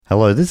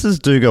Hello, this is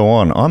Do Go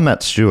On. I'm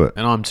Matt Stewart.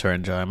 And I'm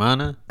Taran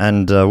Jayamana.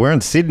 And we're in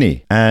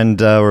Sydney.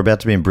 And we're about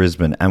to be in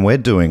Brisbane. And we're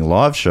doing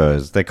live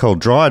shows. They're called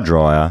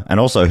Dryer.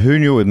 And also Who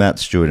Knew with Matt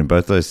Stewart in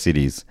both those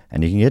cities.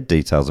 And you can get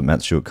details at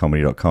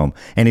mattstewartcomedy.com.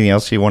 Anything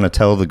else you want to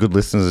tell the good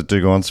listeners that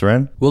Do Go On,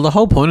 Saran? Well, the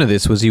whole point of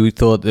this was you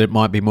thought that it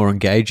might be more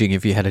engaging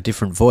if you had a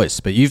different voice.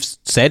 But you've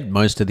said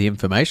most of the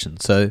information.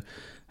 So,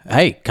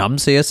 hey, come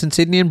see us in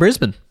Sydney and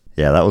Brisbane.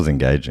 Yeah, that was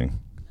engaging.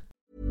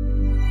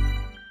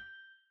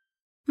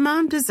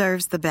 Mom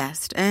deserves the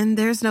best, and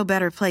there's no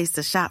better place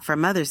to shop for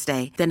Mother's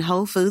Day than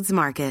Whole Foods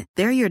Market.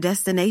 They're your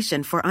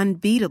destination for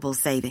unbeatable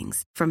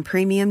savings, from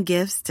premium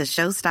gifts to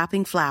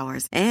show-stopping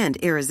flowers and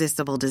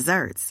irresistible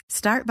desserts.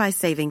 Start by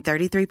saving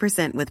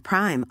 33% with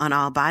Prime on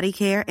all body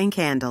care and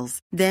candles.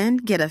 Then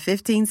get a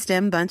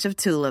 15-stem bunch of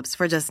tulips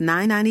for just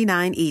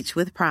 $9.99 each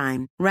with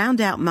Prime.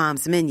 Round out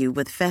Mom's menu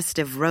with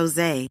festive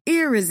rosé,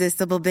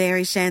 irresistible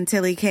berry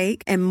chantilly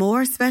cake, and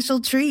more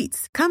special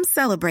treats. Come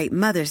celebrate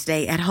Mother's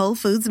Day at Whole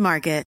Foods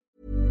Market.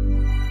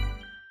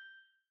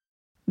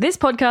 This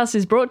podcast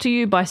is brought to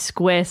you by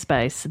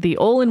Squarespace, the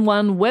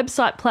all-in-one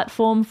website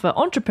platform for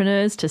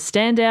entrepreneurs to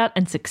stand out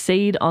and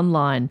succeed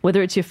online.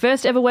 Whether it's your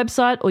first ever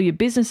website or your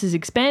business is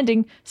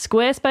expanding,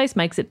 Squarespace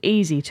makes it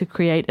easy to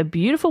create a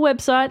beautiful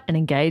website and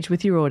engage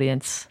with your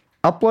audience.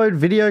 Upload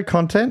video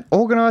content,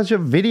 organize your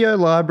video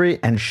library,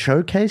 and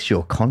showcase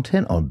your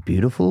content on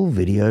beautiful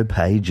video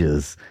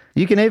pages.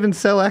 You can even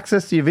sell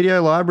access to your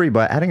video library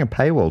by adding a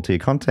paywall to your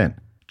content.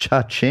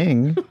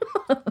 Cha-ching.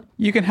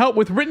 You can help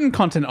with written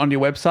content on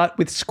your website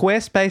with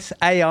Squarespace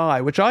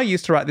AI, which I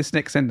use to write this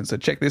next sentence, so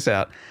check this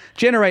out.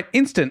 Generate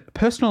instant,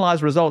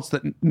 personalized results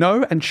that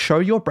know and show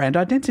your brand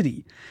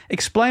identity.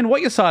 Explain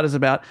what your site is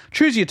about,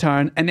 choose your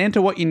tone, and enter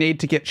what you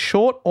need to get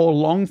short or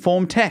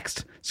long-form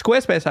text.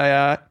 Squarespace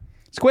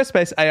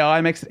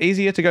AI makes it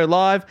easier to go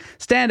live,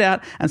 stand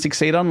out, and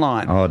succeed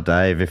online. Oh,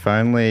 Dave, if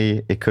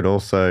only it could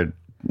also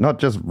not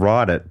just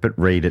write it, but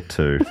read it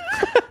too.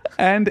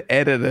 And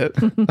edit it.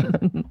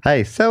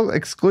 Hey, sell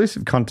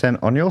exclusive content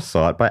on your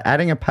site by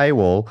adding a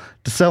paywall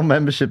to sell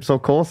memberships or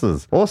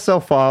courses, or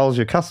sell files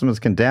your customers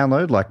can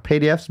download like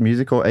PDFs,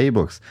 music, or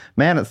ebooks.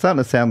 Man, it's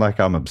starting to sound like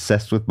I'm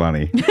obsessed with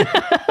money.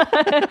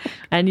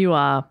 And you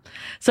are.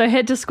 So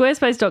head to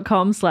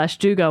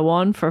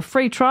squarespace.com/dogoon for a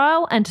free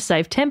trial and to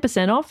save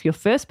 10% off your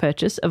first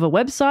purchase of a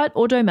website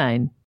or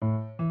domain.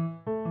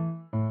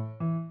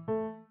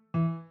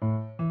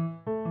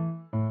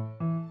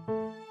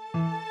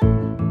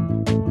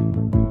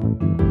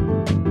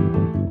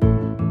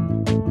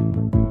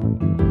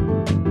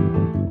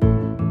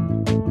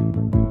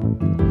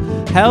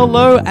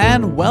 Hello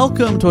and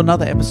welcome to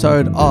another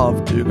episode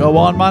of Do Go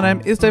On. My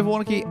name is Dave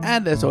Warnocky,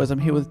 and as always, I'm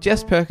here with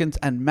Jess Perkins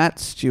and Matt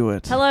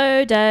Stewart.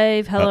 Hello,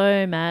 Dave.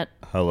 Hello, Matt.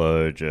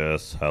 Hello,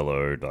 Jess.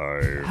 Hello,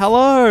 Dave.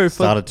 Hello.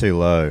 Started too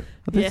low.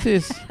 This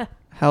is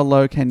How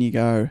Low Can You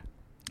Go?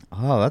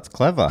 Oh, that's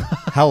clever.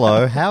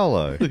 Hello, how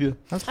low?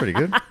 That's pretty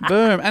good.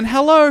 Boom. And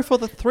hello for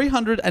the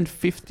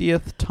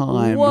 350th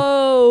time.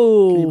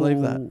 Whoa. Can you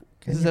believe that? Can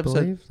This is you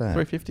episode believe that?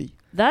 350.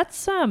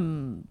 That's a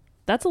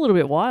little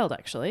bit wild,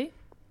 actually.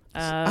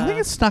 I think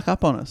it snuck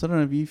up on us. I don't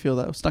know if you feel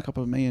that. It snuck up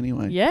on me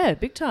anyway. Yeah,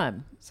 big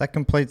time. So that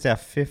completes our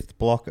 5th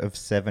block of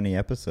 70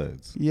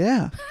 episodes,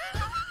 Yeah.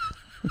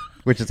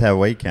 which is how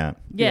we count.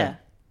 Yeah.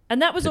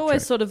 And that was Good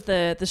always trick. sort of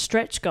the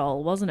stretch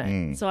goal, wasn't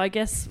it? So I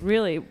guess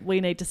really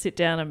we need to sit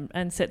down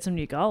and set some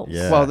new goals.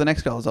 Yeah. Well, the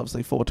next goal is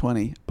obviously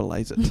 420.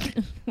 Belaze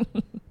it.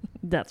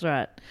 That's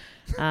right.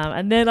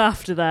 And then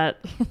after that,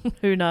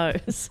 who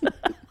knows?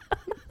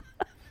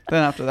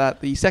 Then after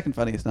that, the second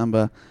funniest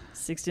number,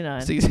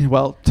 69.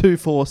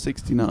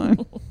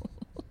 2469.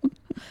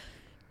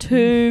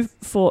 2,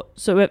 4.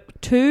 So we're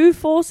 2,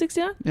 4,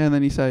 69? Yeah, and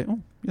then you say, oh,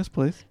 yes,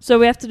 please. So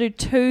we have to do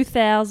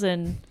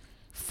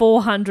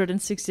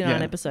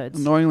 2,469 episodes.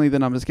 Annoyingly, the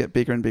numbers get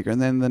bigger and bigger,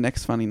 and then the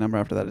next funny number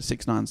after that is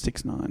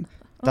 6969.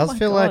 Does Oh my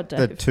feel God, like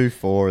the Dave.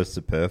 2-4 is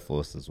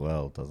superfluous as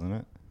well, doesn't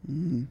it?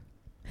 Mm.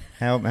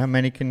 How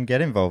many can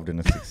get involved in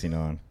a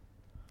 69?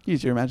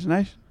 Use your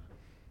imagination.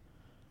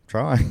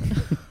 Trying.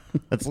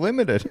 It's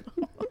limited.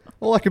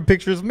 All I can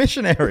picture is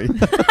missionary.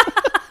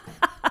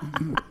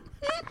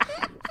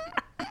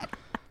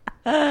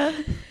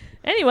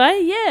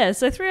 Anyway, yeah,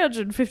 so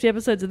 350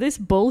 episodes of this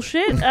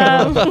bullshit.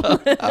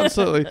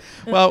 Absolutely.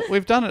 Well,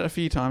 we've done it a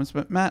few times,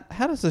 but Matt,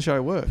 how does the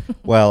show work?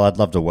 Well, I'd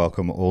love to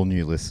welcome all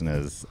new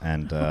listeners,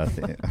 and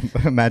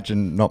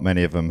imagine not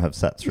many of them have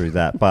sat through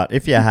that. But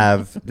if you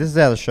have, this is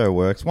how the show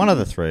works. One of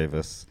the three of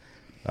us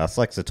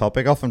selects a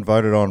topic, often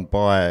voted on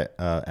by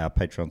our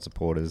Patreon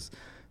supporters.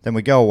 Then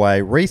we go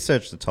away,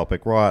 research the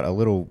topic, write a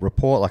little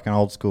report, like an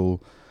old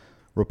school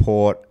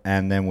report,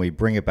 and then we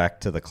bring it back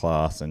to the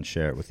class and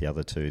share it with the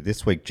other two.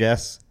 This week,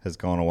 Jess has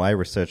gone away,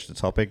 researched the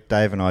topic.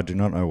 Dave and I do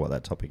not know what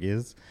that topic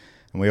is.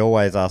 And we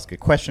always ask a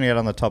question out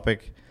on the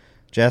topic.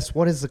 Jess,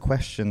 what is the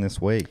question this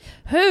week?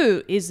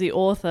 Who is the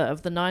author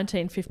of the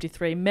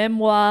 1953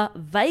 memoir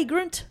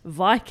Vagrant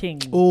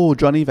Viking? Oh,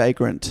 Johnny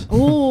Vagrant.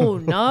 Oh,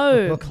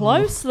 no.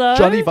 Close, though.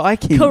 Johnny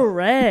Viking.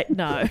 Correct.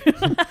 No.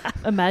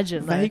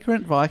 Imagine, though.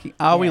 Vagrant Viking.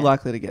 Are we Yeah.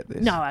 likely to get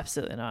this? No,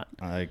 absolutely not.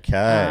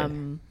 Okay.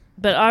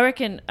 But I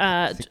reckon...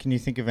 Can you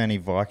think of any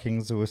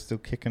Vikings who were still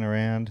kicking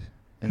around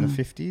in the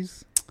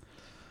 50s?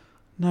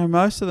 No,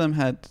 most of them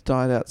had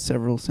died out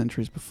several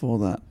centuries before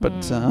that.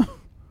 But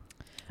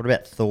What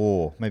about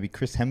Thor? Maybe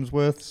Chris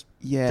Hemsworth's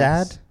yes.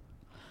 dad?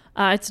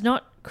 it's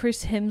not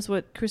Chris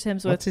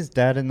Hemsworth. What's his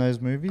dad in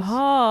those movies?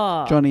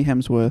 Oh. Johnny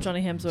Hemsworth.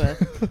 Johnny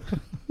Hemsworth.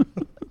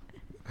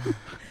 I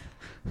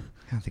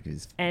can't think of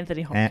his...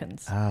 Anthony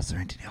Hopkins. Sir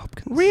Anthony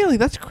Hopkins. Really?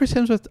 That's Chris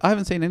Hemsworth. I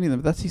haven't seen any of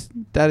them. But that's his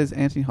dad is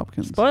Anthony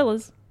Hopkins.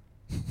 Spoilers.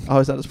 Oh,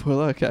 is that a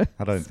spoiler? Okay.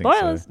 I don't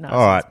Spoilers? think so. No,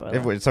 All it's not right. a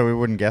spoiler. So we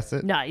wouldn't guess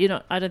it? No, you're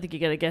not. I don't think you're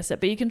going to guess it.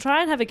 But you can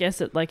try and have a guess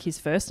at like his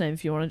first name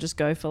if you want to just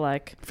go for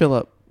like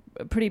Philip.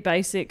 a pretty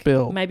basic,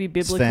 Bill. maybe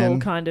biblical Sven.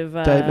 kind of...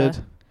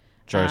 David.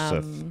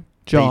 Joseph.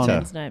 John. Peter.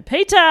 His name.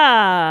 Peter!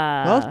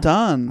 Well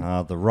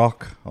done. The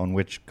rock on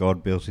which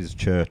God built his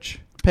church.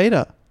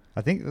 Peter.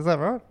 I think, is that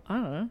right? I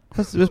don't know.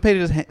 Was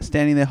Peter just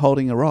standing there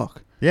holding a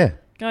rock? Yeah.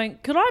 Going,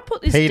 could I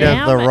put this Peter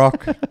down? the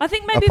rock. I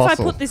think maybe if I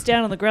Apostle. put this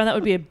down on the ground, that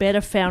would be a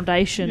better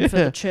foundation for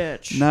Yeah. the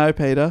church. No,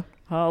 Peter.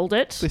 Hold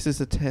it. This is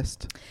a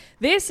test.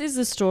 This is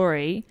the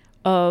story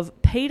of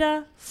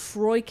Peter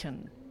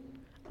Freuchen.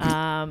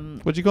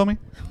 What'd you call me?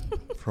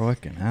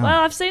 Freuchen. Oh.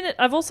 Well, I've seen it.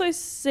 I've also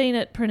seen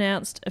it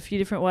pronounced a few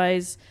different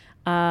ways.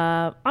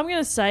 I'm going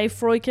to say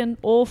Freuchen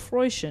or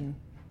Freuchen.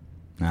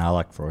 No, I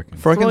like Freuchen.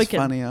 Freuchen's Freuchen.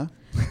 funnier.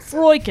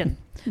 Freuchen.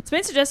 It's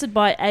been suggested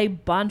by a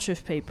bunch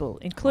of people,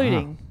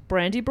 including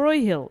Brandy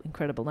Broyhill.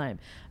 Incredible name.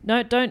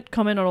 No, don't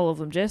comment on all of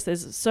them, Jess.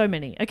 There's so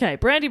many. Okay,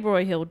 Brandy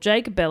Broyhill,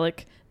 Jake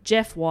Bellick,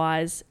 Jeff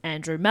Wise,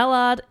 Andrew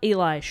Mallard,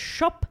 Eli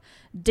Shop,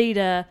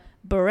 Dita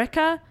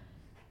Becerra,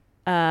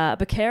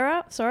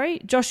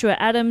 Joshua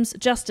Adams,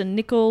 Justin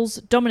Nichols,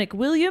 Dominic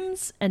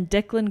Williams, and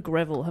Declan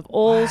Greville have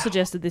all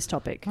suggested this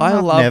topic.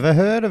 I've never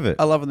heard of it.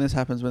 I love when this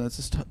happens, when it's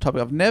a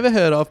topic I've never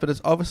heard of, but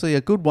it's obviously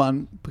a good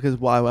one, because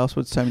why else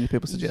would so many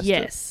people suggest it?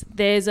 Yes,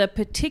 there's a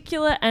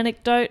particular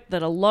anecdote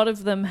that a lot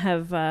of them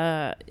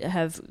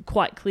have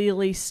quite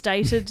clearly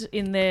stated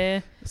in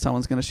their...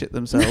 Someone's going to shit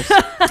themselves.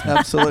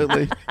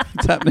 Absolutely.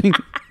 It's happening.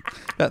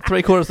 About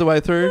 3/4 of the way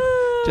through,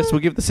 Jess will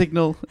give the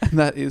signal, and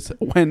that is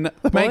when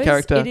the main Boys,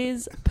 character... it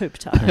is poop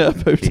time.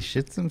 pooped. He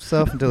shits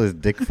himself until his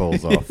dick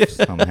falls off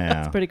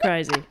somehow. Pretty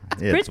crazy.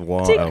 Yeah, it's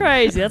wild. Pretty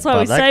crazy. That's why But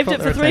we that saved caught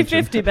it for their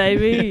attention. $3.50,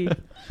 baby.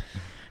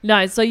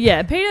 No, so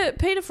yeah, Peter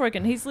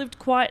Freuchen, he's lived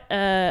quite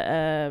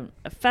a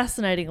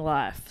fascinating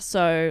life.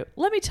 So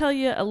let me tell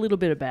you a little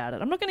bit about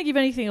it. I'm not going to give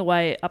anything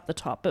away up the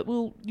top, but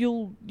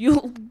you'll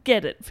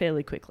get it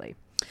fairly quickly.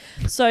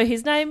 So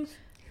his name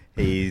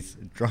He's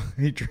drunk.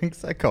 He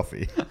drinks a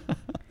coffee.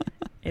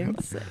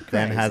 is crazy.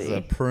 Then has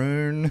a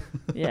prune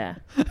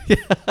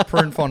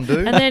fondue.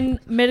 And then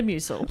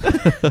Metamucil.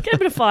 Get a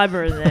bit of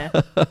fibre in there.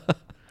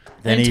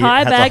 Then An he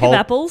entire has a bag of whole-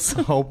 apples.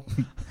 A whole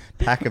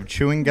pack of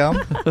chewing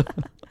gum.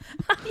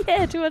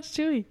 Yeah, too much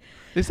chewy.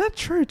 Is that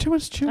true? Too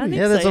much I chewing? think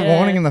Yeah, there's so, a yeah.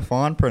 warning in the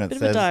fine print. It Bit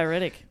of a says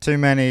diuretic. too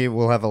many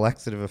will have a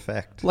laxative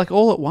effect. Like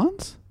all at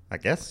once? I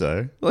guess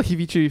so. Like if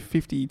you chew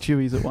 50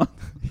 chewies at once?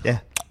 Yeah.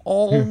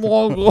 Oh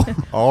my God.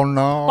 Oh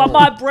no. But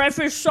my breath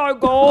is so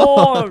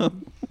good.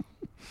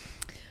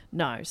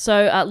 No.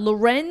 So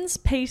Lorenz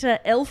Peter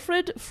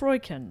Elfred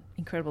Freuchen,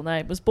 incredible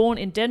name, was born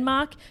in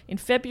Denmark in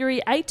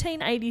February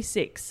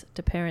 1886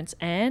 to parents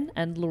Anne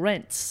and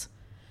Lorenz.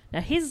 Now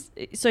his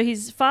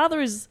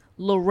father is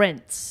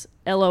Lorenz,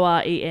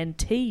 Lorentz,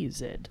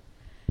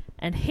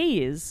 and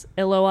he is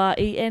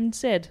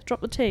Lorenz.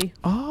 Drop the T.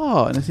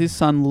 Oh, and it's his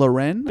son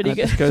Loren. But And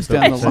he it just goes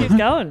down the keeps line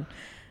going.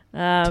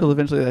 until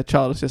eventually their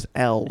child is just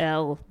L.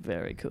 L,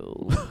 very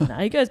cool. No,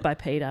 he goes by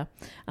Peter.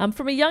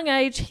 From a young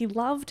age, he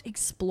loved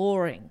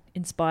exploring,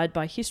 inspired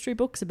by history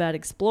books about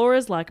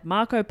explorers like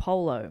Marco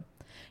Polo.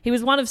 He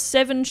was one of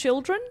 7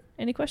 children.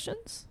 Any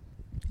questions?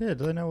 Yeah,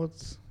 do they know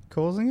what's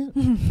causing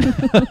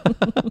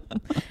it?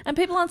 And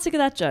people aren't sick of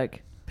that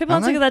joke. People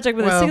aren't Aren't sick of that joke,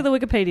 but they're Well- sick of the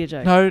Wikipedia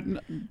joke. No,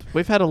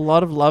 we've had a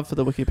lot of love for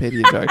the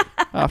Wikipedia joke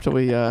after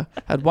we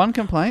had one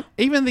complaint.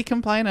 Even the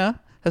complainer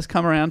has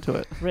come around to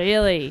it.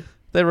 Really?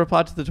 They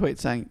replied to the tweet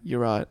saying, "You're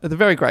right." They're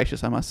very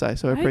gracious, I must say,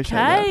 so I appreciate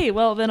that. Okay,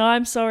 well, then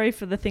I'm sorry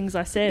for the things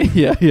I said.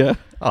 Yeah.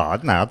 Oh,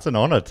 no, it's an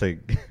honour to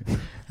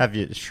have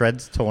your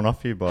shreds torn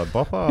off you by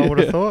Bopper, I would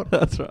have thought.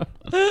 That's right.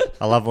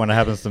 I love when it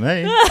happens to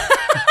me.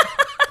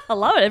 I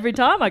love it every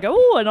time. I go,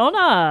 oh, an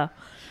honour.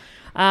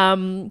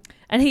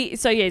 And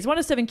he's one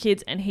of 7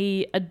 kids, and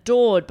he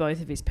adored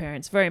both of his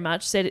parents very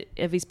much. Said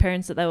of his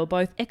parents that they were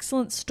both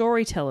excellent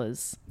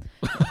storytellers.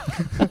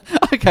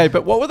 Okay,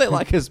 but what were they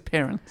like as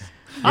parents?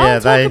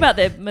 I'll talk about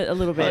them a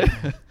little bit.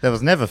 There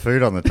was never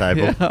food on the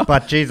table,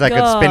 but geez, I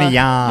could spin a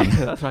yarn.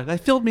 That's right. They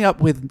filled me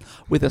up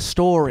with a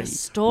story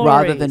Stories.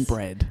 rather than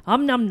bread.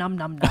 Num num num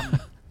num.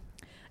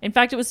 In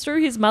fact, it was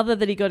through his mother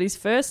that he got his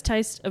first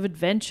taste of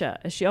adventure,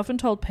 as she often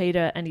told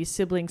Peter and his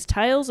siblings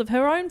tales of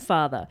her own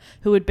father,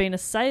 who had been a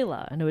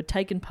sailor and who had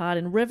taken part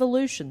in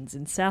revolutions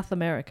in South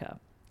America.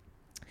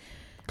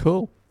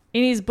 Cool.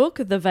 In his book,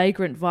 The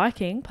Vagrant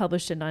Viking,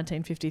 published in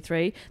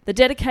 1953, the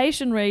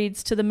dedication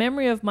reads, "To the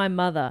memory of my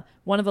mother,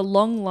 one of a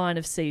long line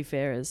of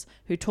seafarers,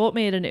 who taught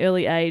me at an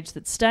early age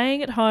that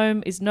staying at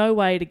home is no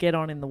way to get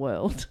on in the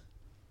world."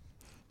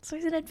 So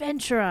he's an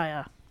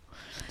adventurer.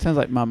 Sounds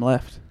like Mum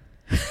left.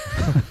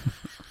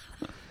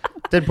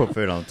 Didn't put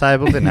food on the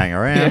table, didn't hang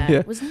around.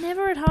 Yeah. Was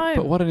never at home.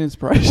 But what an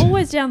inspiration.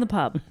 Always down the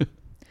pub.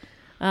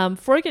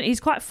 Freuchen, he's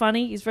quite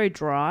funny. He's very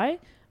dry.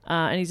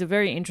 And he's a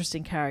very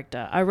interesting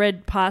character. I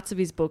read parts of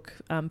his book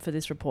for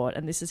this report,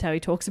 and this is how he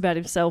talks about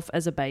himself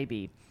as a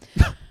baby.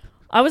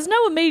 "I was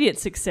no immediate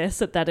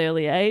success at that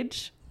early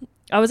age.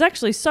 I was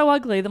actually so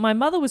ugly that my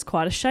mother was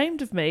quite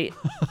ashamed of me.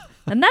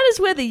 And that is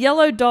where the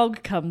yellow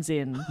dog comes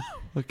in.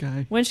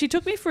 Okay. When she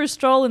took me for a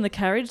stroll in the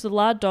carriage, the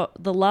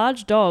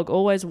large dog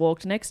always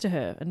walked next to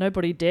her, and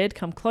nobody dared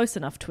come close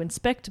enough to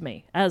inspect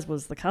me, as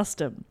was the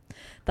custom.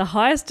 The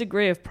highest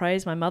degree of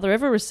praise my mother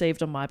ever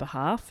received on my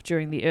behalf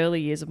during the early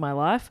years of my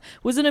life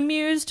was an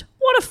amused,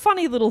 'What a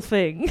funny little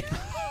thing.'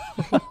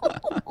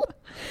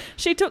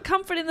 She took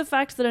comfort in the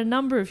fact that a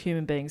number of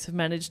human beings have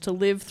managed to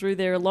live through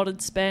their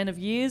allotted span of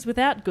years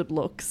without good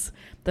looks.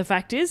 The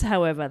fact is,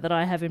 however, that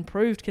I have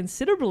improved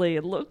considerably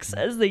in looks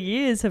as the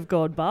years have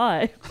gone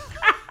by."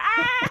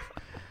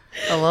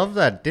 I love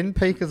that. Didn't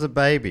peak as a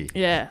baby.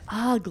 Yeah,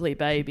 ugly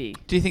baby.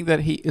 Do you think that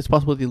it's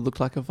possible that he looked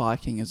like a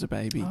Viking as a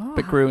baby,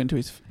 but grew into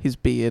his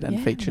beard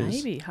and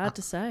features? Maybe. Hard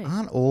to say.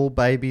 Aren't all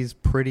babies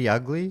pretty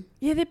ugly?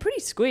 Yeah, they're pretty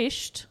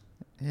squished.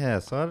 Yeah,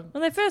 so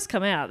When they first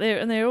come out,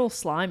 they're all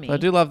slimy. So I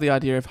do love the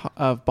idea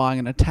of buying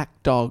an attack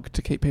dog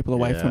to keep people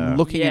away Yeah. from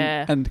looking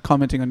and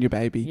commenting on your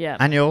baby. Yeah.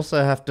 and you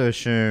also have to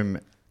assume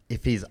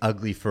if he's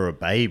ugly for a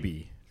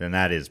baby, then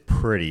that is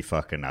pretty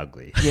fucking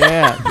ugly.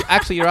 Yeah.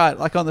 Actually, you're right.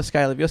 Like on the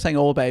scale, if you're saying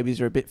all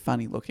babies are a bit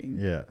funny looking,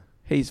 Yeah.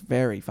 he's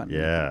very funny.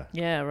 Yeah.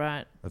 Yeah,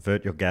 right.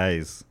 Avert your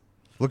gaze.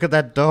 Look at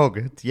that dog.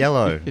 It's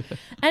yellow.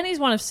 And he's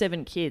one of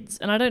 7 kids,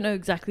 and I don't know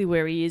exactly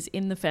where he is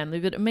in the family,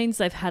 but it means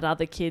they've had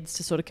other kids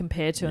to sort of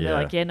compare to, and they're Yeah.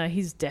 like, yeah, no,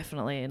 he's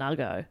definitely an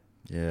uggo.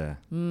 Yeah.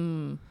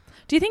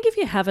 Do you think if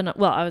you have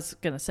I was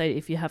going to say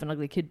if you have an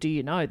ugly kid, do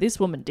you know? This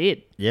woman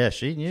did. Yeah,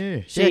 she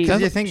knew. She, Yeah,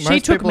 because you think she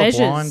most took people are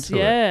blind measures. to it.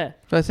 Yeah.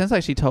 But it sounds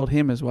like she told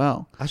him as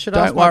well. I should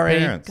Don't ask my worry.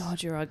 parents.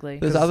 God, you're ugly.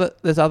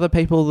 There's other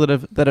people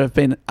that have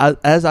been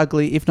as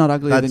ugly, if not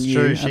uglier That's than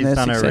true. you, She's and they're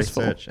done her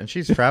successful. research. And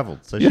she's travelled,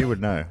 so she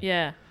would know.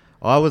 Yeah.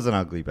 I was an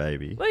ugly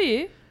baby. Were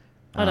you?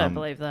 I don't Um,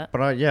 believe that.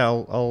 But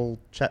I'll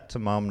chat to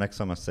Mum next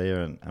time I see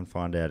her and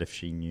find out if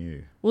she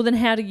knew Well, then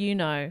how do you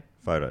know?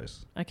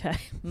 photos. Okay,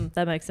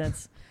 that makes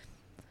sense.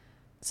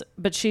 So,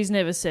 but she's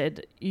never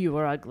said you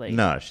were ugly.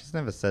 No, she's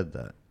never said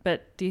that.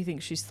 But do you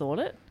think she's thought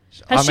it?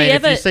 I Has mean, she if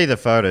ever- you see the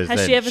photos, Has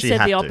then she ever said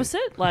had the to.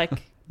 opposite?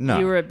 Like, No.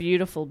 you were a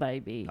beautiful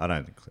baby. I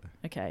don't think so.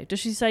 Okay. Does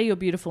she say you're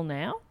beautiful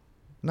now?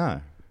 No.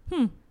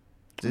 Is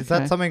Okay.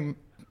 that something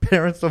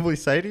parents normally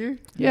say to you?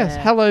 Yes.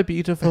 Yeah. Hello,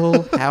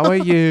 beautiful. How are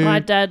you? My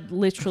dad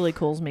literally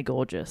calls me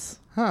gorgeous.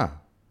 Huh.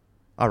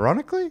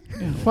 Ironically,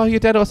 Well, your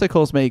dad also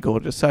calls me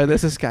gorgeous, so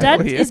there's a scale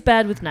Dad here. is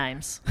bad with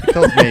names. he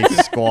calls me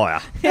Squire.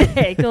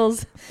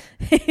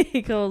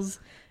 he calls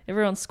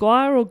everyone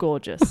Squire or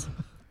gorgeous.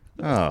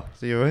 Oh,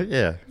 so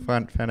you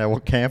found out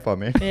what camp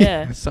I'm in.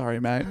 Yeah.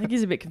 Sorry, mate. I think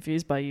he's a bit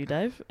confused by you,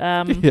 Dave.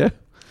 Yeah.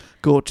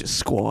 Gorgeous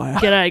Squire.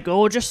 G'day,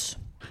 gorgeous.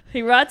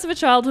 He writes of a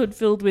childhood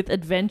filled with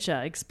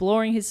adventure,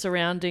 exploring his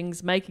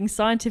surroundings, making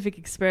scientific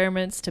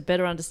experiments to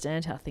better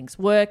understand how things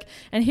work,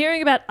 and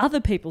hearing about other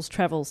people's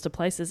travels to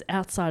places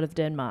outside of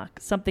Denmark,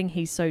 something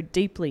he so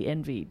deeply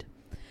envied.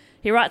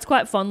 He writes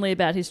quite fondly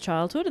about his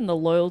childhood and the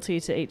loyalty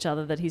to each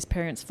other that his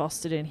parents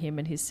fostered in him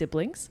and his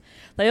siblings.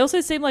 They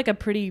also seem like a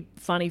pretty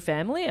funny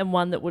family and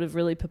one that would have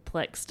really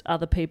perplexed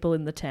other people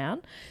in the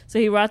town. So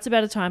he writes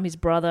about a time his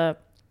brother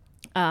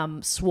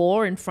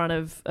swore in front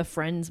of a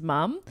friend's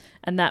mum,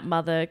 and that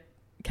mother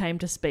came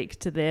to speak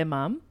to their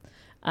mum.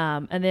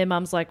 And their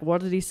mum's like,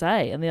 what did he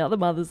say? And the other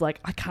mother's like,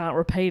 I can't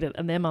repeat it.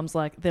 And their mum's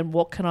like, then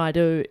what can I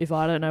do if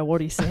I don't know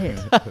what he said?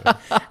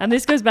 And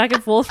this goes back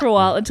and forth for a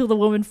while until the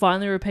woman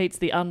finally repeats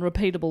the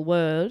unrepeatable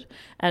word.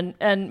 And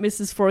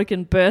Mrs.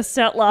 Freuchen bursts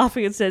out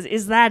laughing and says,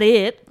 is that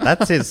it?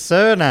 That's his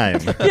surname.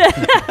 Is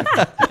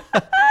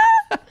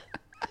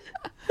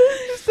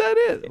that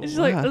it? She's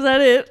like, is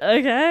that it?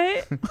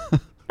 Okay.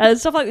 And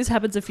stuff like this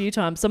happens a few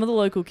times. Some of the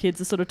local kids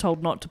are sort of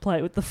told not to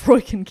play with the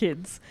Freuchen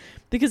kids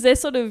because they're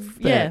sort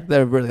of,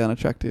 They're really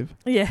unattractive.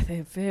 Yeah,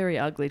 they're very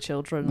ugly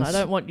children. I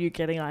don't want you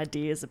getting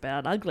ideas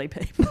about ugly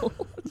people.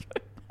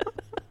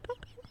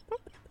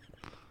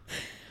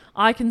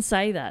 I can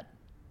say that.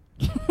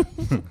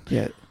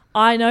 Yeah.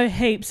 I know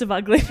heaps of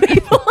ugly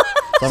people.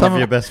 Some of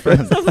your best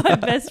friends. Some of my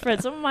best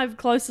friends, some of my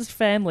closest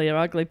family are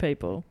ugly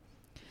people.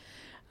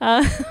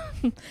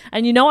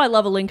 And you know I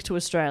love a link to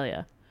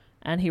Australia.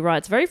 And he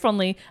writes very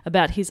fondly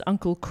about his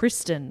uncle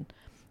Kristen.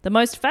 The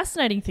most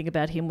fascinating thing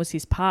about him was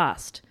his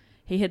past.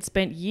 he had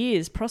spent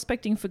years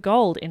prospecting for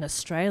gold in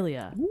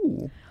Australia.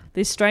 Ooh.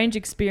 This strange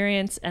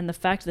experience and the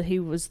fact that he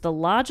was the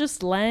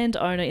largest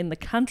landowner in the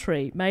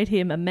country made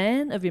him a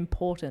man of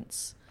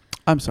importance.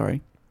 I'm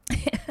sorry.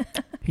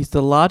 He's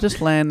the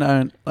largest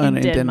landowner in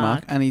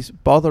Denmark, and he's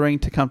bothering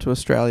to come to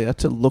Australia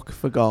to look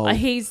for gold.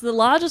 He's the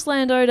largest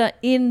landowner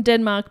in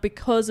Denmark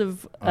because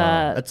of...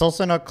 it's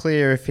also not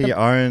clear if he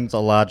owns a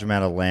large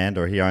amount of land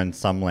or he owns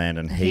some land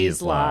and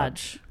he's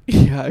large.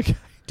 Yeah, okay.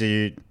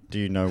 Do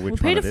you know which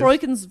Peter one it is?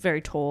 Freuchen's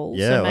very tall,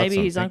 Yeah, so that's maybe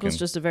what I'm his uncle's thinking.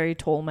 just a very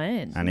tall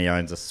man. And he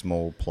owns a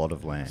small plot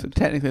of land. So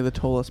technically the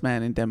tallest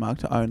man in Denmark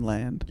to own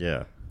land.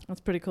 Yeah.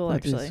 That's pretty cool, That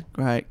actually. is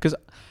great.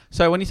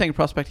 So when you're saying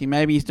prospecting,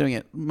 maybe he's doing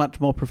it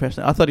much more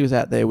professionally. I thought he was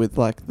out there with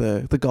like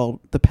the gold,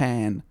 the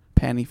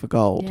panning for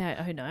gold.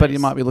 Yeah, who knows? But he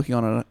might be looking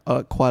on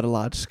a quite a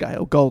large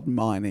scale, gold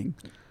mining.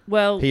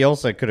 Well, He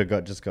also could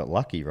have just got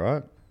lucky,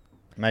 right?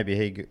 Maybe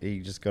he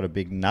just got a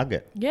big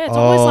nugget. yeah, it's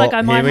almost like I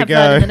here might we have go.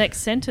 that in the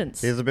next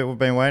sentence. Here's a bit we've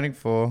been waiting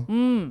for.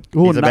 Ooh,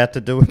 He's about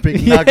to do a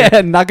big nugget.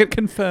 Yeah, nugget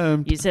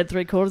confirmed. You said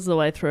 3/4 of the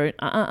way through.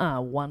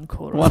 1/4 One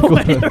of the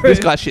way quarter. through. This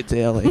guy shits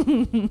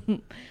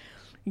early.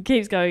 He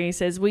keeps going. He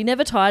says, "We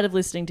never tired of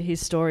listening to his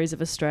stories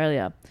of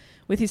Australia.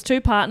 With his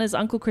two partners,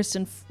 Uncle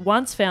Kristen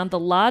once found the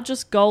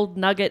largest gold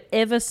nugget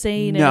ever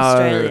seen in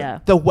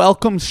Australia. The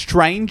welcome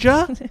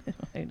stranger?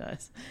 Who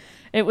knows?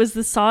 It was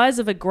the size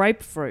of a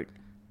grapefruit.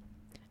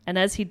 And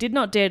as he did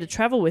not dare to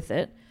travel with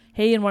it,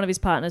 he and one of his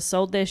partners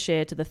sold their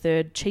share to the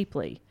third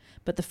cheaply.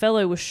 But the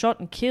fellow was shot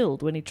and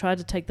killed when he tried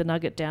to take the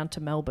nugget down to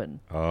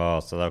Melbourne." Oh,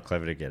 so they were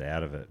clever to get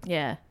out of it.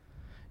 Yeah.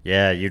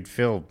 Yeah, you'd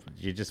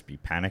just be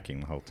panicking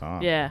the whole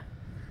time. Yeah.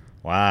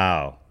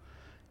 Wow.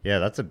 Yeah,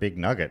 that's a big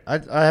nugget.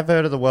 I have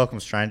heard of the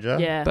welcome stranger.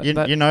 Yeah.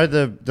 You know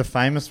the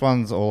famous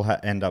ones all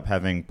end up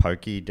having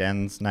pokey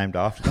dens named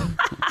after them.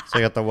 So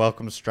you got the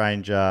welcome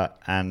stranger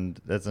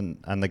and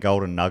the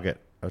golden nugget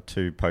are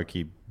two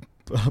pokey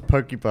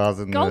bars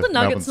in Golden the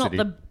Nugget's Melbourne not City.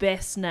 the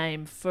best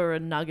name for a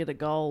nugget of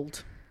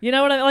gold. You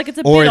know what I mean? Like, it's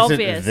a Or bit is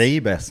obvious. it the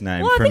best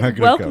name Well, for I a think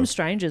nugget Welcome of gold?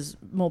 Stranger's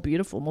more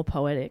beautiful, more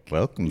poetic.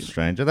 Welcome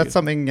stranger. That's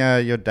something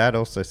your dad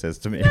also says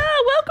to me.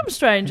 Welcome,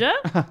 stranger.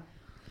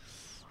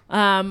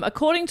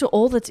 According to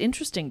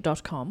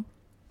allthat'sinteresting.com,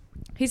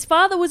 his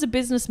father was a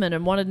businessman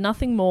and wanted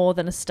nothing more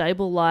than a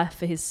stable life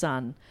for his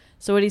son.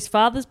 So at his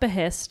father's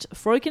behest,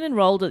 Freuchen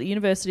enrolled at the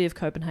University of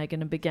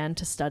Copenhagen and began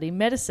to study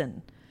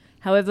medicine.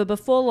 However,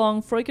 before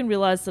long, Freuchen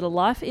realised that a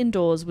life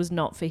indoors was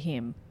not for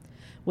him.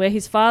 Where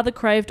his father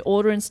craved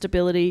order and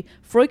stability,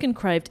 Freuchen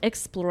craved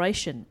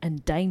exploration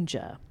and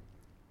danger.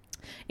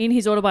 In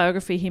his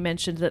autobiography, he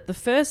mentioned that the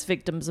first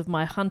victims of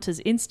my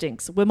hunter's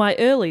instincts were my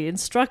early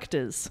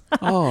instructors.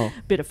 Oh.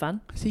 Bit of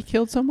fun. Has he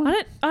killed someone?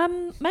 I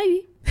don't,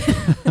 maybe.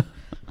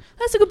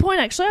 That's a good point,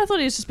 actually. I thought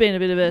he was just being a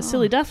bit of a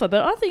silly duffer,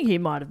 but I think he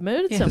might have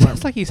murdered Yeah, someone.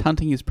 it's like he's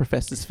hunting his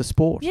professors for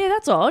sport. Yeah,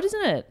 that's odd,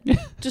 isn't it?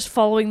 Just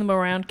following them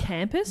around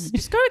campus.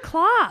 Just go to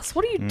class.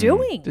 What are you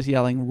doing? Just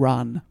yelling,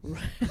 run.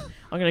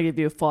 I'm going to give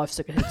you a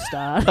 5-second head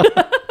start.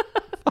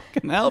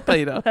 Fucking hell,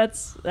 Peter.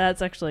 That's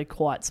actually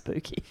quite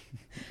spooky.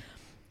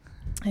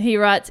 He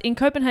writes, "In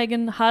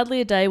Copenhagen, hardly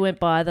a day went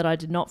by that I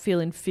did not feel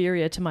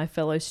inferior to my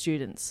fellow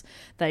students.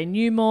 They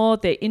knew more,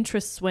 their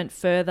interests went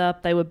further,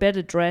 they were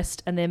better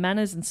dressed, and their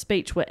manners and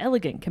speech were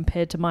elegant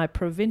compared to my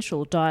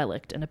provincial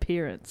dialect and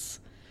appearance."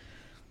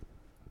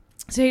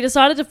 So he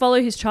decided to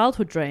follow his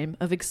childhood dream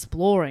of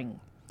exploring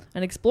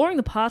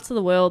the parts of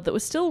the world that were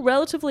still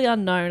relatively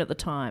unknown at the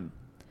time.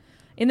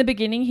 In the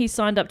beginning, he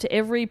signed up to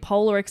every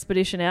polar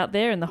expedition out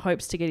there in the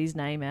hopes to get his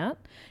name out.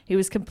 He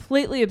was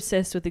completely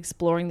obsessed with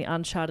exploring the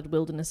uncharted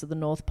wilderness of the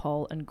North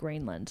Pole and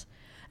Greenland.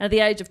 And at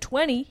the age of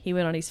 20, he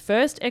went on his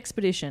first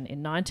expedition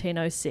in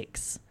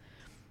 1906.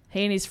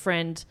 He and his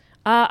friend...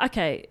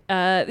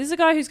 this is a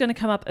guy who's going to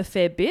come up a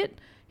fair bit.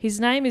 His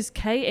name is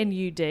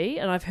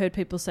Knud, and I've heard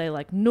people say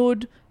like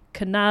Nud,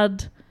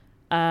 Knud,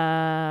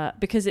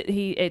 because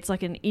it's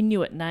like an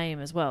Inuit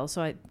name as well.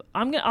 So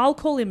I'll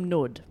call him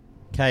Nud.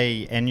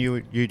 Knud?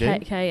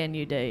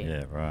 Knud.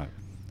 Yeah, right.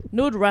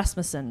 Knud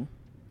Rasmussen.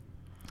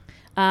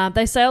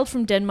 They sailed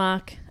from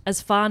Denmark as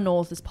far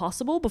north as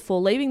possible before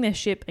leaving their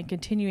ship and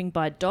continuing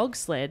by dog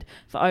sled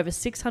for over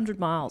 600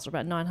 miles, or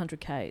about 900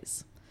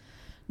 k's.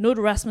 Knud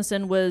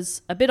Rasmussen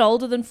was a bit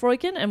older than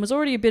Freuchen and was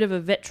already a bit of a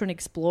veteran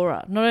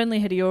explorer. Not only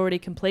had he already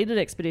completed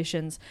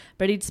expeditions,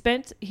 but he'd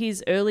spent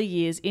his early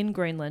years in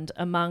Greenland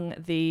among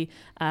the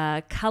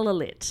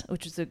Kalalit,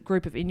 which is a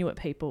group of Inuit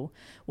people,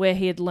 where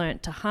he had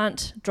learnt to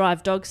hunt,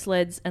 drive dog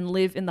sleds, and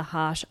live in the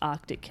harsh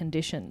Arctic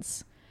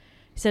conditions.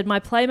 He said, "My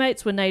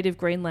playmates were native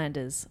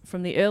Greenlanders.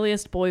 From the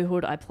earliest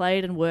boyhood, I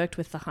played and worked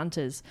with the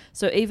hunters,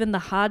 so even the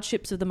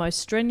hardships of the most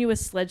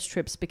strenuous sledge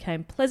trips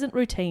became pleasant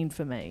routine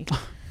for me."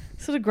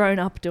 Sort of grown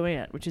up doing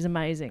it, which is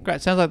amazing.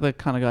 Great. Sounds like the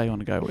kind of guy you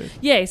want to go with.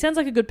 Yeah, he sounds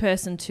like a good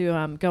person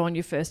to go on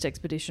your first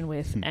expedition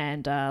with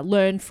and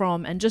learn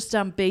from and just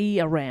be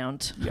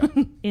around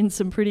in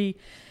some pretty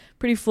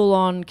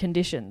full-on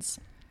conditions.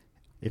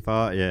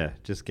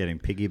 Just getting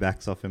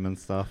piggybacks off him and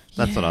stuff.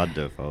 That's what I'd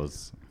do if I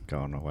was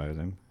going away with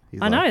him.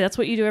 I know, that's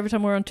what you do every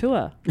time we're on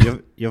tour.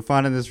 You're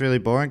finding this really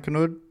boring,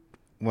 Knud?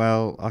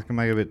 Well, I can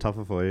make it a bit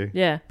tougher for you.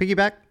 Yeah.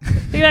 Piggyback.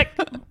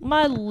 Piggyback.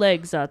 My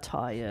legs are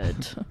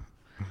tired.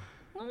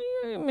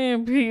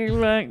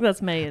 Piggyback.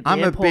 That's me at the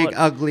I'm airport. a big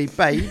ugly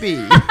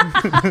baby.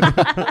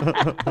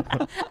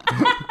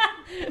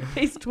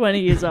 He's 20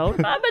 years old.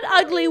 I'm an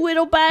ugly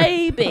little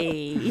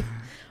baby.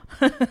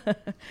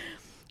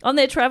 On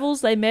their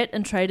travels, they met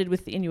and traded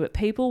with the Inuit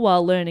people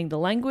while learning the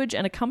language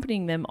and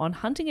accompanying them on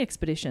hunting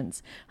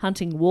expeditions,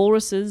 hunting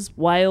walruses,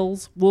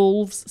 whales,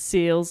 wolves,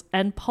 seals,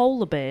 and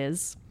polar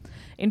bears.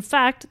 In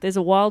fact, there's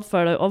a wild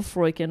photo of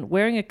Freuchen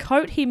wearing a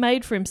coat he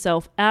made for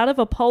himself out of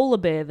a polar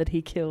bear that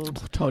he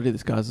killed. I told you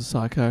this guy's a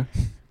psycho.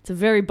 It's a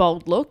very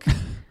bold look.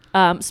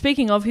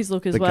 Speaking of his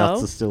look as The well.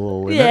 guts are still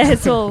all in Yeah,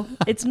 it.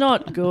 it's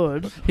not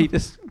good. He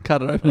just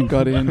cut it open and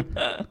got in.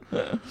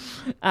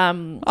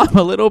 I'm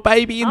a little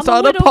baby inside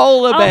a little-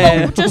 polar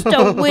bear. I'm just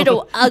a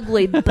little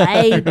ugly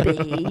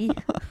baby.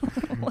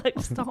 Like,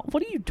 stop.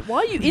 Why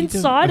are you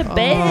inside a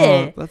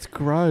bear? Oh, that's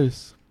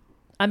gross.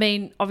 I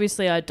mean,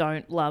 obviously, I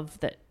don't love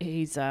that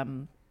he's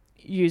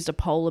used a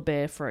polar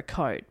bear for a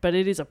coat, but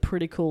it is a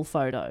pretty cool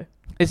photo.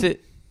 Is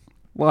it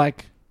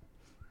like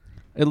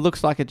it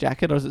looks like a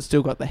jacket, or has it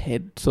still got the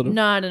head sort of?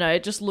 No.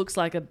 It just looks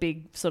like a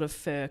big sort of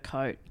fur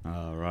coat.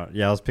 Oh, right.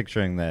 Yeah, I was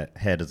picturing the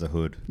head as a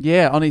hood.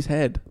 Yeah, on his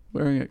head,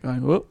 wearing it,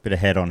 going whoop. Bit of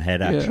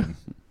head-on-head action.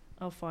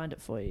 I'll find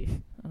it for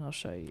you and I'll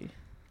show you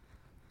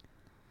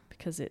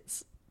because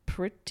it's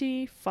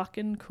pretty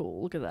fucking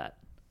cool. Look at that.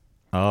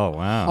 Oh,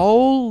 wow.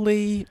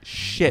 Holy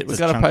shit! That's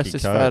We've a got to post chunky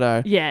this coat.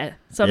 photo. Yeah.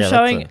 So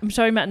Yeah, I'm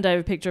showing Matt and Dave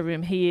a picture of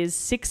him. He is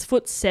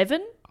 6'7".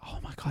 Oh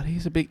my god,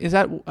 he's a big. Is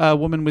that a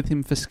woman with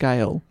him for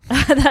scale?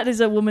 That is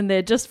a woman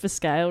there just for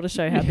scale to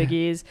show how big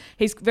he is.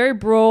 He's very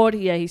broad.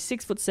 Yeah, he's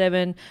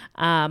 6'7".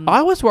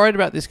 I was worried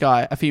about this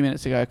guy a few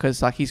minutes ago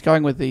because like he's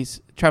going with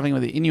traveling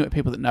with the Inuit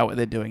people that know what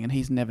they're doing, and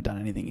he's never done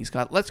anything. He's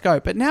got let's go,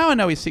 but now I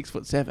know he's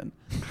 6'7".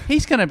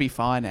 He's gonna be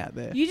fine out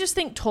there. You just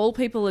think tall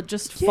people are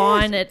just Yes.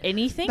 fine at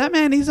anything? That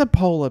man is a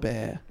polar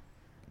bear.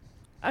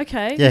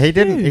 Okay. Yeah, he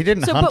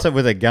didn't So, hunt but- it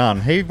with a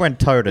gun. He went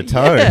toe to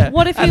toe. Yeah.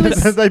 What if he And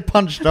was? they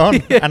punched on,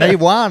 and he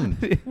won.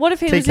 What if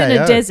he was in a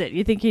TKO. desert?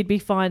 You think he'd be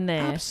fine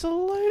there?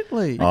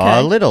 Absolutely. Okay.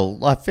 Oh, a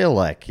little. I feel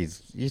like you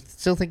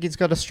still think he's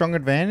got a strong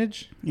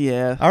advantage?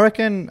 Yeah. I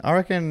reckon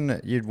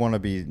you'd want to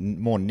be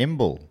more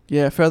nimble.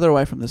 Yeah, further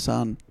away from the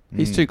sun.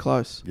 He's too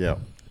close. Yeah.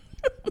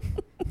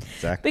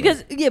 Exactly.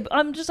 Because but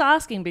I'm just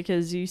asking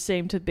because you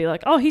seem to be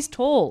like, oh, he's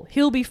tall.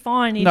 He'll be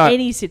fine in No,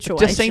 any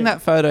situation. Just seeing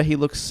that photo, he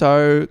looks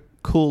so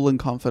cool and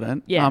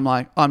confident. Yeah. I'm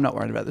like, I'm not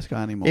worried about this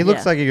guy anymore. he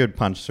looks Yeah. like he could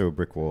punch through a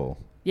brick wall.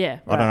 Yeah.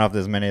 I don't know if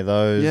there's many of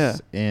those Yeah.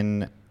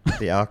 in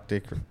the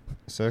Arctic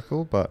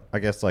Circle, but I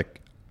guess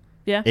like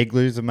Yeah.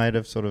 igloos are made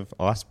of sort of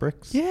ice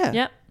bricks. Yeah.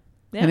 Yep.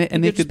 Yeah. And you he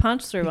could just could-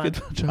 punch through He one.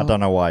 could punch I up. don't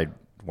know why I'd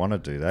want to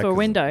do that. For a 'cause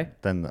window.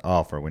 Then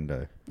for a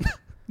window.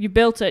 You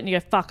built it and you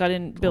go, fuck, I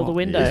didn't build a Oh,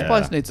 window. This Yeah.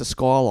 place needs a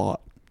skylight.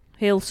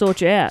 He'll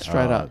sort you out.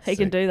 Straight Oh, up. He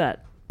can sick. do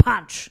that.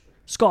 Punch.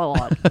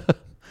 Skylight.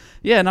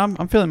 Yeah, and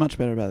I'm feeling much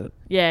better about it.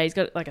 Yeah, he's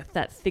got like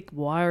that thick,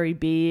 wiry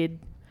beard.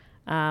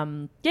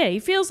 Yeah, he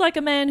feels like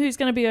a man who's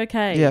going to be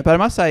okay. Yeah, but I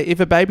must say, if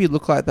a baby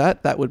looked like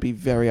that, that would be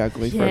very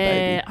ugly for a Yeah,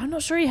 baby. I'm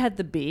not sure he had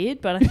the beard,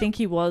 but I think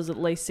he was at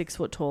least 6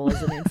 foot tall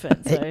as an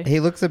infant. So He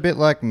looks a bit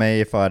like me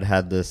if I'd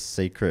had this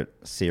secret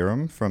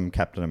serum from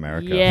Captain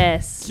America.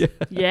 yes,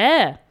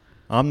 yeah,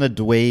 I'm the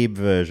dweeb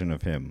version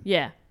of him.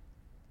 yeah,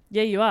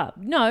 you are.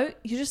 No,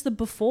 you're just the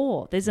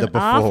before. There's The an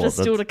before, after that's-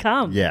 still to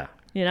come. Yeah.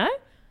 You know,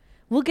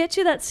 we'll get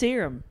you that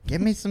serum.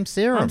 Give me some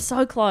serum. I'm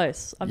so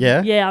close.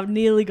 Yeah? yeah, I've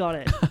nearly got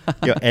it.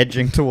 You're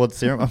edging towards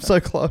serum. I'm so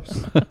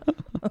close.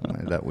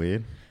 Ain't that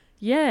weird?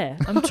 Yeah,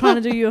 I'm trying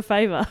to do you a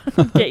favor.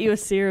 Get you a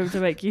serum to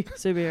make you a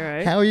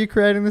superhero. How are you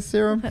creating the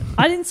serum?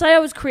 I didn't say I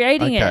was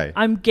creating Okay. it.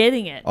 I'm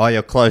getting it. Oh,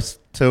 you're close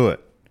to it.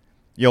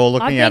 You're I've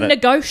looking at been it.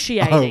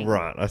 negotiating. Oh,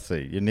 right. I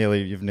see. You've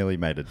nearly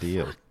made a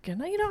deal. You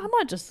know,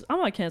 I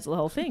might cancel the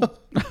whole thing.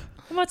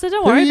 I might say,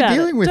 don't Who are worry you about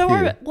dealing it. with Don't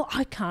worry here? about. Well,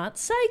 I can't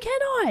say, can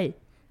I?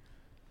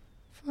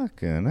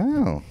 Fucking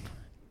hell.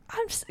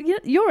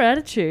 Your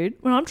attitude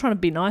when I'm trying to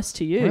be nice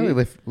to you.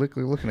 Really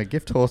looking a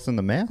gift horse in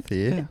the mouth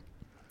here. Yeah.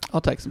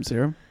 I'll take some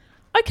serum,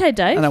 Okay,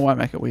 Dave. and I won't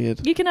make it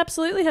weird. You can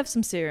absolutely have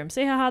some serum.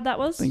 See how hard that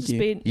was? Thank Just you.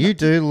 be- You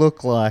do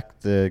look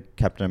like the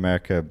Captain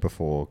America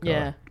before guy.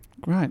 yeah.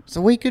 Great. So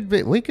we could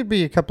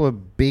be a couple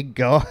of big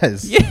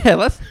guys. Yeah, do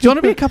you want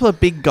to be a couple of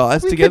big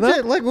guys We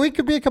together? we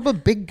could be a couple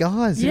of big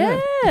guys. Yeah.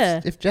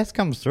 If Jess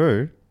comes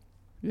through,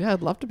 Yeah,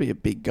 I'd love to be a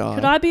big guy.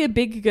 Could I be a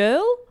big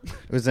girl?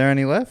 was there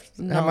any left?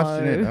 How much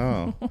do you need?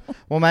 Oh,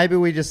 well, maybe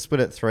we just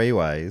split it 3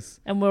 ways,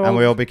 And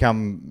we all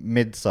become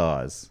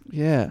mid-size,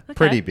 Yeah, Okay.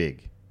 pretty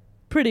big.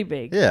 Pretty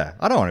big. Yeah,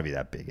 I don't want to be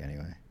that big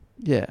anyway.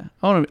 yeah.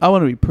 I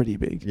want to be pretty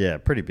big. Yeah,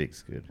 pretty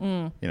big's good.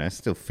 You know,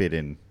 still fit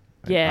in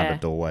Yeah. under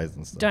doorways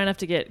and stuff. Don't have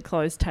to get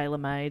clothes tailor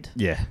made.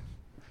 Yeah,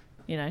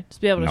 You know, just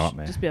be able to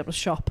Nightmare. just be able to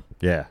shop.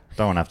 yeah.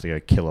 Don't want to have to go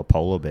kill a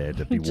polar bear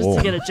to be Just warm.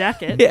 to get a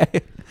jacket. Yeah.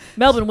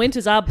 Melbourne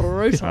winters are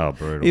brutal. Oh,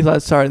 brutal. He's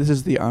like, sorry, this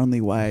is the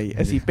only way,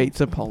 as he beats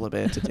a polar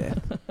bear to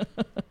death.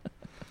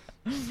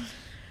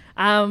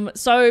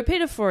 So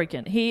Peter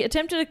Freuchen, he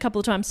attempted a couple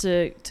of times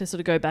to sort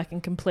of go back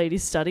and complete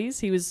his studies.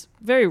 He was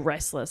very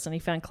restless and he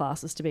found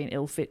classes to be an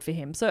ill fit for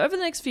him. So over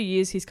the next few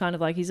years, he's kind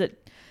of like, he's at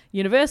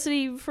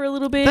university for a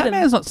little bit. That and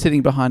man's not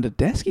sitting behind a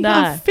desk. He no,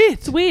 can't fit.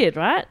 it's weird,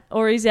 right?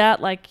 Or he's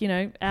out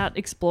out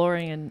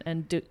exploring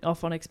and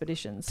off on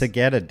expeditions. To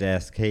get a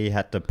desk, he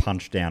had to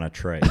punch down a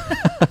tree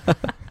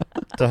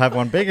to have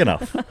one big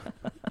enough.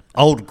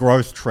 Old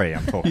growth tree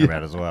I'm talking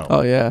about as well.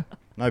 Oh, yeah.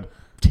 No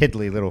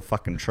tiddly little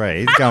fucking tree.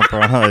 He's going for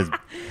one of those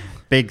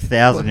big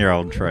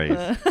 1,000-year-old trees.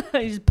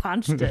 He just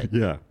punched it.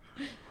 Yeah.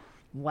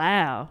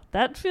 Wow,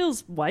 that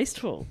feels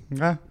wasteful.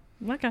 Yeah,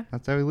 Okay.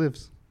 that's how he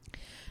lives.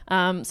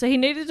 So he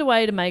needed a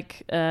way to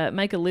make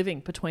a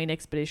living between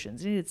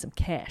expeditions. He needed some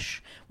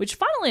cash, which,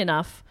 funnily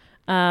enough,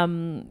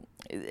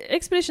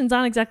 expeditions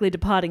aren't exactly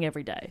departing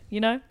every day. You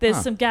know, there's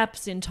some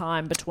gaps in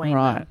time between.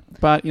 Right. them.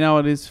 But you know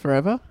what is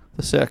forever?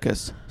 The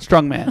circus.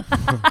 Strongman.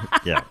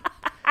 Yeah.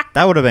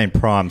 That would have been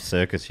prime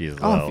circus years as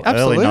Oh, well.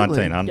 absolutely.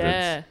 Early 1900s.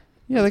 Yeah,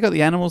 Yeah, they got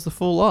the animals, the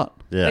full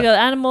lot. Yeah. they got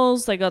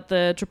animals, they got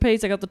the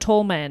trapeze, they got the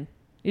tall man.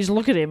 You just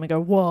look at him and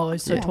go, "Whoa,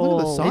 he's so Yeah, look at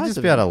the tall." size. He'd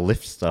just be able to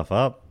lift stuff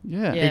up.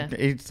 Yeah. Yeah.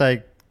 He'd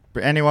say,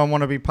 anyone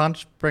want to be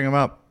punched? Bring him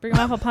up. Bring him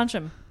up, I'll punch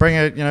him. Bring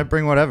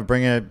whatever.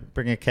 Bring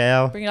a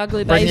cow. Bring an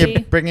ugly baby.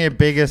 Bring your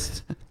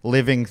biggest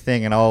living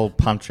thing and I'll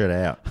punch it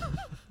out.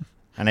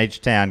 And each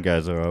town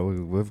goes, oh,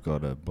 we've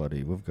got a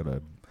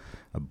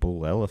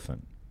bull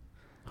elephant,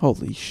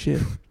 Holy shit.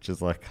 which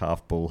is like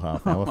half bull,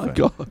 half Oh, elephant. my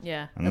God.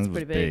 Yeah, And that's it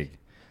was pretty big.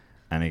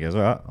 And he goes,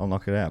 all right, I'll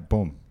knock it out.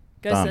 Boom.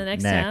 Goes Done. to the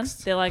next town.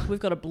 They're like, "We've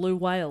got a blue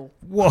whale."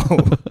 Whoa.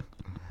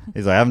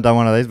 He's like, I haven't done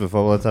one of these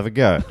before. Let's have a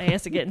go. And he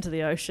has to get into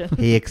the ocean.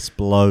 He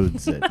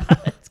explodes it.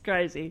 It's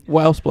crazy.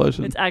 Whale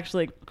explosion. It's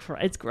actually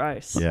it's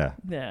gross. Yeah.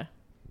 Yeah.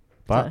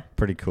 But So,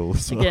 pretty cool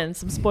as well. again,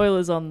 some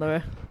spoilers on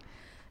the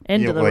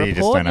end of the well, report. you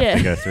just don't have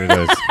to go through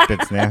those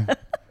bits now.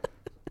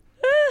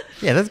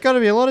 Yeah, there's got to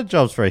be a lot of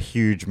jobs for a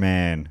huge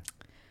man.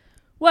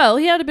 Well,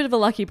 he had a bit of a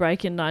lucky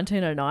break in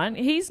 1909.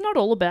 He's not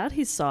all about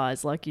his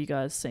size like you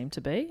guys seem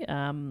to be.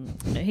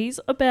 He's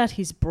about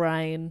his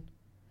brain.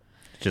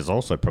 Which is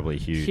also probably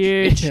huge.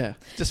 Huge. Yeah.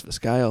 Just for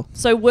scale.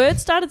 So word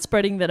started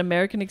spreading that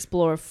American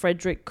explorer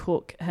Frederick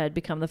Cook had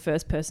become the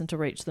first person to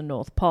reach the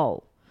North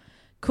Pole.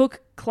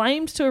 Cook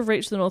claimed to have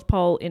reached the North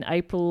Pole in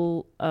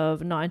April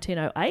of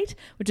 1908,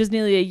 which is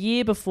nearly a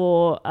year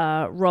before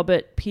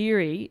Robert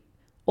Peary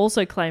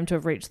also claimed to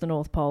have reached the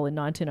North Pole in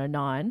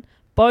 1909.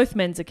 Both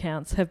men's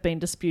accounts have been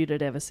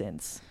disputed ever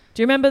since.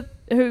 Do you remember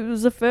who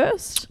was the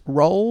first?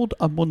 Roald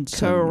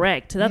Amundsen.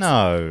 Correct. That's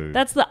No.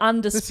 that's the This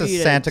undisputed.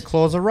 is Santa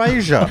Claus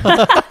Erasure.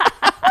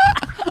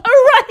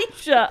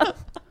 Erasure.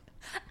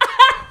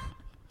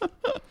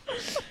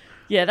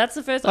 Yeah, that's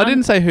the first. I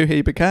didn't say who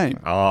he became.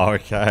 Oh,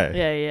 okay.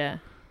 Yeah, yeah.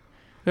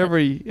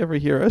 Every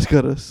hero's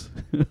got us.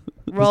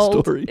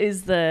 Roald story.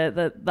 is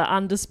the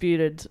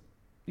undisputed.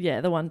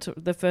 Yeah,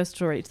 the first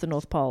to reach the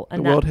North Pole, The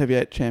and world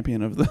heavyweight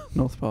champion of the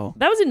North Pole.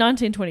 that was in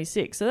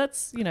 1926. So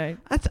that's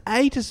That's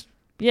ages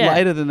yeah.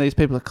 later than these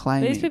people are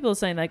claiming. These people are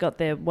saying they got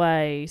there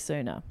way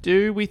sooner.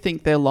 Do we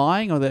think they're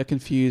lying or they're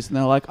confused and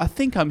they're like, I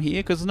think I'm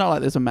here? Because it's not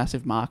like there's a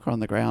massive marker on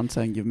the ground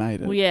saying you've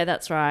made it. Well, yeah,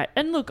 that's right.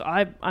 And look,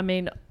 I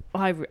mean,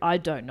 I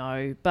don't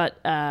know, but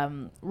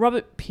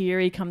Robert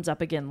Peary comes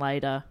up again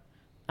later,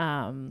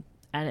 and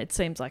it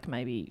seems like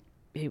maybe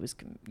he was.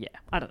 Yeah,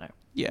 I don't know.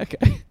 Yeah,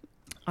 okay.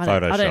 I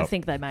don't Photoshop.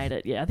 think they made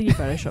it. Yeah, I think he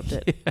photoshopped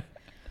it.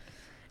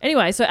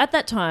 Anyway, so at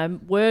that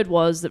time, word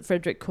was that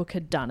Frederick Cook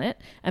had done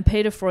it, and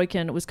Peter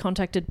Freuchen was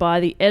contacted by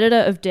the editor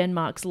of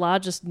Denmark's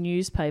largest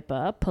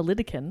newspaper,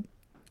 Politiken,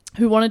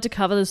 who wanted to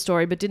cover the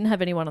story but didn't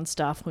have anyone on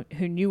staff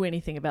who knew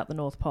anything about the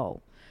North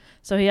Pole.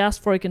 So he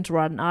asked Freuchen to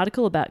write an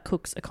article about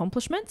Cook's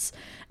accomplishments,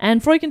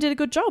 and Freuchen did a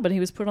good job, and he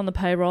was put on the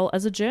payroll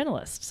as a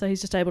journalist. So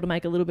he's just able to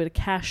make a little bit of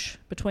cash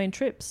between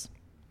trips,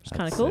 which is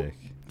kind of cool. Sick.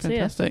 So, yeah.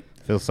 Fantastic.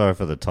 Feel sorry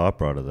for the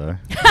typewriter, though.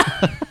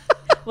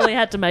 Well, he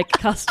had to make a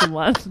custom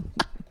one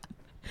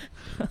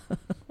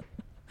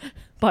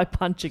by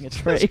punching a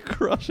tree. Just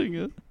crushing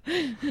it.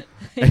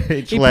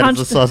 Each He letter's punched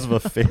the size of a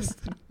fist.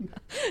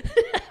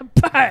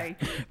 Bang,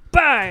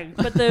 bang!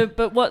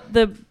 But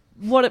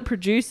what it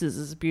produces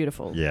is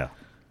beautiful. Yeah.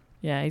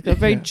 Yeah, he's got a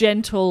very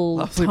gentle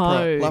Lovely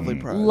tone,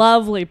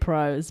 lovely prose.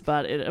 prose,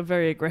 but in a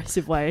very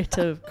aggressive way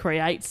to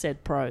create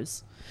said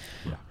prose.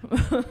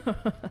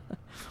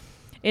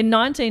 In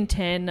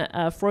 1910,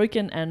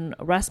 Freuchen and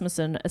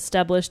Rasmussen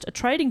established a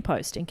trading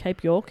post in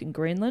Cape York in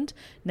Greenland,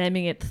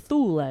 naming it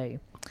Thule.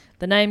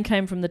 The name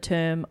came from the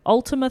term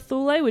Ultima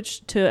Thule,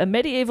 which to a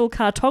medieval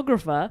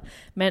cartographer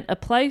meant a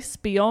place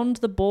beyond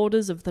the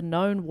borders of the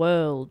known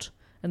world.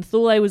 And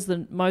Thule was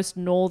the most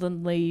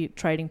northerly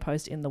trading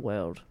post in the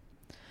world.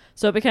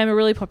 So it became a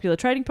really popular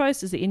trading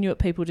post as the Inuit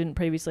people didn't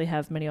previously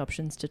have many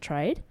options to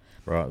trade.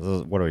 Right.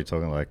 What are we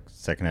talking, like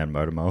second-hand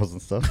motor mowers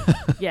and stuff?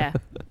 Yeah.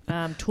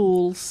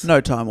 Tools. No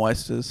time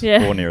wasters.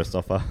 Yeah. Or near a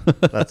stopper.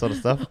 That sort of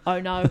stuff. Oh,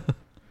 no.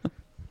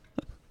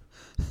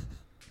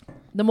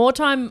 The more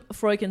time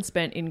Freuchen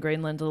spent in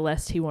Greenland, the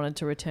less he wanted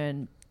to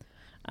return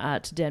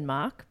to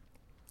Denmark.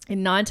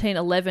 In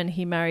 1911,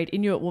 he married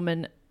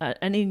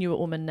an Inuit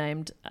woman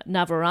named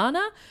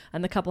Navarana,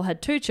 and the couple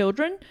had 2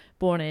 children,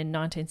 born in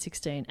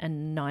 1916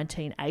 and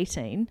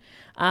 1918.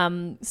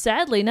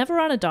 Sadly,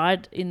 Navarana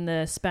died in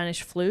the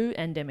Spanish flu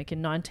endemic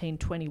in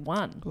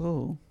 1921.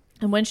 Oh.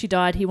 And when she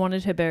died, he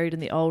wanted her buried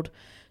in the old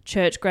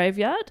church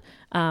graveyard,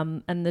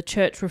 and the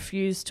church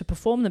refused to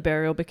perform the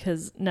burial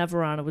because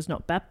Navarana was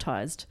not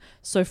baptized.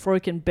 So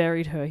Freuchen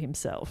buried her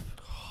himself.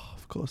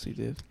 Of course he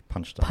did.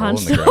 Punched a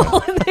Punched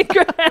hole in the a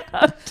ground. hole in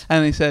the ground.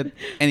 And he said,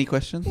 any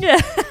questions? Yeah.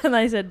 And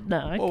they said,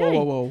 no, okay.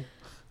 Whoa.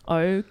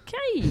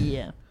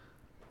 Okay.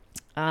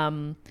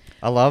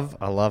 I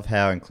love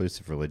how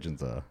inclusive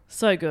religions are.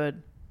 So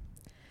good.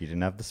 You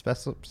didn't have the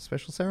special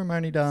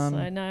ceremony done.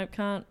 So no,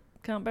 can't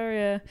bury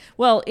her.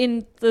 Well,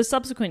 in the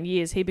subsequent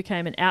years, he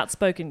became an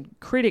outspoken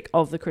critic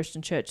of the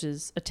Christian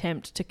church's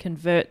attempt to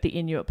convert the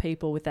Inuit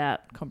people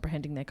without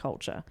comprehending their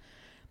culture.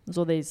 There's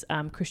all these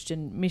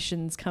Christian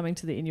missions coming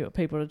to the Inuit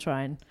people to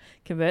try and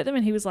convert them,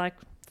 and he was like,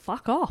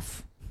 fuck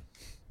off.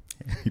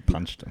 He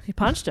punched him. He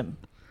punched him.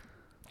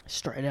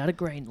 Straight out of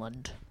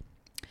Greenland.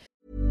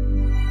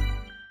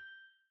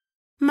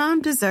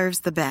 Mom deserves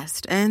the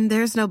best, and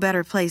there's no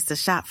better place to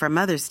shop for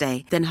Mother's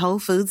Day than Whole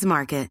Foods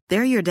Market.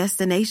 They're your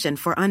destination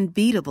for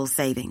unbeatable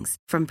savings,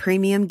 from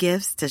premium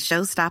gifts to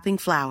show-stopping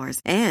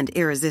flowers and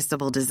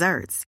irresistible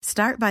desserts.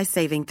 Start by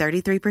saving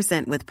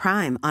 33% with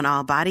Prime on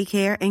all body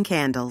care and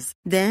candles.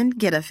 Then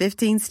get a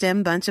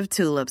 15-stem bunch of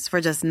tulips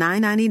for just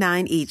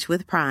 $9.99 each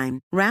with Prime.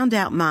 Round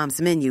out Mom's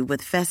menu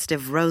with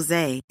festive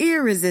rosé,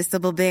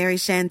 irresistible berry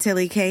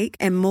chantilly cake,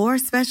 and more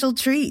special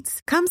treats.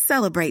 Come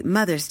celebrate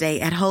Mother's Day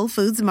at Whole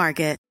Foods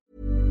Market.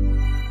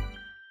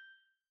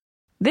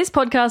 This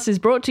podcast is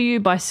brought to you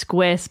by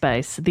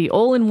Squarespace, the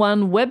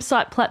all-in-one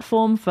website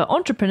platform for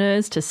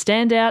entrepreneurs to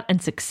stand out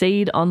and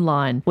succeed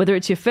online. Whether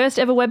it's your first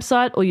ever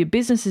website or your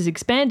business is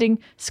expanding,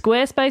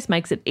 Squarespace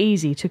makes it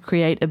easy to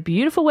create a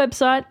beautiful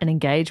website and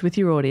engage with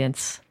your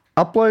audience.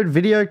 Upload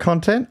video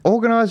content,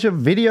 organize your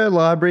video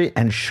library,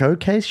 and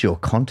showcase your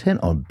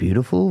content on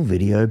beautiful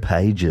video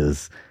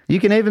pages.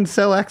 You can even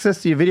sell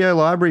access to your video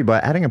library by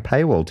adding a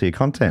paywall to your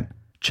content.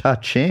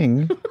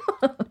 Cha-ching.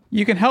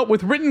 You can help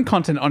with written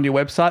content on your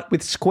website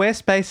with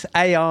Squarespace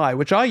AI,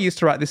 which I use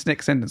to write this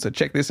next sentence, so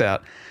check this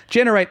out.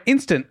 Generate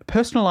instant,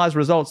 personalized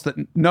results that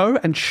know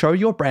and show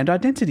your brand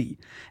identity.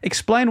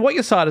 Explain what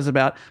your site is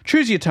about,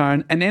 choose your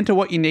tone, and enter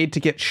what you need to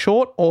get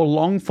short or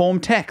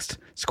long-form text.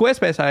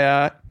 Squarespace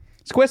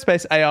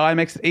AI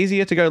makes it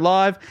easier to go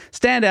live,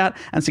 stand out,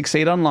 and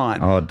succeed online.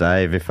 Oh,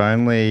 Dave, if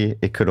only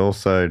it could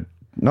also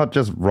not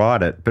just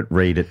write it, but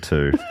read it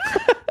too.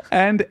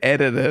 And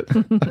edit it.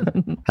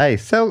 Hey,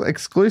 sell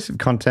exclusive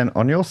content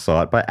on your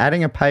site by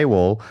adding a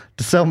paywall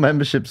to sell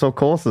memberships or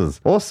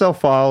courses, or sell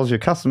files your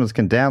customers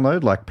can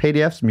download like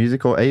PDFs,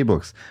 music, or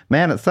ebooks.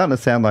 Man, it's starting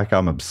to sound like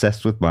I'm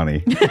obsessed with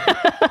money.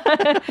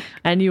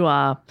 And you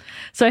are.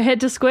 So head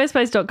to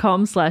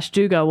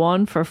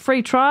squarespace.com/dogoon for a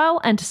free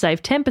trial and to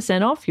save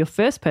 10% off your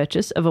first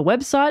purchase of a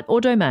website or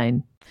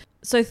domain.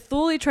 So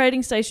Thule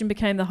Trading Station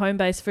became the home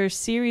base for a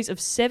series of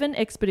 7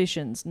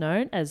 expeditions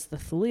known as the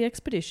Thule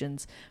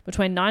Expeditions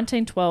between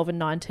 1912 and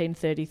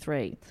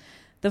 1933.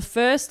 The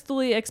first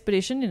Thule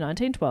expedition in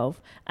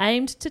 1912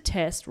 aimed to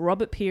test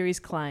Robert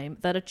Peary's claim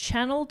that a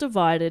channel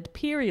divided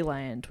Peary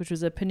Land, which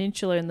was a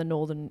peninsula in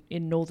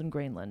northern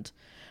Greenland.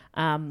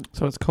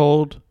 So it's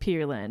called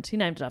Peary Land. He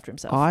named it after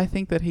himself. I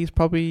think that he's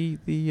probably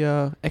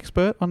the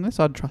expert on this.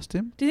 I'd trust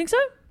him. Do you think so?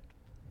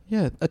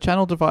 Yeah, a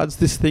channel divides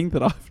this thing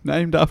that I've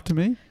named after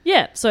me.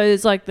 Yeah, so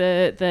there's like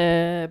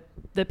the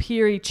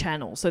Peary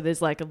Channel. So there's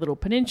like a little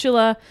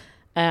peninsula,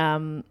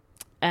 and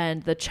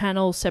the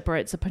channel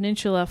separates the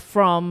peninsula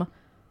from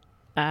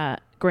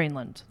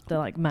Greenland, the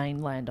like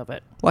mainland of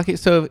it.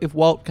 So if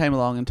Walt came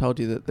along and told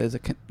you that there's a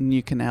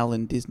new canal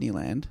in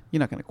Disneyland, you're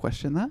not going to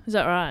question that? Is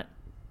that right?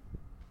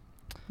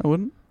 I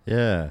wouldn't.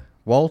 Yeah.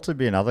 Walt would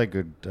be another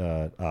good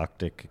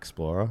Arctic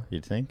explorer,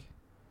 you'd think.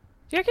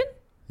 Do you reckon?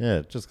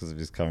 Yeah, just because of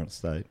his current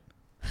state.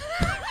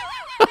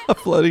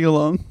 Floating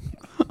along.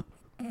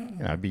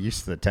 I'd be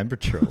used to the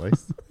temperature at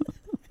least.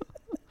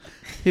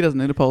 He doesn't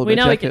need a polar bear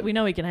jacket. We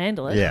know he can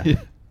handle it.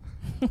 Yeah.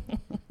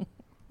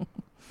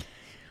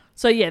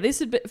 So yeah, this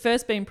had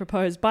first been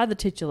proposed by the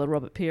titular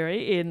Robert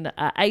Peary in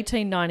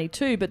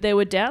 1892, but there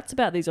were doubts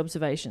about these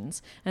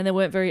observations, and there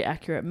weren't very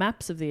accurate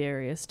maps of the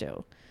area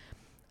still.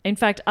 In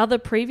fact, other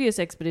previous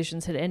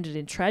expeditions had ended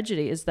in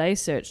tragedy as they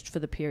searched for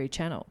the Peary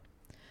Channel.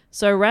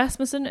 So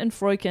Rasmussen and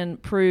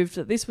Freuchen proved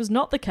that this was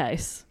not the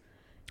case.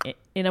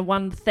 In a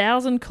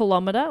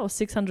 1,000-kilometre or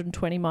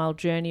 620-mile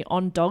journey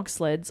on dog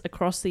sleds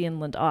across the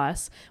inland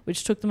ice,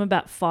 which took them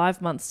about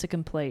 5 months to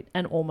complete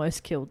and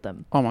almost killed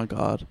them. Oh, my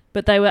God.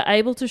 But they were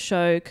able to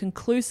show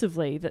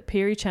conclusively that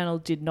Peary Channel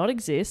did not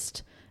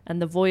exist, and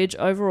the voyage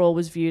overall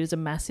was viewed as a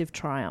massive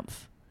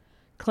triumph.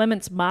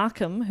 Clements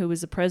Markham, who was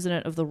the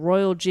president of the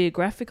Royal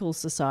Geographical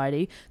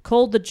Society,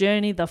 called the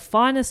journey the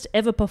finest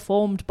ever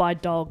performed by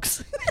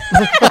dogs.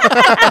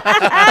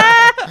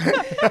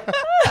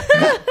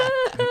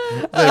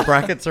 The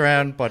brackets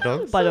around by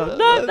dogs.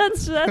 No,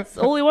 that's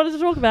all he wanted to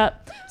talk about.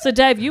 So,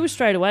 Dave, you were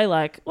straight away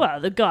like, well,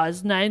 the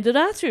guy's named it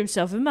after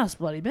himself. It must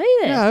bloody be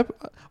there.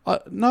 Yeah,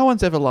 no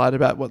one's ever lied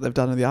about what they've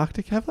done in the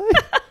Arctic, have they?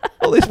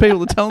 All these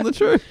people are telling the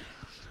truth.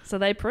 So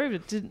they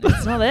proved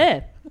it's not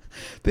there.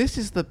 This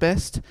is the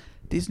best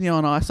Disney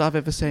on Ice I've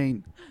ever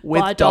seen.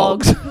 With By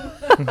dogs.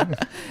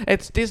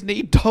 It's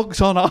Disney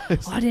Dogs on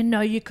Ice. I didn't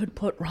know you could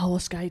put roller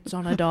skates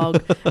on a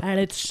dog,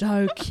 and it's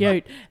so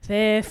cute.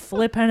 They're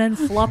flipping and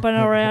flopping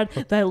around.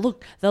 They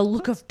look the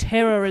look of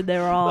terror in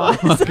their eyes.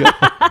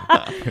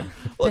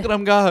 Look at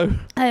them go.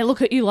 They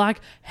look at you like,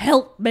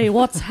 help me,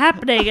 what's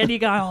happening? And you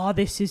go, oh,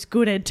 this is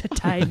good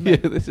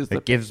entertainment. Yeah, this is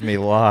It gives me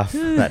life,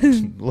 that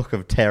look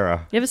of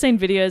terror. You ever seen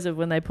videos of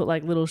when they put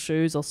like little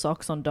shoes or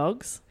socks on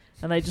dogs?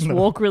 And they just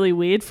walk really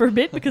weird for a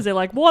bit because they're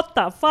like, what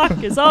the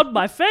fuck is on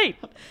my feet?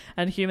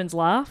 And humans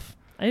laugh.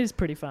 It is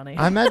pretty funny.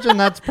 I imagine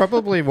that's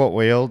probably what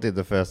we all did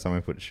the first time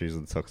we put shoes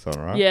and socks on,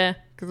 right? Yeah.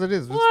 Because it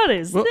is. What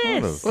is What-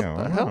 this? What What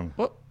the the hell? hell?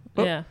 What?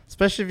 Yeah.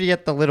 Especially if you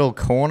get the little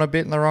corner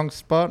bit in the wrong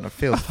spot and it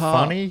feels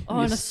funny.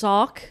 Oh, and a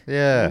sock?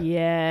 Yeah.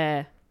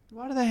 Yeah.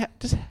 Why do they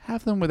just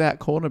have them without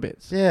corner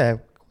bits? Yeah.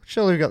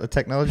 Surely we've got the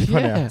technology by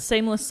Yeah. now.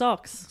 Seamless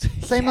socks.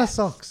 Seamless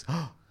socks.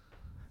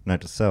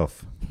 Note to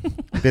self.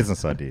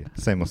 Business idea.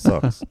 Seamless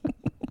socks.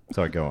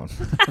 Sorry, go on.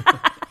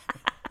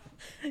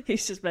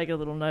 He's just making a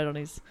little note on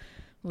his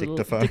little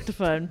Dictaphone.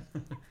 dictaphone.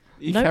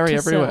 You Note carry to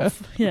everywhere.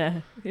 self.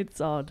 Yeah, it's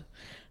odd.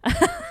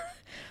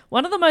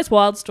 One of the most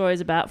wild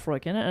stories about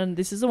Freuchen, and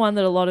this is the one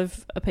that a lot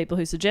of people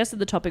who suggested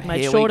the topic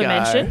made Here sure we to go.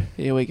 mention,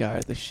 Here we go.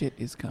 The shit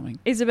is coming.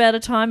 is about a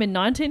time in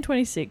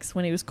 1926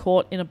 when he was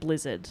caught in a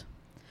blizzard.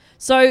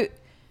 So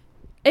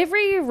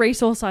every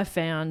resource I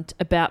found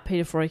about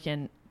Peter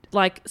Freuchen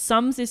like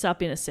sums this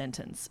up in a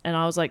sentence, and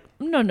I was like,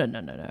 no.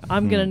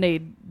 I'm going to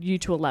need you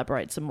to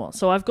elaborate some more.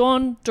 So I've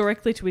gone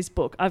directly to his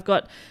book. I've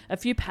got a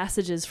few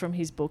passages from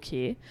his book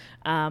here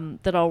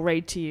that I'll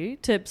read to you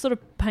to sort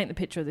of paint the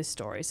picture of this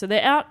story. So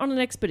they're out on an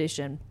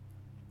expedition,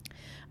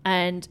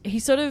 and he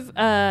sort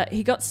of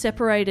he got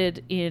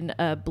separated in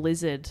a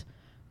blizzard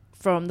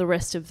from the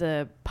rest of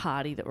the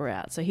party that were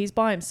out. So he's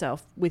by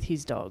himself with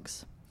his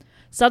dogs.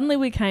 Suddenly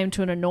we came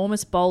to an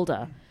enormous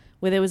boulder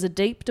where there was a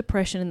deep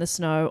depression in the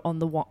snow on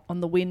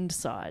the wind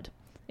side.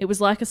 It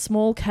was like a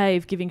small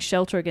cave giving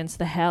shelter against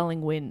the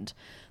howling wind.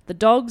 The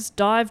dogs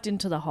dived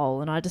into the hole,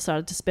 and I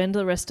decided to spend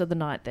the rest of the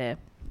night there.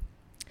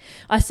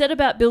 I set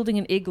about building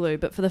an igloo,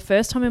 but for the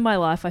first time in my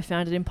life I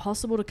found it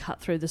impossible to cut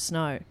through the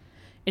snow.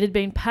 It had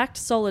been packed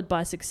solid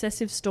by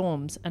successive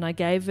storms, and I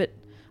gave it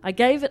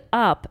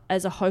up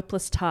as a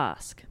hopeless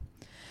task.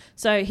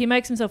 So he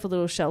makes himself a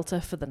little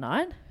shelter for the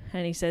night,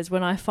 and he says,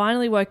 when I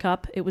finally woke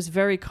up, it was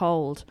very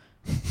cold.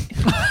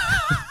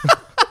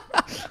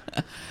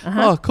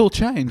 Oh, cool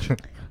change.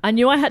 I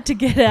knew I had to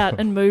get out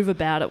and move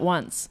about at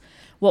once.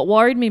 What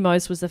worried me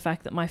most was the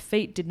fact that my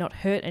feet did not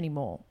hurt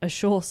anymore, a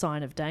sure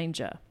sign of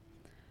danger.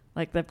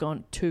 Like they've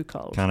gone too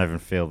cold. Can't even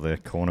feel the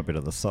corner bit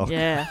of the sock.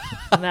 Yeah,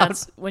 and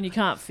that's when you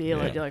can't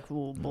feel it. You're like,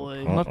 oh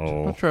boy, Not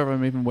sure if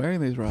I'm even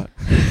wearing these right.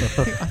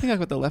 I think I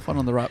got the left one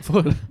on the right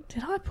foot.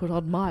 did I put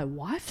on my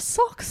wife's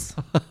socks?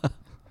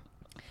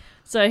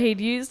 So he'd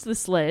used the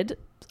sled,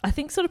 I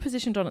think sort of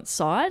positioned on its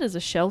side as a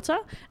shelter,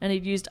 and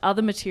he'd used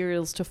other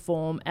materials to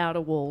form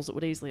outer walls that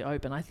would easily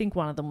open. I think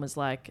one of them was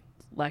like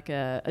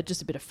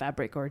just a bit of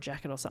fabric or a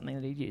jacket or something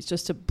that he'd used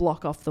just to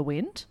block off the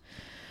wind.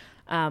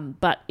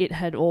 But it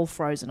had all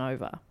frozen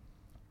over.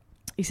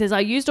 He says,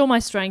 I used all my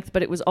strength,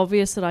 but it was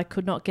obvious that I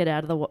could not get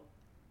out of the...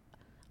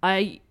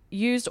 I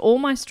used all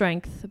my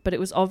strength, but it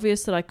was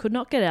obvious that I could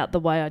not get out the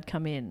way I'd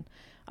come in.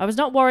 I was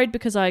not worried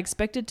because I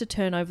expected to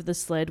turn over the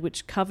sled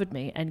which covered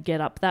me and get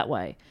up that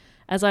way.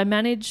 I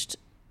managed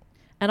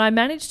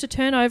to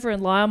turn over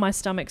and lie on my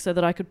stomach so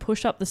that I could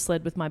push up the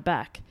sled with my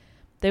back.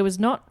 There was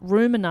not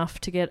room enough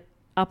to get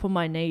up on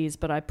my knees,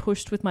 but I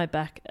pushed with my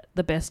back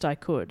the best I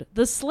could.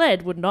 The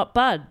sled would not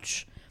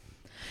budge.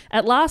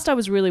 At last I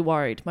was really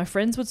worried. My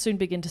friends would soon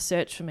begin to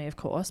search for me, of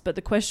course, but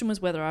the question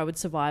was whether I would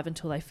survive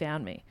until they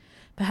found me.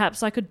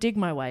 Perhaps I could dig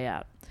my way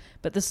out.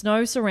 But the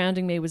snow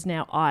surrounding me was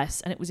now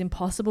ice, and it was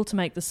impossible to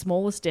make the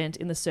smallest dent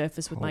in the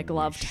surface with my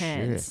gloved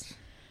hands.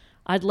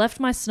 I'd left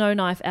my snow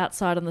knife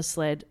outside on the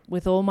sled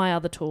with all my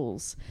other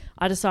tools.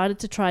 I decided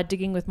to try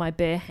digging with my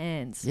bare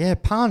hands. Yeah,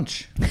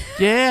 punch.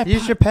 Yeah.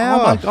 Use your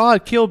power. Oh my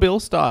God, Kill Bill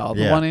style.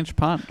 The Yeah. 1-inch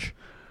punch.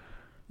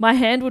 My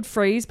hand would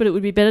freeze, but it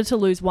would be better to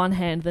lose one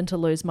hand than to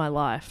lose my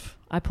life.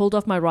 I pulled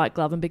off my right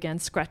glove and began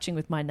scratching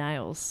with my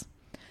nails.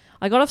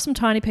 I got off some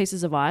tiny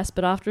pieces of ice,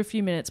 but after a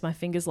few minutes my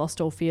fingers lost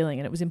all feeling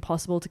and it was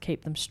impossible to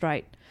keep them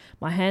straight.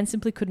 My hand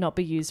simply could not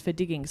be used for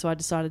digging, so I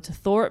decided to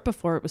thaw it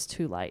before it was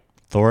too late.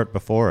 Thaw it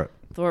before it.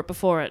 Thaw it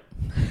before it.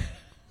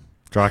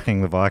 Dry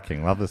King the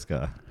Viking. Love this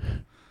guy.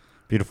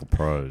 Beautiful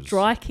prose.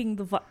 Dry king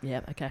the...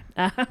 yeah, okay.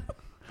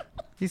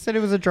 You said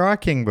he was a dry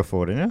king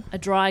before, didn't you? A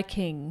dry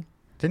king.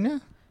 Didn't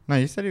you? No,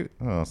 you said he...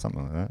 Oh,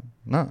 something like that.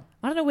 No.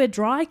 I don't know where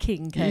dry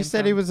king came from. You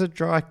said he was a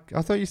dry...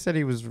 I thought you said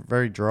he was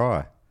very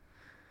dry.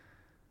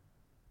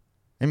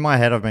 In my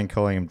head, I've been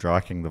calling him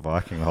Dryking the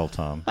Viking the whole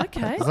time.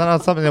 Okay. Is that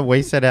not something that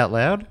we said out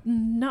loud?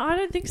 No, I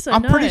don't think so.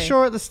 I'm no. pretty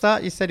sure at the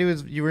start you said you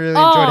really enjoyed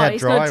how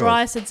he's dry got a he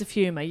dry was. sense of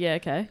humour. Yeah,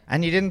 okay.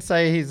 And you didn't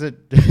say he's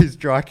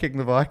Dryking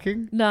the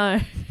Viking? No.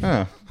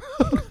 Oh.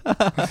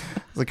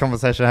 It's a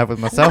conversation I have with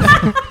myself.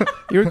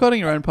 You're recording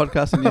your own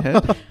podcast in your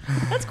head.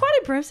 That's quite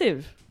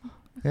impressive.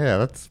 Yeah,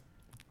 that's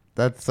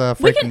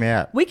freaking me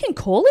out. We can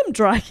call him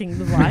Dryking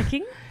the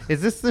Viking.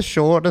 Is this the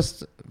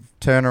shortest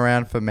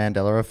turnaround for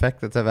Mandela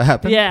effect that's ever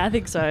happened? Yeah, I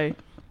think so.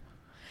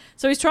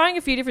 So he's trying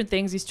a few different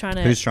things. He's trying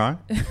to... Who's trying?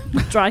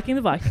 Dryking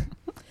the Viking.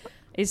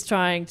 He's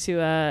trying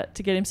to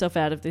get himself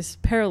out of this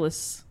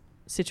perilous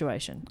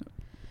situation.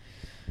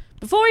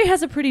 Before he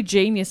has a pretty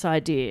genius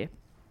idea.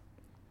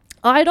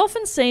 I had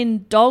often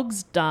seen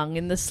dog's dung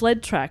in the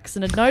sled tracks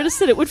and had noticed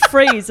that it would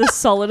freeze as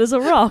solid as a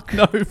rock.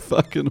 No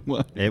fucking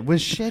way. It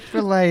was shit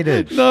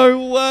related.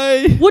 No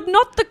way. Would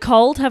not the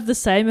cold have the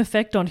same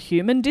effect on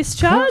human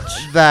discharge?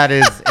 That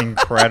is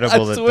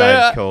incredible that swear.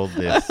 Dave called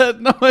this. I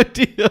had no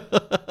idea.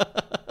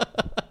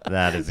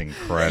 That is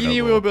incredible. You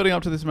knew we were building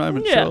up to this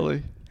moment, Yeah.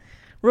 surely.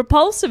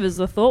 Repulsive as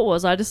the thought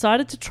was, I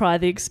decided to try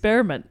the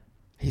experiment.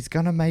 He's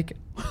going to make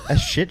a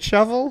shit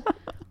shovel?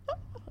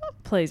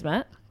 Please,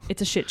 Matt.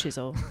 It's a shit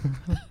chisel.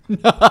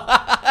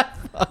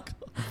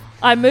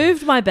 I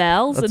moved my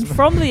bowels and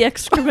from the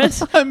excrement...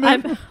 shut up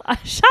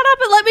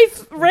and let me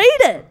read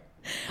it.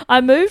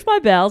 I moved my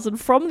bowels and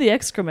from the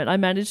excrement I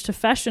managed to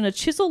fashion a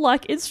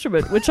chisel-like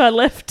instrument which I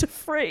left to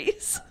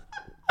freeze.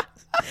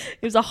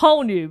 It was a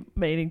whole new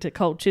meaning to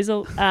cold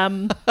chisel.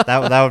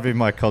 That would be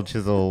my Cold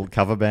Chisel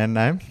cover band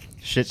name.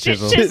 Shit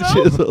Chisel.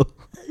 Chisel.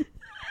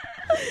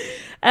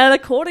 And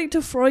according to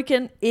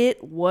Freuchen,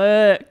 it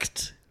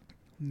worked.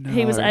 No.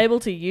 He was able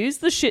to use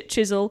the shit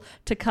chisel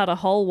to cut a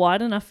hole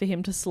wide enough for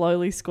him to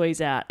slowly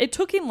squeeze out. It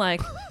took him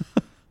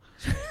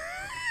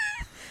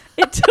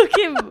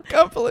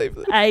Can't believe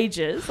it.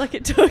 ages. Like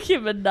it took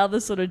him another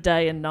sort of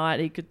day and night.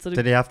 He could sort of...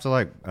 Did he have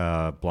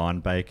to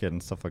blind bake it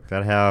and stuff like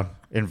that? How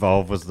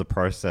involved was the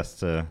process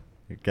to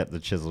get the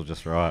chisel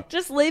just right?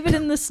 Just leave it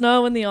in the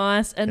snow and the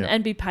ice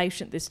and be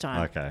patient this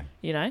time. Okay.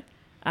 You know?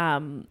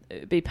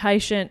 Be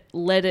patient,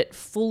 let it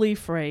fully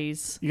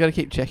freeze. You got to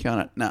keep checking on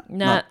it. No,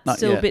 Nah, not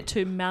still yet. a bit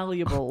too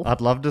malleable.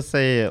 I'd love to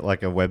see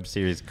like a web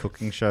series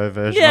cooking show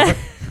version Yeah.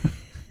 of it.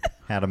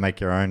 How to make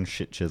your own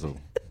shit chisel.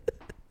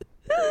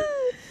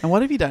 And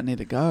what if you don't need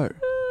to go?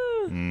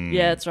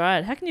 Yeah, that's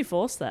right. How can you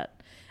force that?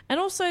 And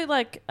also,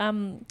 like,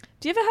 do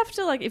you ever have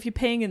to, like, if you're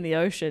peeing in the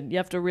ocean, you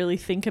have to really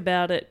think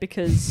about it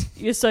because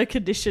you're so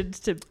conditioned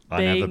to I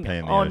never being pee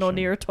in the on or ocean.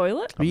 near a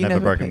toilet? I've You never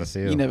broken pee. the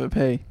seal. You never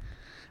pee.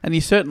 And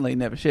you certainly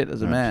never shit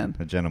as a man.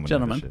 A gentleman.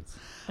 Gentleman. Never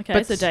shits. Okay,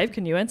 But- so Dave,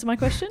 can you answer my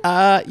question?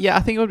 Yeah, I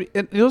think it would be...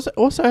 It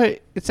also,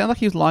 it sounded like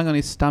he was lying on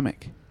his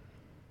stomach.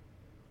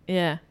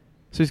 Yeah.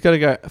 So he's got to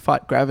go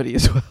fight gravity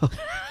as well.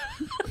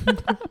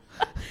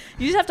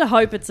 You just have to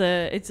hope it's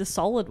a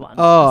solid one.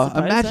 Oh, I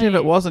suppose, imagine if don't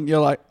it you? wasn't.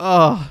 You're like,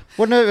 oh.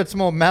 Well, no, it's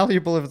more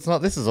malleable if it's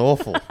not. This is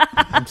awful.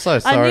 I'm so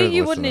sorry. I knew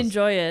you wouldn't listeners.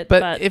 enjoy it,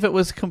 But but if it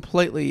was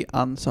completely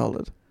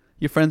unsolid,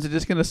 your friends are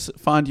just going to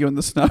find you in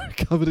the snow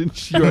covered in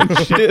your own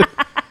shit.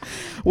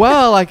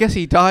 Well, I guess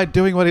he died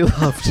doing what he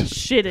loved.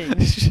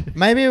 shitting.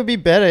 Maybe it would be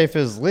better if it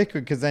was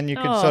liquid because then you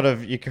could Oh.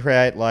 you could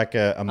create like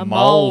a mold.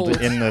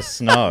 mold in the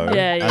snow.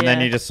 Yeah, And then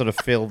yeah. you just sort of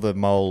fill the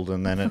mold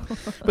and then it...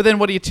 But then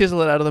what do you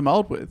chisel it out of the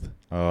mold with?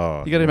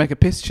 Oh. You got to make a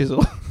piss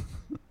chisel.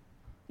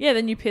 Yeah,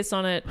 then you piss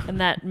on it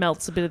and that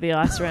melts a bit of the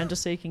ice around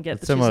just so you can get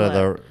It's the similar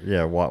chisel to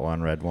the white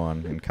one, red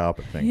one and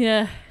carpet thing.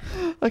 Yeah.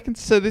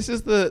 So this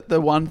is the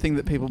one thing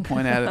that people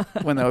point out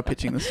when they were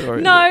pitching the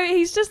story. No,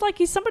 he's just like,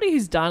 he's somebody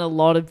who's done a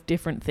lot of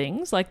different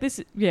things. Like this,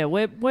 yeah,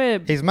 we're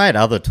He's made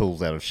other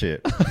tools out of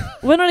shit.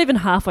 we're not even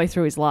halfway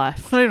through his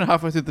life. Not even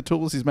halfway through the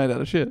tools he's made out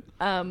of shit.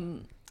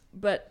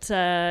 But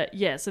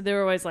yeah, so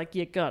they're always like,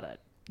 you got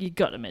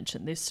to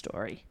mention this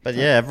story. But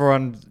yeah,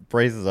 everyone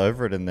breezes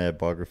over it in their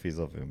biographies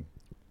of him.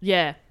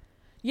 Yeah.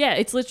 Yeah,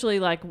 it's literally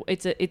like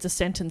it's a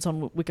sentence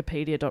on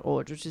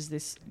wikipedia.org, which is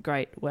this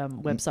great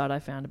website I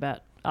found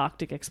about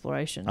Arctic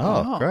exploration.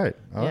 Oh, great.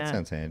 Oh, that Yeah.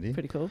 sounds handy.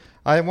 Pretty cool.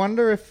 I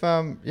wonder if,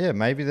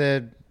 maybe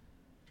they're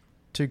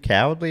too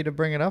cowardly to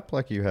bring it up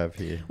like you have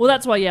here. Well,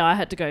 that's why, I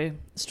had to go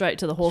straight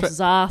to the horse's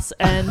ass.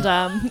 And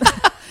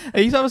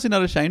He's obviously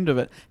not ashamed of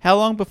it. How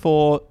long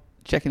before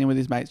checking in with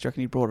his mates do you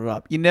reckon he brought it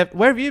up?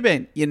 Where have you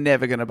been? You're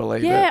never going to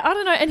believe it. yeah, I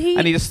don't know. And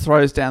he just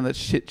throws down that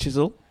shit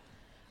chisel.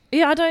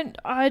 yeah,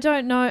 I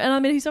don't know. And I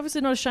mean, he's obviously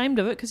not ashamed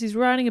of it because he's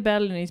writing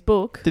about it in his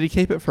book. Did he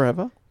keep it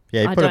forever?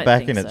 Yeah, he I put it don't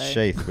back think Oh, in its so.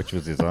 sheath, which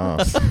was his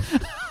ass.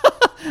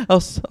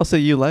 I'll see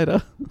you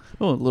later.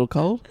 Oh, a little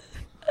cold.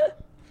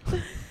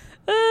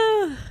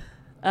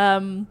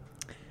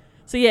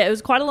 So yeah, it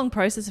was quite a long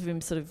process of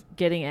him sort of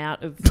getting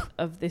out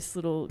of this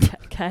little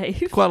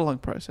cave. Quite a long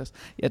process.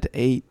 You had to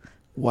eat,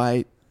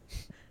 wait,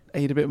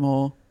 eat a bit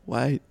more,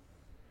 wait.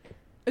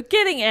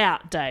 Getting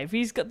out, Dave.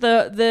 He's got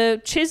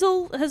the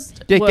chisel has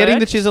Yeah, getting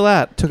the worked. chisel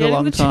out took Getting a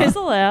long the time.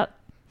 chisel out.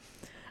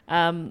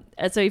 And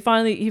so he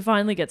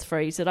finally gets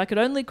free. He said, I could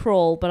only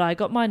crawl, but I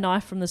got my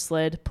knife from the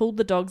sled, pulled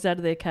the dogs out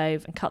of their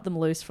cave, and cut them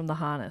loose from the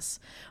harness.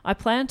 I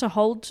planned to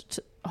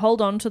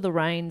hold on to the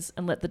reins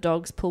and let the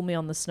dogs pull me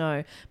on the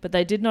snow, but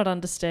they did not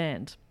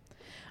understand.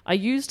 I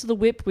used the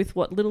whip with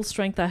what little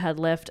strength I had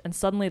left, and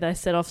suddenly they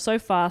set off so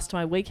fast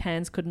my weak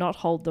hands could not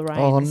hold the reins.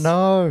 Oh,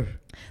 no.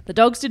 The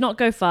dogs did not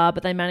go far,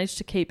 but they managed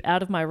to keep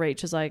out of my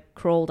reach as I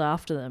crawled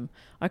after them.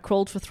 I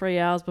crawled for 3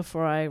 hours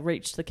before I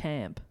reached the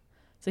camp.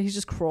 So he's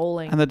just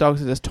crawling. And the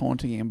dogs are just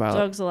taunting him about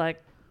Dogs are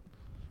like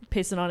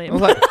pissing on I him.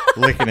 was like,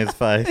 Licking his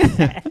face.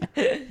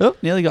 oh,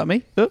 nearly got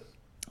me. Oh.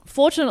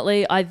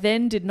 Fortunately, I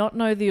then did not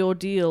know the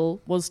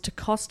ordeal was to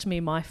cost me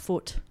my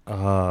foot.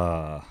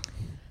 Ah.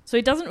 So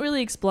he doesn't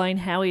really explain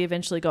how he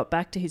eventually got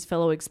back to his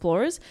fellow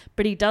explorers,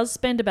 but he does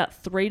spend about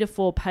 3 to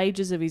 4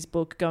 pages of his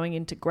book going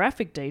into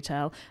graphic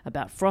detail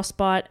about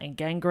frostbite and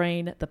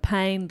gangrene, the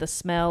pain, the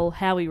smell,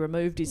 how he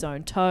removed his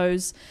own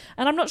toes.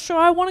 And I'm not sure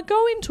I want to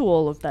go into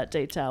all of that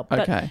detail. But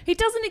Okay. he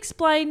doesn't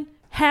explain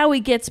how he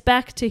gets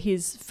back to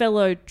his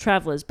fellow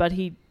travellers, but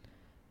he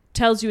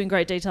tells you in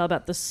great detail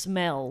about the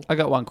smell. I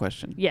got one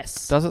question.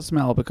 Yes. Does it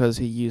smell because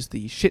he used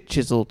the shit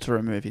chisel to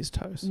remove his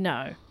toes?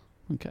 No.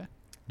 Okay.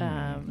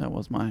 That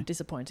was my...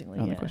 Disappointingly,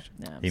 Another yeah. question.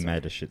 No, I'm He sorry.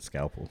 made a shit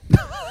scalpel.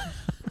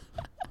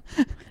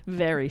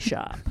 Very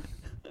sharp.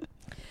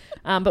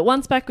 But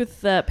once back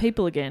with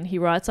people again, he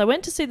writes, I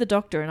went to see the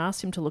doctor and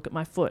asked him to look at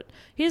my foot.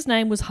 His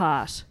name was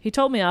Hart. He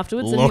told me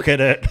afterwards Look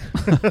at it.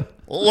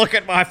 Look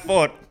at my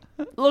foot.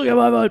 Look at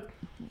my foot.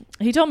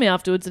 He told me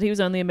afterwards that he was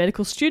only a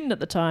medical student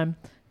at the time,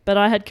 but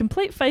I had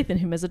complete faith in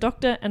him as a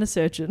doctor and a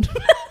surgeon.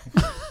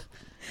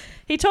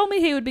 He told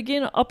me he would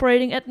begin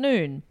operating at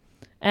noon.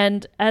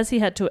 And as he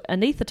had to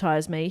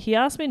anaesthetize me, he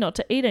asked me not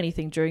to eat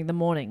anything during the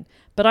morning.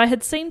 But I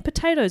had seen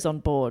potatoes on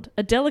board,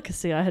 a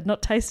delicacy I had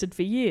not tasted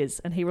for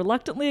years, and he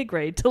reluctantly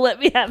agreed to let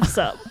me have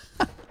some.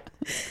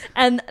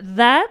 And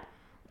that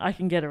I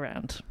can get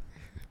around.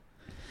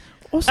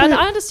 Also, And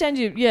I understand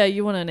you, yeah,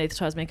 you want to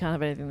anaesthetize me, can't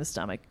have anything in the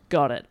stomach.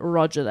 Got it.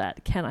 Roger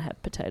that. Can I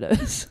have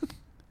potatoes?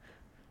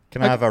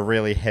 Can I have a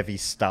really heavy,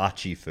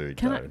 starchy food,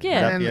 Can though? I-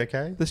 yeah. Would that be And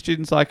okay? the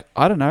student's like,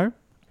 I don't know.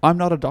 I'm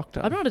not a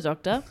doctor. I'm not a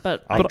doctor,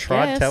 but I've I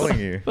tried guess. telling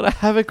you. But I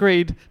have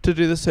agreed to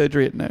do the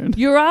surgery at noon.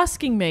 You're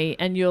asking me,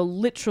 and you're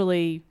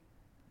literally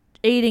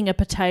eating a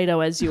potato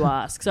as you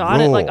ask. So I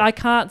don't Raw. I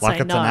can't Like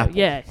say it's an no. apple.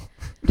 Yeah,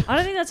 I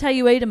don't think that's how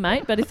you eat 'em,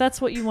 mate. But if that's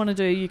what you want to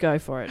do, you go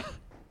for it.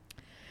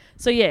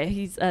 So yeah,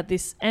 he's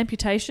this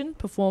amputation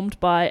performed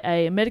by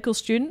a medical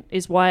student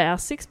is why our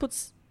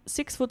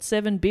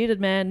 6'7"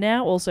 bearded man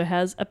now also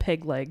has a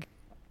peg leg.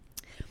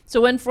 So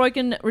when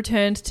Freuchen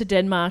returned to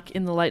Denmark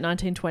in the late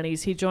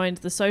 1920s, he joined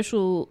the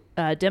Social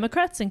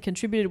Democrats and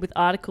contributed with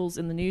articles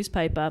in the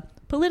newspaper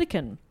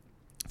Politiken.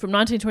 From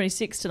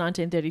 1926 to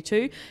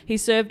 1932, he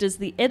served as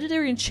the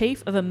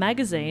editor-in-chief of a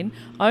magazine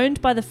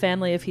owned by the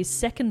family of his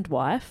second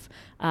wife,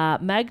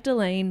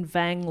 Magdalene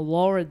Vang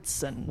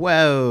Lauridsen.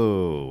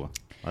 Whoa.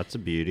 That's a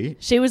beauty.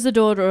 She was the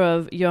daughter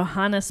of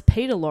Johannes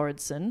Peter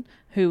Lauridsen,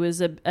 who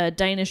was a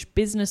Danish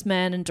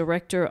businessman and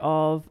director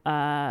of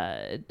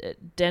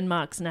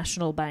Denmark's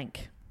National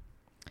Bank.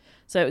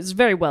 So it was a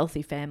very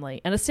wealthy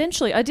family. And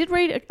essentially, I did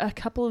read a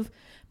couple of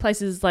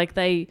places like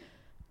they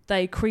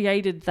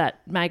created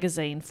that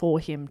magazine for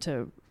him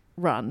to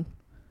run.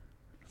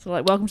 So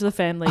like, welcome to the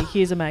family.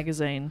 Here's a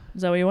magazine.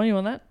 Is that what you want? You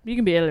want that? You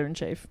can be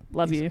editor-in-chief.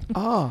 Love you.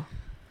 Oh,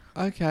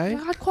 okay.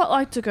 I'd quite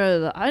like to go to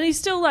that. And he's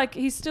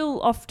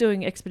still off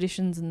doing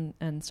expeditions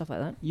and stuff like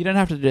that. You don't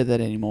have to do that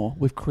anymore.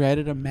 We've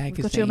created a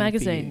magazine. We've got you a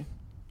magazine.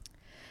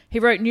 He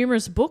wrote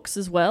numerous books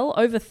as well,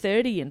 over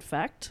 30 in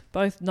fact,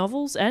 both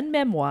novels and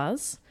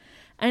memoirs.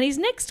 And his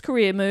next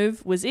career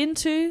move was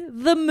into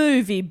the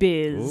movie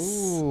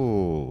biz.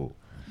 Ooh.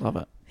 Love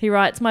it. He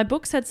writes, my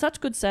books had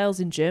such good sales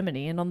in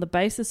Germany, and on the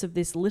basis of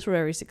this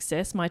literary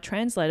success, my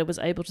translator was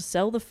able to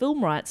sell the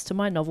film rights to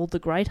my novel The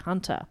Great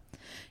Hunter.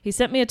 He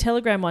sent me a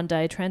telegram one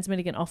day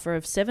transmitting an offer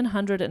of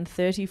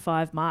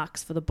 735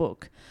 marks for the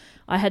book.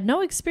 I had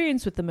no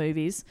experience with the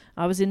movies.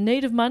 I was in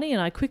need of money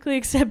and I quickly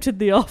accepted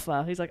the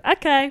offer. He's like,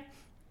 okay.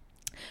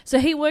 So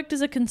he worked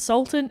as a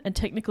consultant and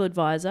technical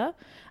advisor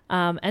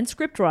and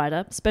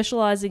scriptwriter,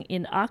 specializing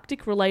in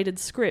Arctic-related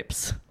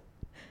scripts.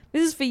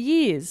 This is for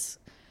years.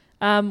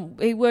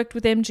 He worked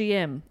with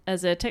MGM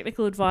as a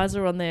technical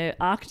advisor on their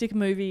Arctic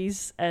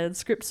movies and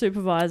script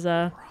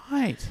supervisor.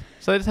 Right.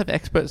 So they just have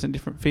experts in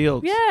different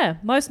fields. Yeah,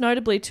 most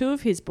notably, 2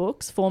 of his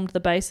books formed the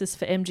basis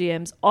for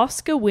MGM's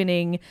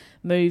Oscar-winning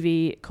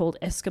movie called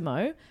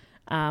Eskimo,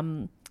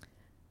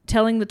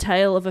 telling the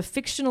tale of a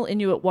fictional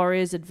Inuit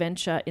warrior's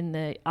adventure in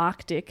the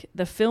Arctic.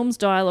 The film's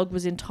dialogue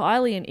was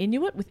entirely in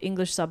Inuit with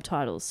English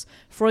subtitles.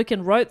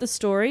 Freuchen wrote the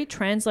story,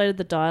 translated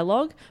the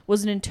dialogue,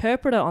 was an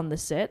interpreter on the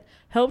set,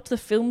 helped the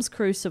film's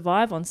crew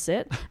survive on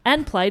set,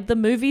 and played the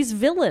movie's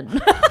villain.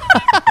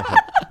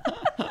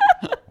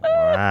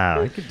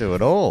 Wow, he could do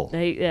it all.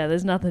 Yeah,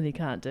 there's nothing he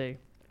can't do.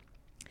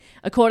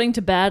 According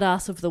to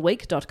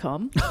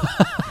badassoftheweek.com.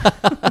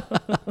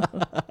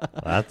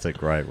 That's a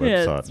great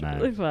Yeah, website it's name.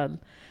 really fun.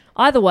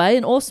 Either way,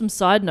 an awesome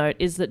side note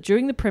is that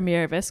during the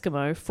premiere of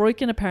Eskimo,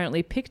 Freuchen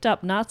apparently picked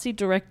up Nazi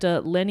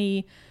director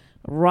Leni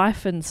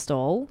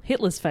Riefenstahl,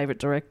 Hitler's favourite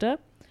director,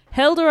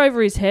 held her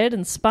over his head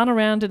and spun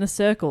around in a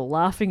circle,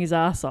 laughing his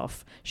ass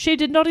off. She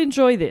did not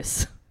enjoy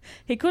this.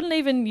 He couldn't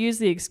even use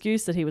the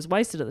excuse that he was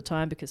wasted at the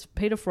time because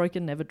Peter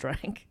Freuchen never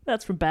drank.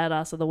 That's from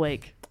Badass of the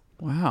Week.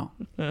 Wow.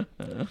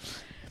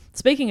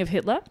 Speaking of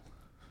Hitler,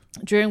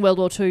 during World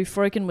War II,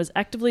 Freuchen was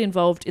actively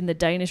involved in the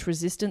Danish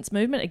resistance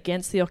movement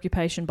against the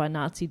occupation by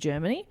Nazi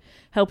Germany,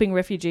 helping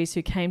refugees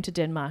who came to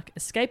Denmark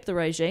escape the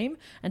regime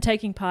and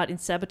taking part in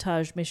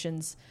sabotage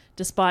missions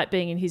despite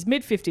being in his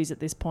mid-50s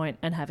at this point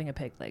and having a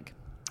peg leg.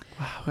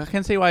 Wow. I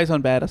can see why he's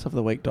on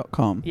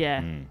badassoftheweek.com.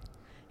 Yeah.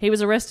 He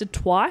was arrested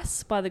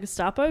twice by the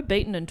Gestapo,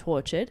 beaten and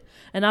tortured,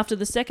 and after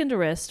the second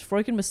arrest,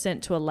 Freuchen was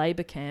sent to a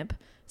labour camp,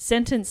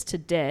 sentenced to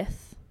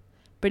death,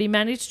 but he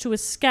managed to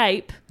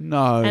escape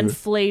and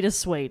flee to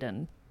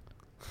Sweden.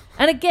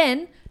 And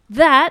again,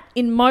 that,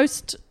 in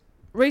most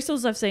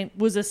resources I've seen,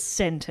 was a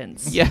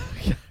sentence. Yeah.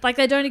 Like,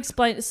 they don't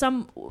explain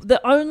the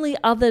only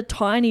other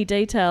tiny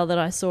detail that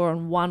I saw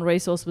on one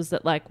resource was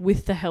that, like,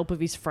 with the help of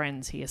his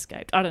friends, he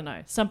escaped. I don't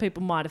know. Some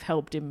people might have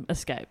helped him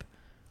escape.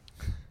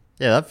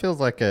 Yeah, that feels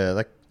like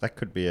that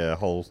could be a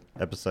whole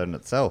episode in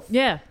itself.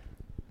 Yeah.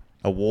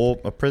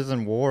 A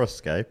prison war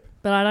escape.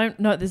 But I don't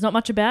know. There's not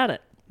much about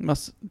it. Do you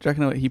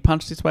reckon he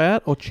punched his way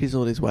out or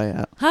chiseled his way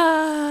out?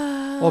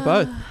 Or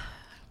both?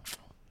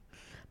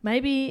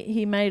 Maybe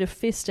he made a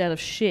fist out of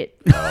shit.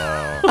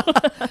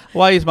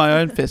 Why use my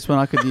own fist when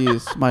I could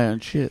use my own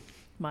shit?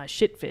 My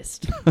shit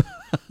fist.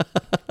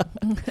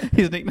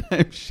 His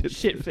nickname,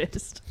 Shit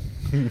fist.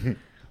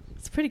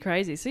 It's pretty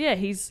crazy. So yeah,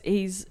 he's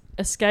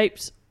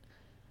escaped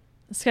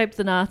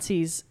the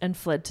Nazis and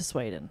fled to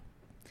Sweden.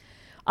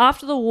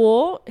 After the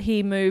war,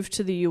 he moved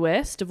to the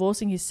US,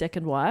 divorcing his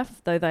second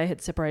wife, though they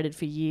had separated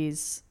for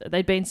years.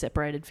 They'd been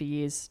separated for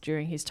years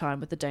during his time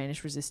with the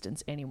Danish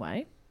resistance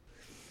anyway.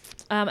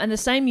 And the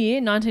same year,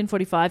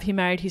 1945, he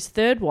married his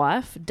third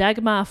wife,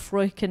 Dagmar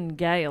Freuchen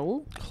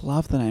Gale.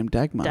 Love the name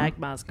Dagmar.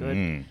 Dagmar's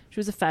good. She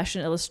was a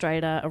fashion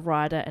illustrator, a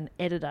writer, and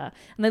editor.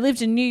 And they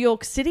lived in New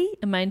York City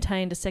and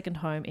maintained a second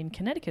home in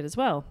Connecticut as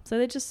well. So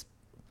they're just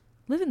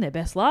living their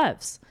best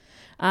lives.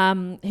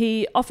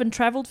 He often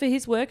travelled for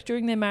his work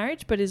during their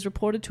marriage, but is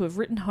reported to have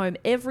written home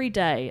every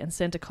day and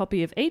sent a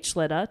copy of each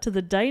letter to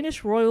the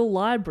Danish Royal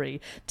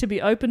Library to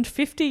be opened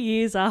 50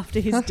 years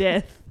after his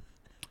death.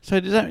 So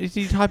did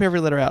he type every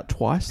letter out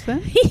twice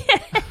then?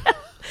 Yeah.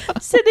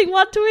 Sending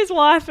one to his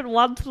wife and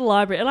one to the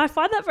library. And I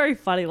find that very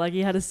funny. Like,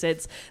 he had a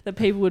sense that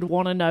people would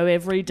want to know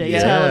every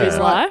detail of his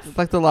life.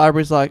 Like the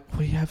library's like,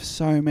 we have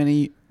so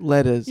many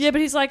letters. Yeah, but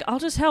he's like, I'll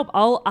just help.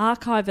 I'll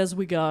archive as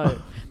we go.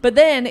 But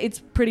then it's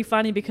pretty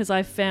funny because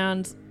I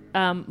found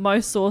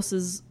most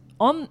sources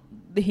on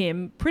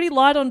him pretty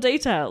light on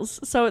details.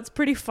 So it's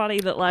pretty funny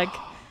that, like,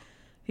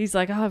 he's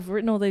like, I've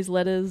written all these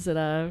letters and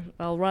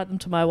I'll write them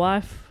to my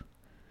wife.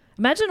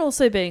 Imagine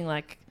also being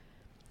like,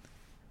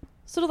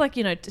 sort of like,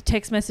 you know,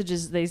 text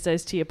messages these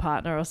days to your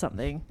partner or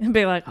something and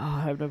be like, oh, I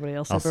hope nobody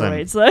else ever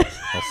reads those.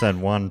 I'll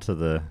send one to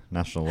the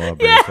National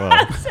Library as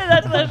well. Send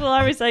that to the National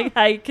Library saying,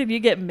 hey, can you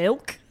get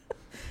milk?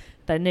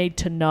 They need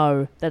to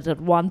know that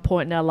at one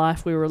point in our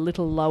life we were a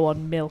little low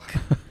on milk.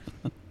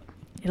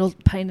 It'll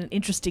paint an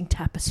interesting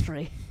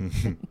tapestry.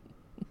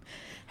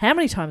 How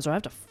many times do I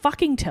have to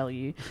fucking tell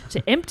you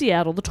to empty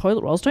out all the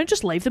toilet rolls? Don't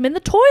just leave them in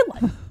the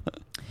toilet.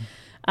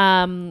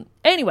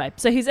 Anyway,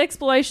 so his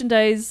exploration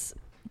days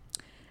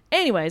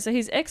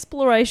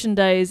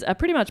are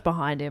pretty much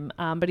behind him,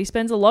 but he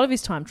spends a lot of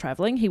his time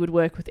travelling. He would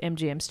work with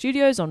MGM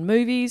Studios on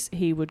movies,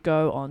 he would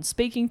go on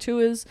speaking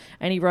tours,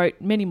 and he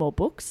wrote many more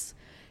books.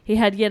 He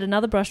had yet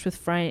another brush with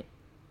fame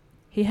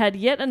in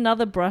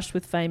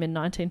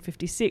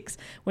 1956,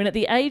 when at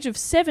the age of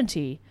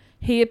 70,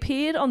 he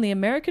appeared on the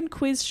American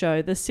quiz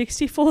show, The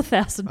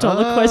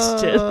 $64,000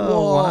 Question.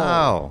 Oh,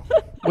 wow.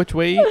 Which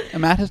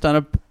Matt has done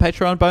a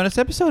Patreon bonus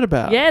episode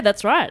about. Yeah,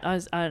 that's right.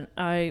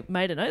 I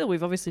made a note that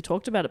we've obviously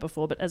talked about it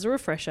before, but as a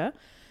refresher,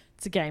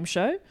 it's a game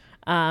show.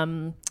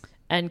 And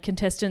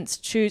contestants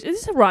choose...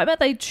 Is this right,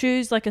 Matt? They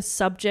choose like a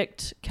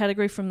subject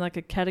category from like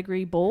a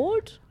category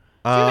board?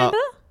 Do you remember?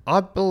 I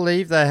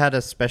believe they had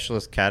a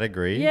specialist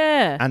category.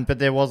 Yeah. But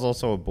there was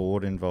also a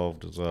board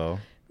involved as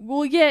well.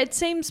 Well, yeah, it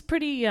seems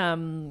pretty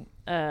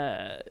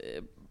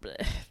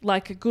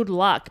like good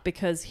luck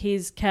because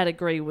his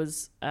category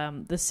was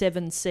the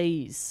 7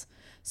 C's,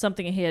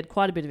 something he had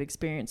quite a bit of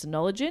experience and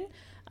knowledge in.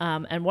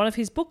 And one of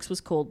his books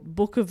was called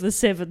Book of the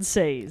 7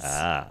 C's.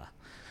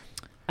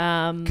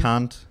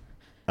 Cunt.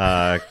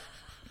 Yeah,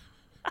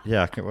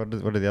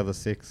 what are the other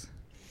 6?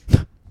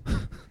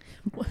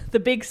 The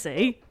big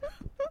C.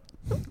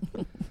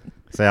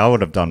 See, I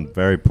would have done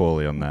very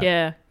poorly on that.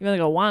 Yeah, you only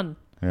got 1.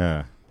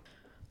 Yeah.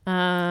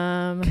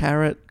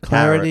 Carrot,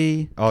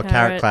 clarity. Oh,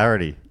 carrot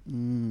clarity.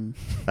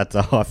 That's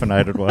a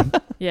hyphenated one.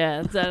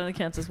 Yeah, that only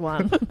counts as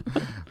 1.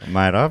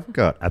 Mate, I've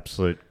got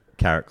absolute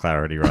carrot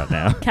clarity right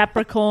now.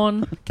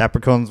 Capricorn.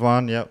 Capricorn's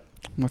 1, yep.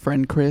 My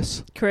friend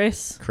Chris.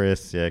 Chris,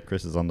 yeah,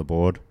 Chris is on the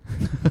board.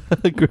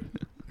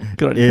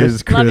 Good on you,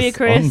 Is Chris, Love you,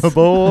 Chris. on the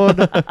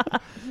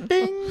board?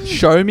 Ding.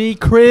 Show me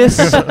Chris.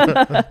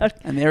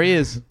 And there he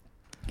is.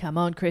 Come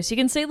on, Chris. You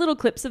can see little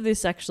clips of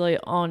this actually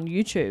on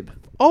YouTube,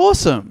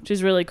 Awesome. which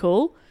is really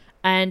cool.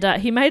 And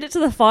he made it to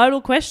the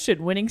final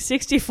question, winning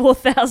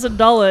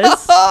 $64,000.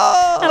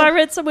 And I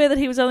read somewhere that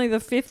he was only the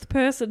 5th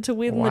person to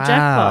win the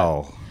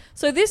jackpot. Wow.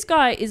 So this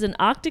guy is an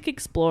Arctic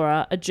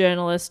explorer, a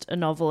journalist, a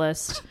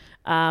novelist,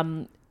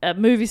 a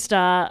movie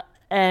star,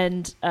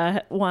 and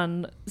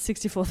won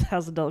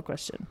 $64,000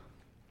 question.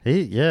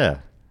 Yeah.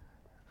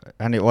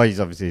 And he's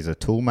obviously a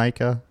tool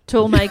maker.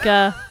 Tool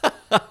maker.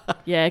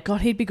 Yeah, God,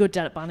 he'd be good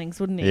down at Bunnings,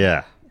 wouldn't he?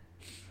 Yeah.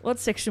 What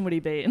section would he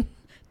be in?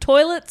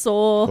 Toilets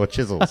or... Or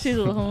chisels.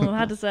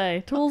 Hard to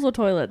say. Tools or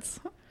toilets?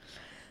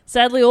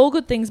 Sadly, all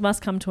good things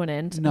must come to an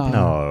end.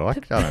 No, I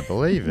don't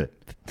believe it.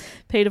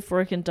 Peter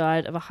Freuchen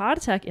died of a heart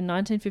attack in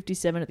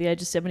 1957 at the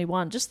age of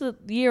 71, just the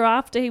year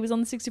after he was on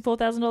the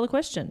 $64,000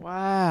 question.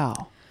 Wow.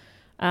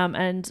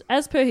 And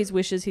as per his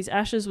wishes, his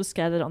ashes were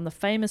scattered on the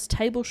famous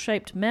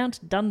table-shaped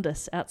Mount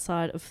Dundas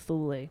outside of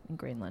Thule in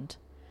Greenland.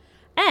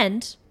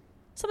 And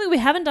something we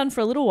haven't done for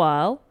a little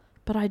while,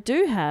 but I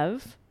do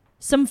have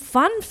some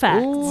fun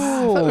facts.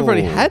 Wow, I thought we've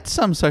already had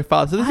some so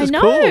far, so this I is know.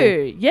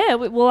 cool. Yeah.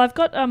 Well, I've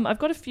got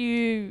a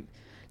few,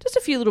 just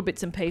a few little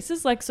bits and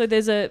pieces. Like, so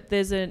there's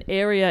an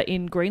area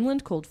in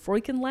Greenland called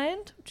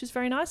Freuchenland, which is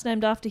very nice,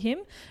 named after him.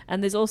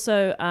 And there's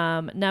also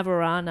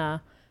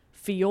Navarana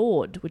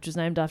Fjord, which was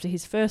named after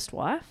his first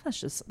wife. That's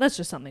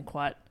just something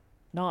quite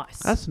nice.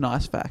 That's a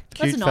nice fact.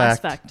 That's Cute a nice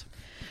fact.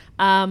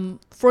 fact.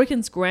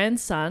 Freuchen's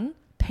grandson,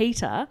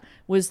 Peter,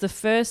 was the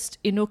first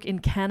Inuk in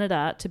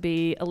Canada to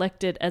be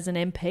elected as an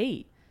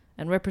MP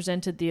and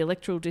represented the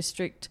electoral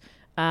district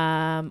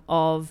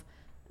of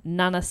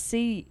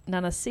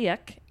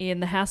Nunasiak in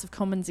the House of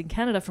Commons in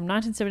Canada from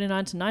 1979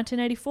 to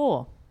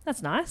 1984.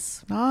 That's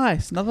nice.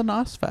 Nice. Another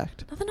nice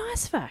fact. Another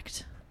nice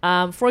fact.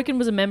 Freuchen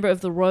was a member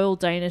of the Royal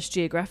Danish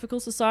Geographical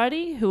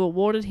Society, who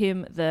awarded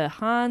him the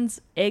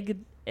Hans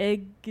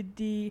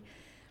Egede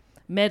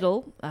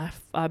Medal.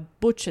 I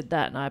butchered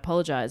that and I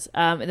apologise.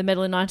 The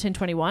medal in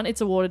 1921.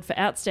 It's awarded for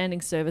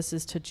outstanding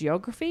services to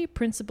geography,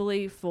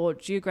 principally for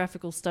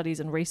geographical studies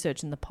and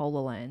research in the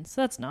polar lands.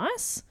 So that's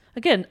nice.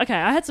 Again, okay,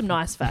 I had some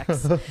nice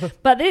facts.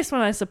 But this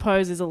one, I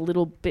suppose, is a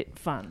little bit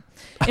fun.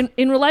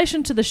 In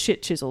relation to the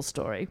shit chisel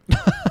story,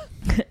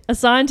 a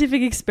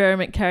scientific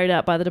experiment carried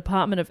out by the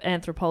Department of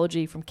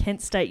Anthropology from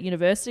Kent State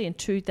University in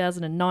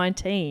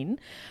 2019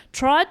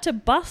 tried to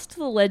bust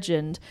the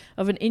legend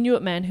of an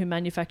Inuit man who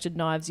manufactured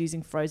knives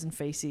using frozen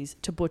feces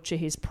to butcher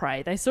his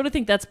prey. They sort of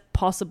think that's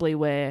possibly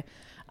where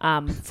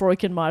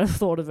Freuchen might have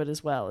thought of it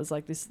as well. It's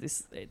like this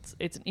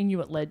it's an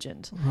Inuit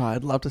legend. Right,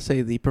 I'd love to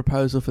see the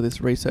proposal for this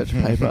research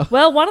paper.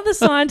 Well, one of the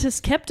scientists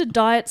kept a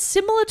diet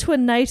similar to a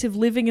native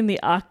living in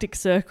the Arctic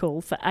Circle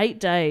for 8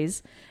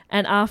 days,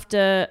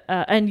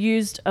 and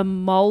used a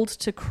mold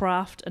to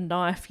craft a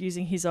knife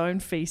using his own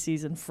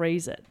feces and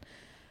freeze it.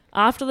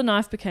 After the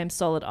knife became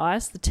solid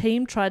ice, the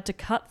team tried to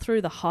cut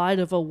through the hide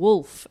of a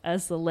wolf,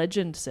 as the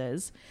legend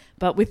says,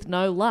 but with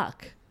no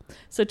luck.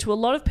 So to a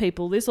lot of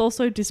people, this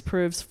also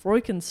disproves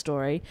Freuchen's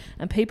story,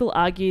 and people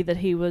argue that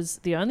he was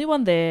the only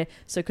one there,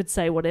 so could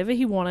say whatever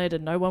he wanted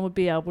and no one would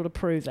be able to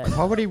prove it.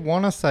 Why would he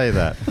want to say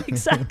that?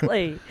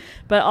 Exactly.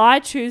 But I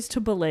choose to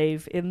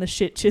believe in the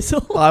shit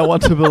chisel. I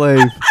want to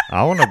believe.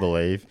 I want to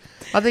believe.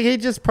 I think he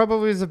just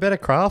probably was a better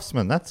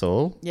craftsman, that's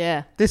all.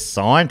 Yeah. This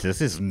scientist,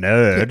 this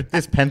nerd,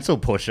 this pencil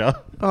pusher,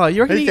 Oh,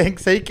 you reckon he he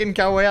thinks he can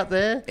go out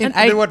there In and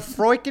eight- do what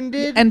Freuchen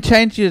did? and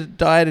change your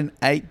diet in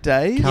 8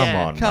 days? Come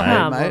Yeah, on, Come mate.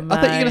 on, mate. Come I on, thought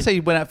you were going to mate. say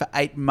you went out for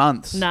 8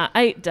 months. Nah,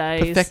 8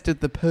 days. Perfected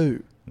the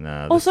poo.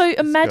 No, Also, this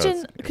imagine,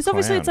 guy's a because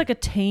obviously it's clown. like a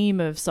team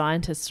of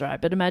scientists,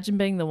 right? But imagine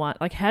being the one,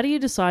 like, how do you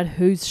decide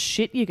whose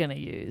shit you're going to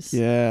use?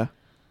 Yeah.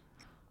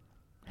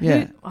 Who-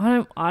 Yeah.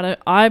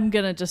 I'm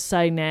going to just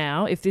say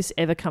now, if this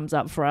ever comes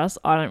up for us,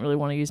 I don't really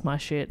want to use my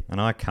shit. And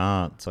I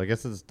can't, so I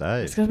guess it's It's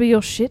Dave. got to be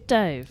your shit,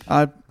 Dave.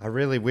 I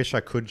really wish I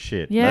could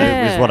shit.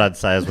 Yeah. Is what I'd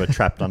say as we're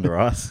trapped under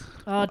ice.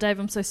 Oh, Dave,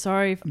 I'm so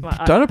sorry.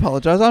 Don't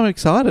apologise. I'm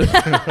excited.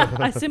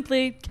 I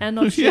simply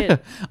cannot shit. Yeah.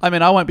 I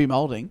mean, I won't be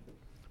moulding,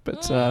 but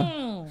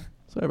Mm.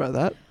 sorry about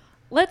that.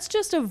 Let's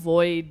just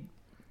avoid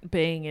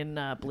being in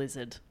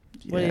Blizzard.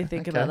 What do you Yeah,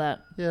 think okay. about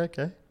that? Yeah,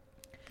 okay.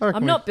 I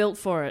reckon I'm not built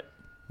for it.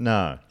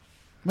 No.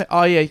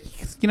 Oh, yeah.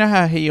 You know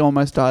how he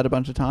almost died a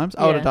bunch of times?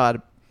 I would have Yeah.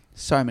 died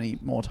so many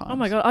more times. Oh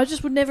my God, I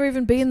just would never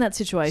even be in that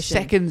situation.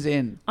 Seconds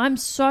in. I'm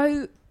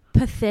so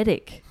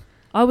pathetic.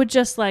 I would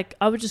just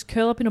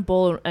curl up in a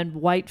ball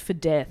and wait for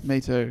death. Me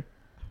too.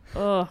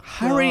 Oh,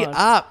 Hurry God.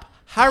 up.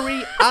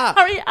 Hurry up.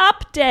 Hurry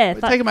up,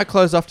 death. I'm taking my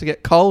clothes off to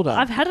get colder.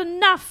 I've had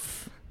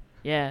enough.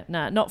 Yeah,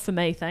 no, not for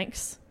me,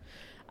 thanks.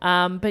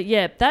 But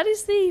yeah, that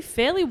is the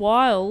fairly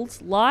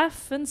wild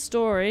life and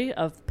story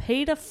of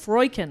Peter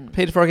Freuchen.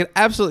 Peter Freuchen,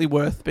 absolutely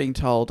worth being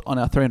told on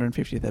our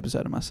 350th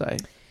episode, I must say.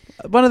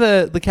 One of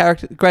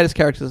the greatest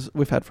characters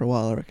we've had for a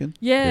while, I reckon.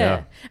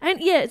 Yeah. And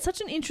yeah, it's such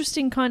an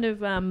interesting kind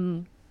of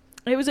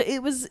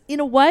it was in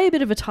a way a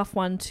bit of a tough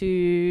one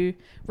to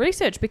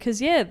research because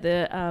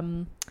the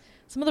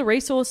Some of the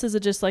resources are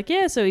just like,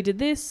 yeah, so he did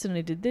this and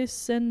he did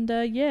this and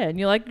yeah. And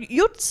you're like,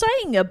 you're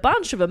saying a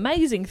bunch of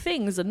amazing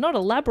things and not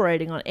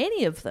elaborating on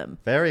any of them.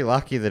 Very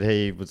lucky that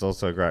he was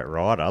also a great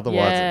writer.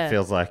 Otherwise, Yeah. it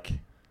feels like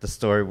the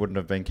story wouldn't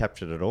have been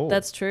captured at all.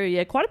 That's true.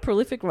 Yeah, quite a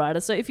prolific writer.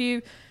 So if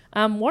you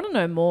want to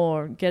know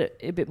more, get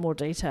a bit more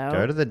detail.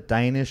 Go to the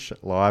Danish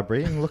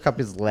library and look up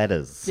his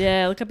letters.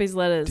 Yeah, look up his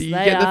letters. Do you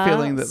They get the are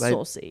feeling that they-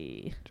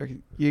 saucy. Do you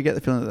reckon- you get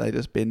the feeling that they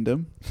just binned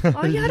him.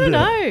 Oh, yeah, I don't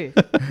know.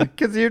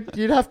 Because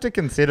you'd have to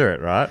consider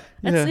it, right?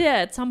 Yeah,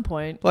 at some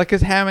point. Like,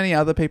 because how many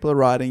other people are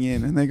writing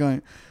in and they're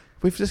going,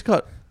 we've just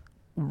got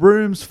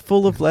rooms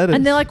full of letters.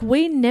 And they're like,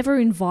 we never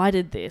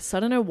invited this. I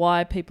don't know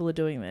why people are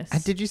doing this.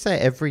 And did you say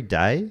every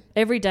day?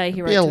 Every day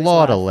he wrote Be a to his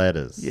lot wife. of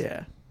letters.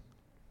 yeah.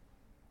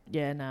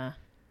 Yeah, nah.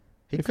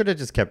 He could have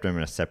just kept them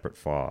in a separate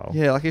file.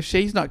 Yeah, like if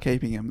she's not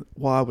keeping him,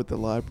 why would the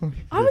library?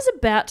 I was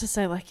about to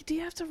say, like, do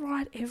you have to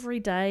write every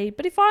day?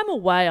 But if I'm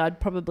away, I'd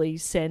probably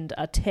send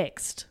a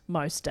text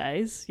most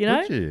days, you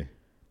know? Would you?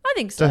 I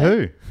think so. To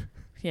who?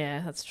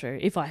 Yeah, that's true.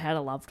 If I had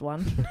a loved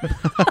one.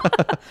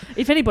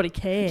 If anybody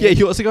cared. Yeah,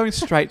 you're also going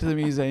straight to the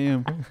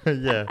museum.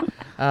 Yeah.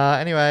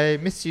 Anyway,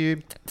 miss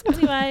you.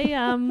 Anyway,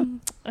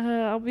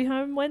 I'll be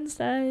home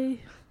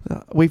Wednesday.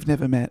 We've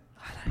never met.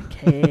 I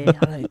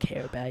don't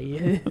care about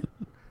you.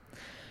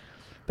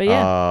 But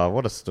yeah.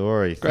 What a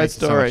story. Great Thank you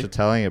so story. much for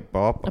telling it,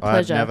 Bob. A I've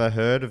pleasure. never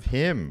heard of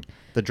him.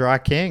 The Dry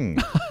King.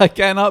 I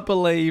cannot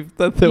believe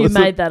that there You was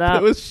made that up.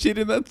 There was shit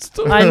in that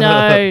story. I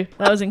know.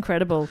 That was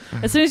incredible.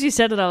 As soon as you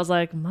said it, I was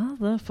like,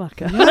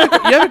 motherfucker.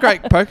 You have a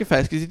great poker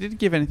face because you didn't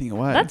give anything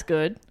away. That's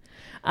good.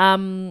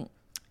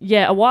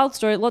 Yeah, a wild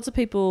story. Lots of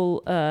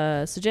people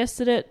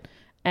suggested it.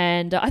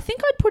 And I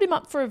think I'd put him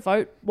up for a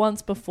vote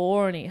once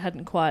before and he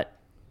hadn't quite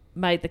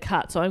made the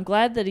cut. So I'm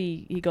glad that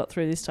he got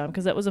through this time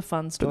because that was a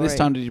fun But story. this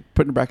time, did you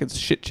put in brackets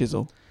shit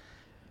chisel?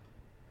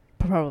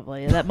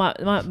 Probably. That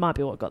might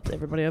be what got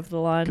everybody over the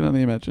line. Can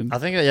only imagine. I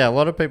think, a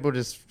lot of people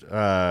just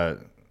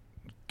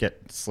get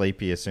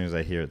sleepy as soon as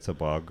they hear it's a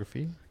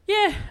biography.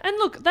 Yeah, and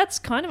look, that's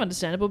kind of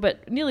understandable,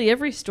 but nearly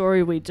every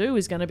story we do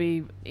is going to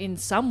be, in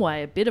some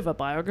way, a bit of a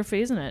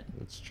biography, isn't it?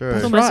 It's true. It's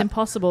That's almost right.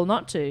 impossible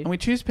not to. And we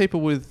choose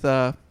people with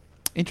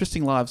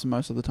interesting lives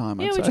most of the time.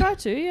 Yeah, I'd we say. try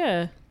to,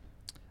 yeah.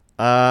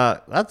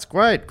 That's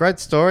great. Great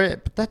story.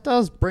 But that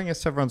does bring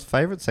us to everyone's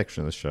favourite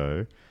section of the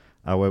show,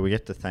 where we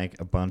get to thank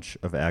a bunch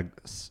of our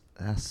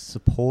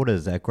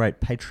supporters, our great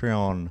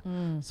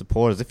Patreon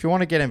supporters. If you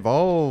want to get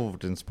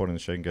involved in supporting the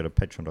show, you can go to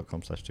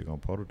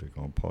patreon.com/dogonpod or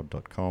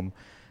dogonpod.com.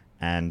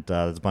 And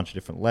there's a bunch of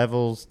different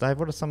levels. Dave,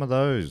 what are some of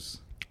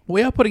those?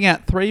 We are putting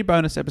out 3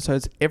 bonus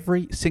episodes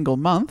every single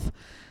month,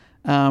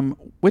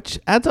 which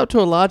adds up to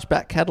a large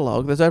back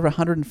catalogue. There's over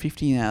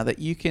 150 now that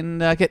you can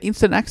get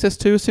instant access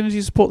to as soon as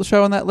you support the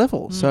show on that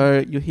level.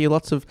 So you'll hear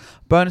lots of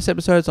bonus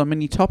episodes on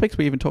many topics.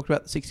 We even talked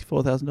about the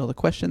 $64,000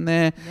 question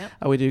there. Yep.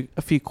 We do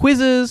a few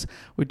quizzes.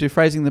 We do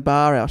Phrasing the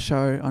Bar, our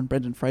show on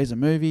Brendan Fraser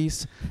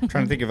movies. I'm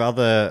trying to think of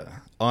other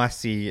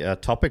icy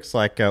topics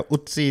like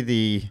Utsi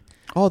the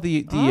Oh,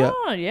 the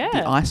yeah.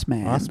 the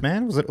Iceman.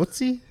 Iceman. Was it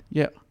Utsi?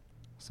 Yeah.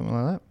 Something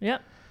like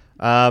that.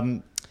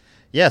 Yep.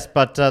 Yes,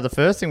 but the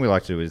first thing we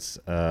like to do is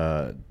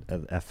our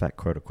Fact,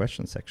 Quote, or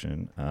Question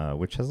section,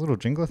 which has a little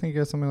jingle. I think it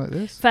goes something like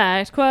this.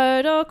 Fact,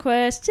 quote, or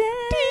question.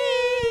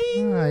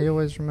 He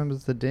always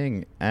remembers the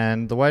ding.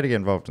 And the way to get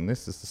involved in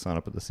this is to sign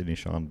up at the Sydney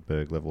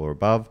Scheinberg level or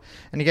above.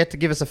 And you get to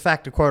give us a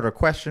fact, a quote, or a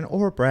question,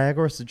 or a brag,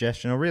 or a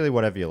suggestion, or really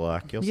whatever you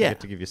like. You also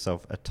get to give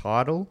yourself a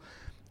title.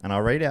 And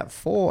I'll read out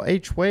 4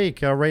 each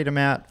week. I'll read them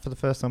out for the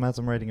first time as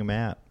I'm reading them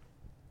out.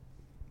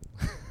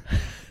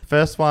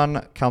 First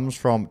one comes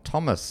from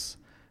Thomas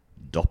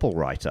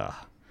Doppelreiter,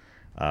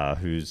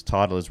 whose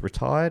title is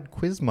Retired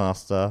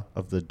Quizmaster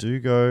of the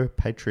Dugo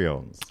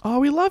Patreons. Oh,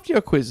 we loved your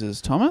quizzes,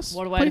 Thomas.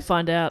 What a way to Please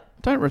find out.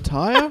 don't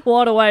retire.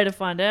 What a way to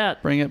find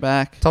out. Bring it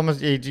back.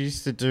 Thomas, you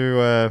used to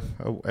do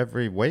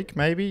every week,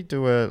 maybe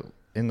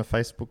in the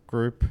Facebook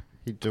group.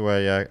 He'd do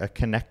a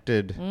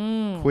connected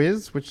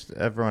quiz, which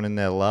everyone in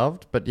there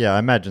loved. But yeah, I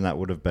imagine that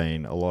would have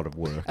been a lot of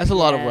work. That's a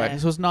lot of work. Yeah.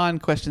 This was 9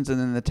 questions, and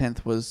then the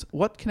 10th was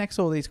what connects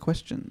all these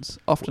questions.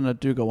 Often a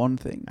do go on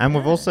thing. And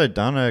we've also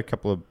done a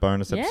couple of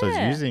bonus episodes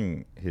Yeah.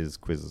 using his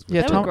quizzes.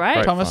 Yeah, They were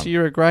great. Thomas, fun.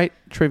 you're a great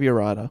trivia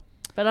writer.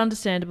 But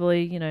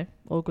understandably,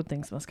 all good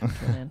things must come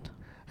to an end.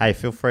 Hey,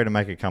 feel free to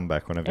make a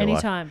comeback whenever you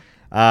like. Anytime.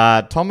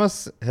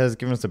 Thomas has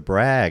given us a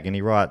brag, and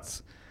he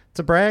writes, "It's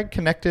a brag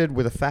connected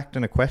with a fact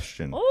and a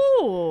question.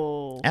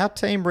 Oh. Our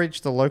team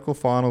reached the local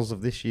finals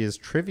of this year's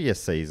trivia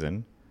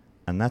season,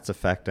 and that's a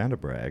fact and a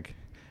brag.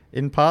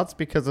 In parts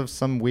because of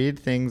some weird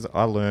things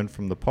I learned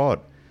from the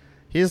pod.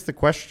 Here's the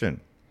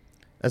question.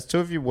 As 2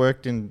 of you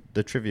worked in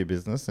the trivia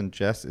business and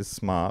Jess is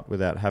smart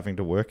without having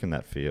to work in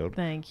that field,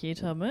 Thank you,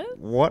 Thomas.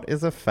 what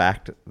is a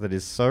fact that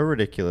is so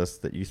ridiculous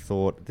that you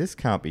thought this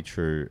can't be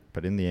true,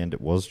 but in the end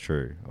it was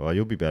true? Oh,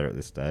 you'll be better at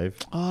this, Dave.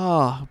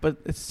 Oh, but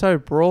it's so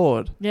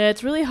broad. Yeah,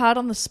 it's really hard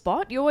on the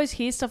spot. You always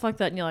hear stuff like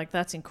that and you're like,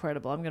 that's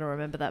incredible. I'm going to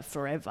remember that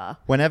forever.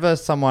 Whenever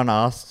someone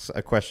asks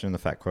a question in the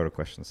fact, quote, or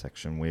question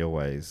section, we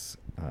always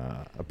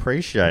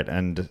appreciate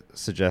and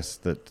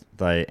suggest that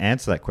they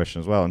answer that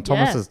question as well. And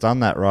Thomas Yeah. has done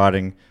that,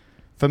 writing,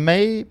 for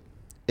me,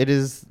 it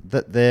is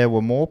that there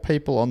were more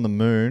people on the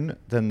moon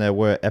than there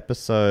were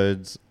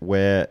episodes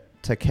where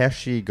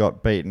Takeshi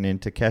got beaten in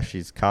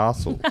Takeshi's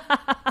Castle.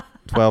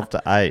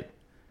 12-8.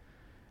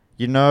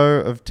 You know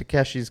of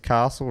Takeshi's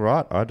Castle,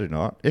 right? I do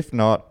not. If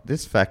not,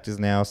 this fact is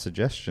now a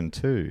suggestion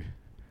too.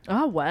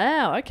 Oh,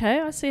 wow. Okay,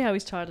 I see how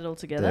he's tied it all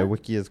together. Their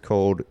wiki is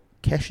called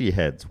Keshi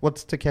Heads.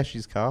 What's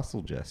Takeshi's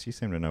Castle, Jess? You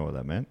seem to know what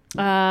that meant.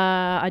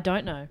 I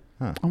don't know.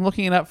 I'm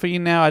looking it up for you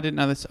now. I didn't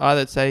know this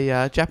either. It's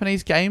a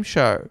Japanese game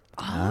show.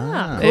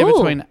 Ah, They're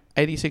cool. between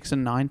 86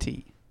 and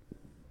 90.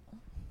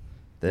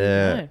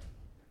 There,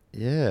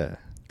 yeah,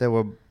 there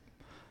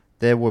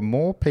were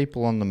more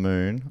people on the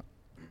moon.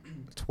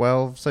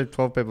 12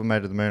 people made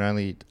it to the moon.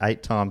 Only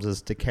 8 times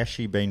has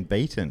Takeshi been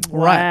beaten.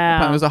 Right.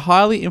 Wow. It was a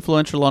highly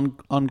influential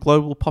on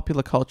global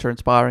popular culture,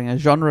 inspiring a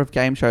genre of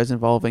game shows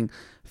involving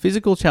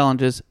physical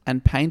challenges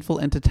and painful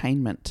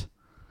entertainment.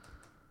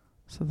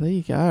 So there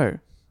you go.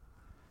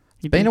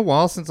 It's been a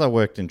while since I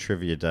worked in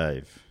Trivia,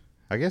 Dave.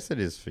 I guess it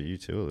is for you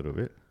too, a little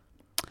bit.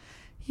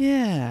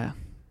 Yeah.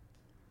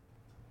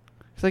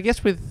 So I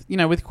guess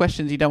with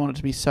questions, you don't want it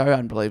to be so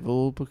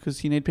unbelievable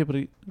because you need people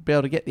to be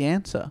able to get the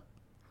answer.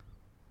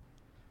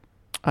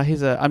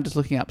 I'm just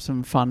looking up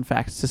some fun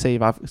facts to see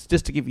if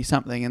just to give you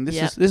something, and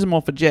this is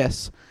more for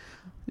Jess.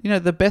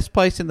 The best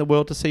place in the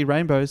world to see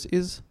rainbows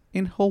is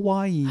in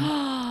Hawaii.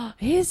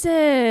 Is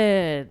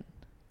it?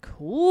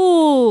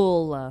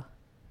 Cool.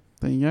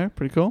 There you go.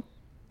 Pretty cool.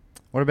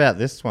 What about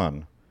this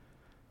one?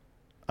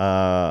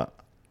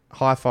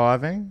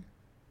 High-fiving.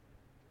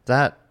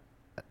 That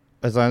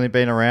has only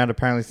been around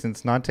apparently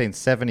since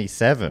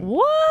 1977.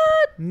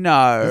 What?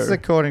 No. This is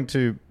according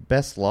to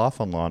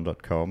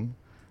bestlifeonline.com.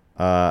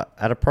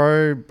 At a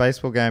pro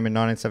baseball game in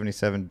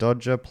 1977,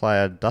 Dodger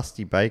player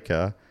Dusty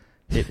Baker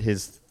hit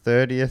his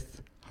 30th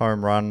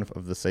home run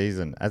of the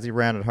season. As he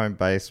rounded home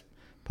base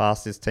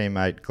past his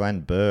teammate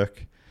Glenn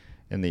Burke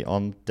in the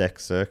on-deck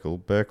circle,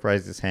 Burke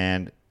raised his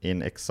hand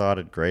in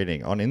excited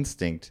greeting. On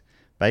instinct,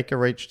 Baker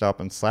reached up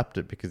and slapped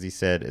it because he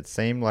said it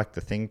seemed like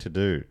the thing to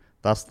do.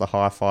 Thus, the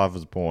high five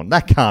was born.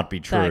 That can't be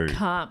true. That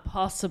can't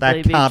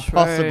possibly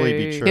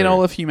be true. In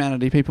all of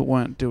humanity, people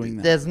weren't doing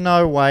that. There's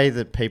no way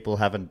that people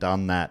haven't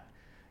done that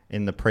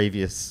in the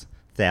previous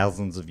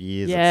thousands of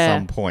years at Yeah.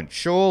 some point.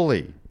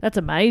 Surely. That's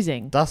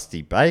amazing.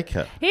 Dusty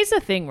Baker. Here's the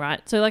thing,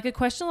 right? So, like, a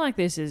question like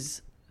this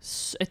it's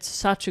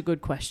such a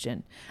good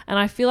question. And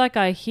I feel like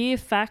I hear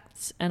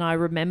facts and I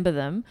remember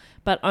them,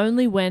 but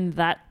only when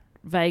that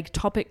vague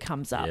topic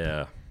comes up.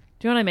 Yeah.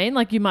 Do you know what I mean?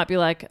 Like, you might be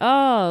like,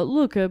 oh,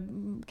 look, a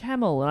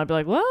camel. And I'd be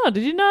like, wow,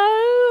 did you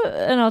know?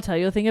 And I'll tell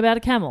you a thing about a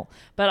camel.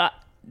 But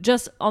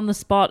just on the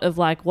spot of,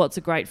 like, what's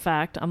a great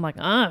fact, I'm like,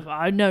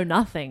 I know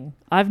nothing.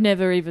 I've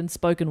never even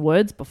spoken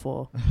words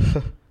before.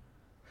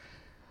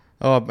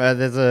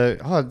 There's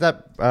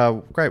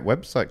that great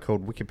website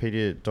called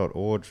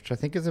wikipedia.org, which I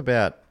think is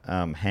about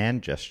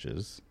hand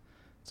gestures.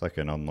 It's like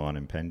an online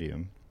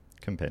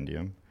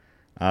compendium.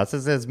 It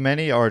says there's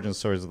many origin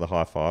stories of the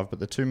high five, but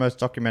the two most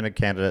documented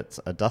candidates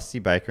are Dusty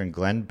Baker and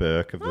Glenn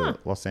Burke of the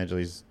Los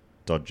Angeles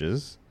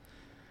Dodgers,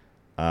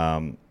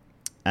 and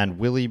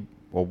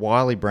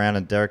Wiley Brown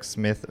and Derek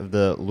Smith of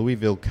the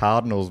Louisville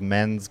Cardinals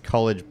men's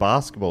college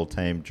basketball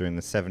team during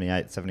the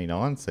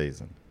 78-79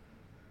 season.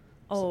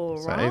 Oh,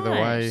 So right. either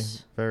way,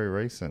 very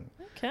recent.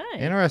 Okay.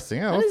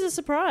 Interesting. Oh, That is a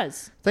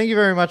surprise. thank you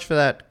very much for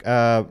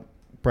that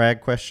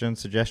brag question,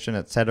 suggestion,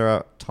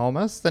 etc.,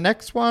 Thomas. The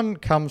next one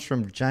comes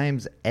from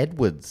James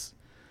Edwards,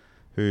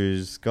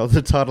 who's got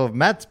the title of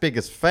Matt's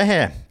biggest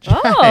fan. James,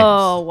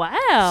 Oh,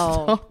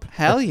 wow. stop.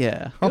 Hell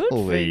yeah. Good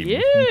Holy, for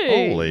you.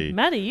 holy.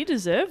 Matty, you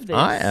deserve this.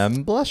 I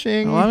am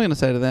blushing. Well, I'm going to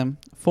say to them,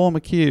 form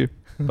a queue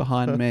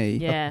behind me.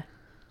 Yeah.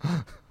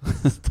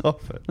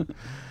 Stop it.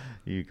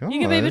 You guys. You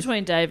can be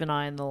between Dave and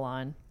I in the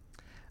line.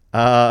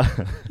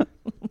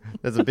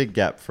 There's a big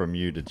gap from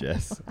you to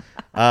Jess.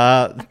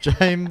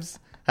 James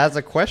has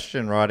a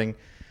question writing,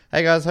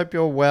 hey guys, hope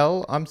you're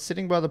well. I'm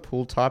sitting by the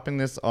pool typing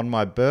this on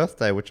my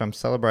birthday, which I'm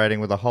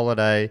celebrating with a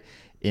holiday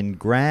in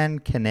Gran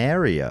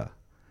Canaria.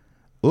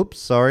 Oops,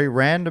 sorry,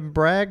 random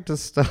brag to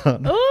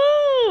start.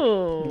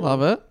 Ooh.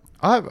 Love it.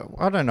 I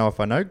don't know if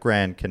I know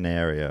Gran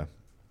Canaria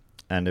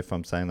and if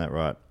I'm saying that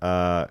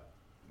right.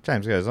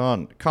 James goes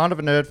on, kind of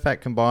a nerd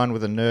fact combined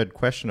with a nerd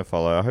question to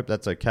follow. I hope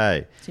that's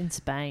okay. It's in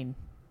Spain.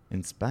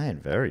 In Spain,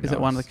 very nice. Is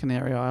it one of the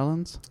Canary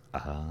Islands?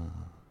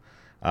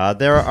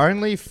 There are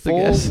only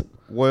 4 guess.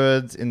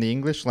 words in the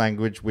English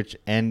language which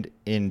end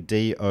in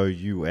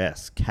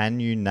D-O-U-S. Can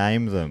you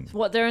name them?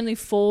 What, there are only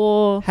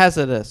 4...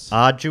 Hazardous.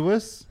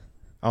 Arduous?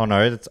 Oh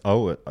no, it's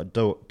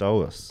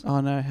Dous.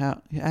 Oh no,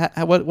 how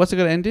what's it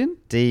got to end in?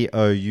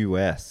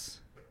 D-O-U-S.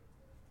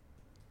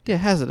 Yeah,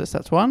 hazardous,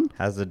 that's one.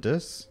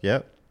 Hazardous,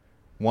 yep.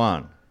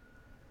 1.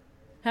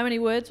 How many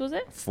words was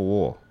it?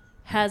 4.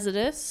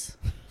 Hazardous.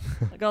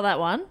 I got that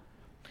one.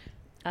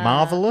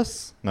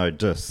 Marvelous? No,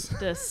 dus.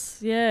 This,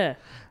 yeah.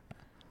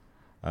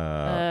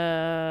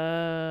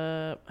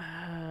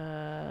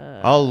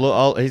 I'll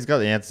look. He's got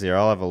the answer here.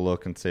 I'll have a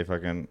look and see if I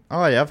can.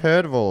 Oh yeah, I've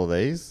heard of all of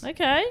these.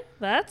 Okay,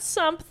 that's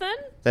something.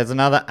 There's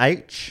another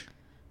H.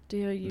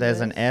 D-O-U-S.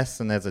 There's an S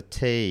and there's a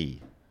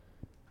T.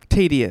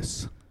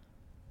 Tedious.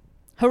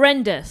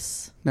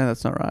 Horrendous. No,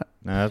 that's not right.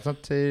 No, it's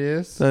not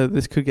tedious. So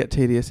this could get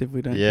tedious if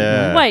we don't.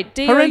 Yeah. keep Wait,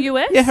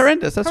 D-O-U-S? Yeah,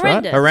 horrendous. That's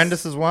Horrendous.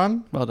 Horrendous is one.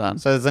 right. Well done.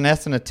 So there's an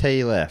S and a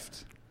T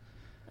left.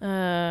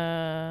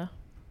 And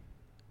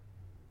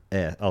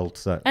Yeah. Oh,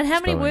 so how many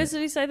spelling words it.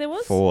 did he say there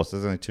was? 4. So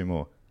there's only 2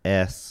 more.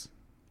 S,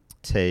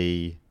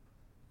 T,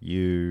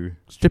 U.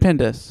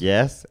 Stupendous.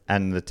 Yes,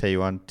 and the T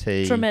one.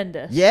 T.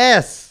 Tremendous.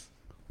 Yes.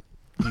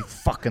 You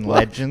fucking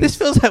legends. This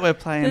feels like we're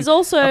playing. There's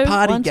also a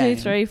party 1, 2, game.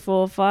 3,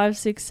 4, 5,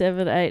 6,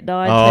 7, 8,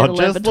 9, Oh, 10,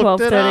 just 11, 12,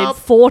 looked it 13, up.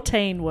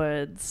 14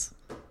 words.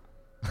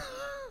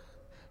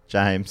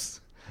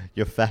 James,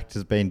 your fact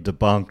has been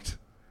debunked.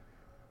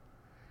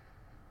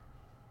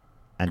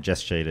 And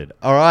just cheated.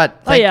 All right.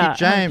 Thank yeah, you,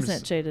 James.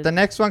 100% cheated. The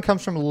next one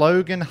comes from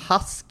Logan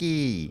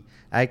Husky,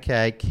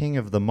 a.k.a. King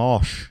of the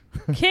Mosh.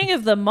 King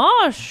of the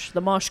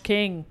Mosh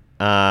King.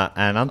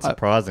 And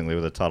unsurprisingly,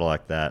 with a title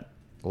like that,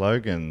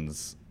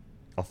 Logan's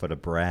offered a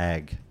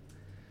brag.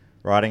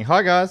 Writing,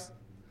 "Hi guys,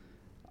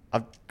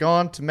 I've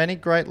gone to many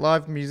great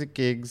live music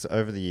gigs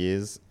over the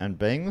years, and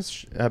being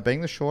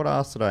the short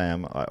ass that I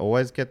am, I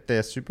always get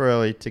there super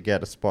early to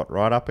get a spot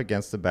right up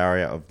against the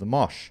barrier of the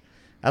mosh.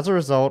 As a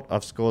result,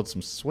 I've scored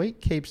some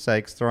sweet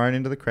keepsakes thrown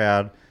into the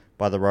crowd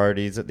by the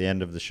roadies at the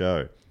end of the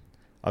show.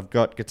 I've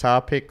got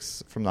guitar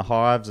picks from the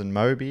Hives and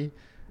Moby,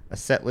 a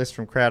set list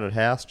from Crowded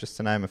House, just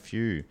to name a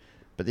few.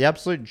 But the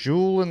absolute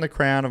jewel in the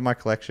crown of my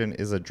collection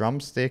is a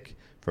drumstick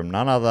from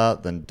none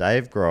other than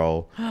Dave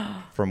Grohl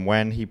from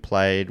when he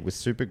played with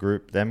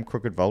supergroup Them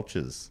Crooked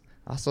Vultures.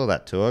 I saw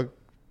that tour.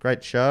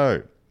 Great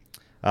show.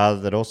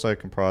 That also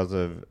comprised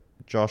of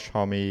Josh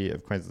Homme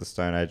of Queens of the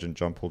Stone Age and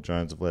John Paul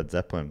Jones of Led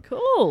Zeppelin.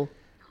 Cool.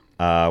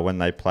 When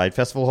they played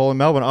Festival Hall in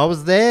Melbourne. I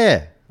was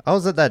there. I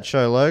was at that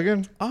show,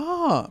 Logan.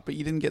 Oh, but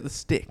you didn't get the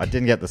stick. I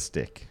didn't get the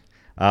stick.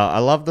 I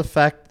love the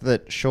fact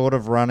that short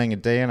of running a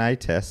DNA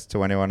test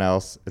to anyone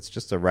else, it's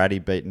just a ratty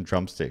beaten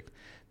drumstick.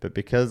 But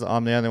because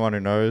I'm the only one who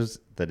knows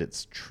that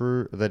it's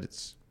true, that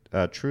it's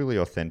truly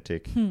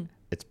authentic,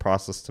 it's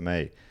priceless to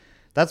me.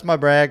 That's my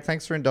brag.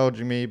 Thanks for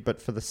indulging me.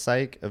 But for the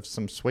sake of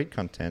some sweet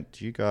content,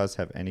 do you guys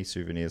have any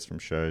souvenirs from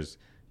shows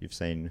you've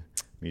seen,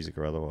 music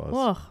or otherwise?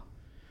 Oh,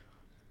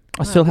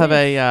 I still have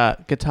a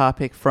guitar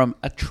pick from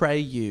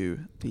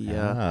Atreyu,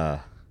 the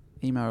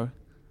emo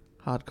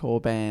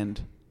hardcore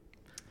band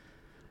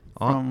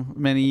from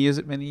many years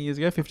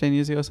ago, 15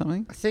 years ago or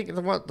something. I think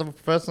the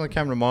first one that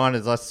came to mind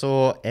is I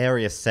saw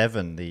Area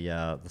 7,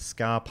 the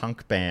ska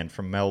punk band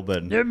from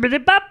Melbourne.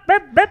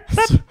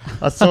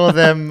 I saw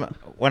them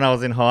when I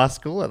was in high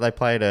school. They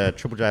played a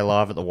Triple J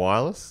Live at the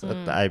Wireless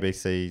at the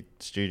ABC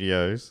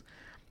studios,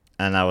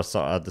 and they were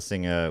the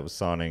singer was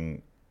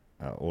signing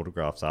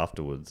autographs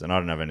afterwards, and I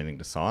didn't have anything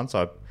to sign,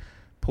 so I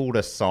pulled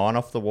a sign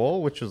off the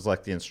wall, which was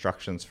like the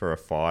instructions for a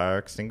fire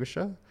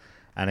extinguisher,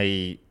 and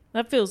he...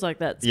 that feels like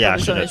that's Yeah,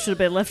 probably something that should have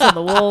been left on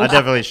the wall. I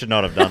definitely should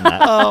not have done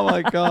that. Oh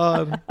my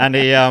god! And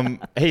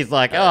he's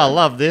like, "Oh, I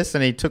love this,"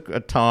 and he took a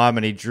time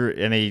and he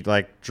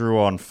drew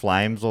on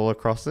flames all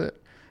across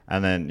it,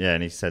 and then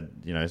and he said,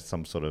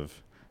 some sort of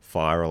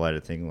fire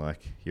related thing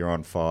like "you're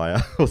on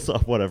fire" or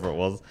whatever it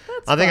was.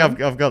 I think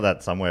I've got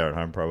that somewhere at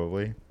home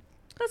probably.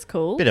 That's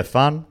cool. Bit of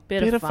fun.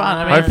 Bit of fun.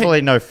 I mean,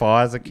 Hopefully no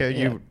fires occur.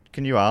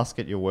 Can you ask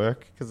at your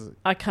work? Because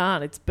I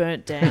can't. It's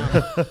burnt down.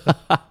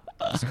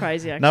 It's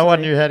crazy, actually. no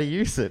one knew how to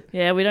use it.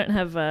 Yeah, we don't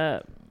have...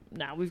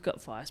 no, we've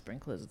got fire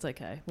sprinklers. It's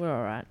okay. We're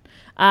all right.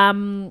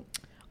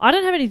 I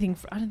don't have anything,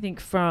 I don't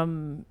think,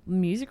 from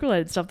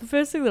music-related stuff. The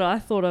first thing that I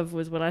thought of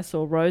was when I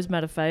saw Rose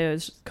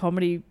Matafeo's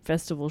comedy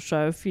festival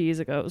show a few years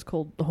ago. It was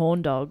called The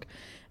Horn Dog.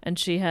 And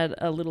she had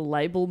a little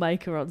label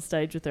maker on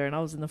stage with her, and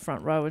I was in the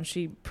front row, and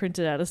she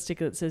printed out a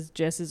sticker that says,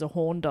 "Jess is a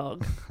horn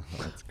dog."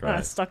 That's And I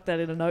great. stuck that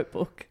in a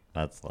notebook.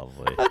 That's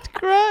lovely. That's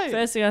great.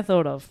 First thing I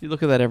thought of. You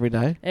look at that every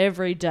day.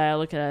 Every day I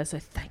look at her and say,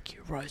 "Thank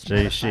you, Rose Gee,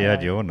 Matafeo." she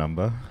had your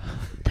number.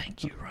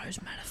 Thank you, Rose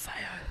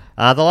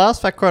Matafeo. The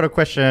last fact quote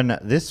question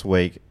this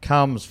week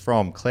comes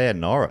from Claire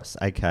Norris,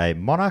 aka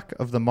Monarch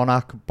of the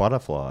Monarch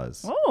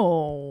Butterflies.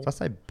 Oh. Did I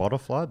say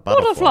butterfly?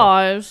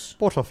 Butterflies.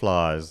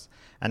 Butterflies.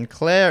 And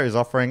Claire is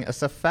offering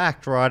us a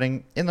fact,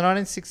 writing, in the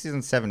 1960s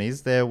and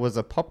 70s, there was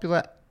a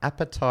popular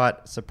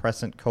appetite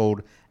suppressant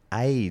called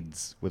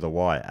AIDS, with a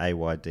Y,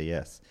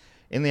 A-Y-D-S.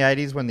 In the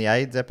 80s, when the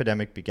AIDS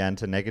epidemic began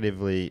to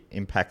negatively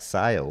impact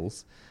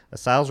sales, a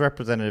sales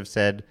representative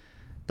said,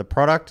 "The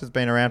product has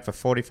been around for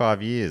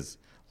 45 years.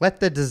 Let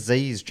the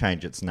disease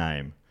change its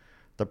name."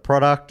 The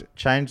product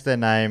changed their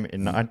name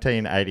in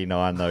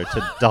 1989, though,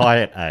 to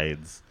Diet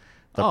AIDS.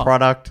 The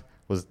product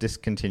was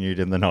discontinued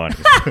in the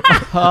 90s.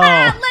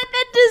 Let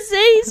the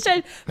disease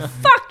change.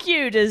 Fuck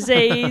you,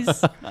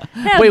 disease.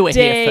 How We were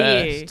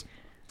dare here you? first.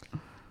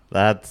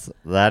 That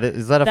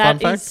is that a fun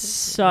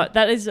fact?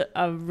 That is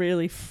a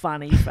really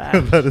funny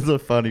fact. That is a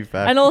funny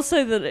fact. And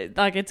also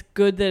that it's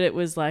good that it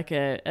was like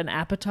an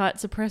appetite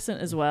suppressant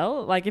as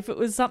well. Like if it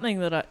was something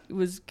that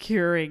was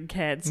curing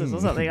cancers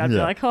or something, I'd be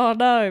Yeah. like, oh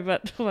no,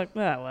 but I'm like,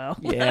 oh well.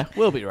 Yeah,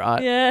 we'll be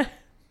right. Yeah.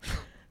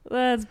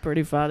 That's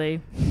pretty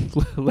funny.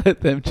 Let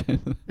them.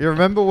 You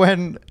remember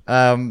when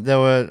I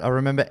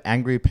remember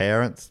angry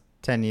parents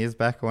 10 years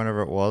back or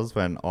whenever it was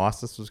when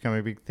ISIS was becoming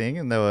a big thing,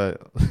 and there were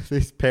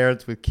these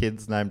parents with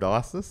kids named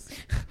ISIS,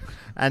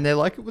 and they're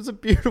like, it was a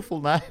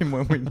beautiful name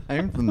when we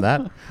named them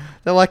that.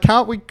 They're like,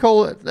 can't we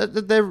call it,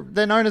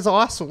 they're known as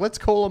ISIL, let's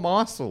call them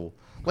ISIL.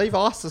 Leave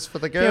ISIS for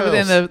the girls. Yeah, but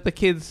then the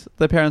kids,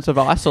 the parents of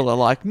ISIL are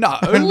like, no.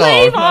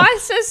 Leave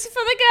ISIS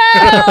for the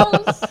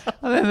girls.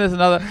 And then there's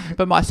another,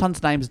 but my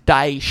son's name's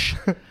Daesh.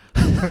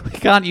 We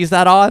can't use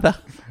that either.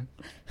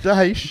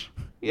 Daesh.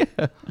 Yeah.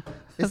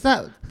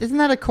 Isn't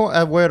that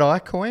a word I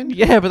coined?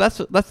 Yeah, but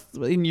that's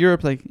in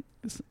Europe, like,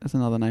 that's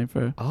another name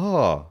for.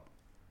 Oh,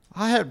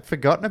 I had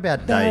forgotten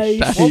about Daesh.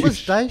 Daesh. What was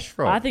Daesh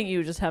from? I think you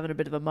were just having a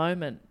bit of a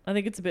moment. I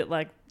think it's a bit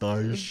like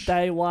Daesh.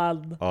 day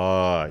one.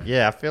 Oh,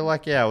 yeah, I feel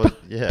like, I was,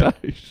 yeah.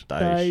 Daesh.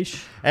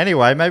 Daesh.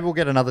 Anyway, maybe we'll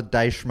get another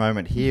Daesh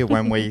moment here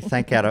when we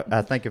thank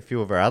a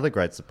few of our other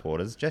great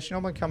supporters. Jess, you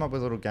normally come up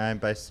with a little game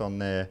based on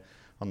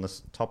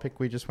this topic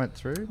we just went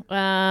through.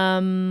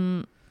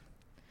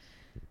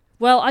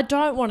 Well, I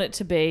don't want it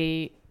to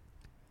be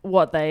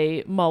what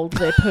they mould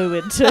their poo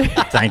into.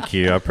 Thank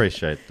you, I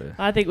appreciate that.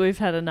 I think we've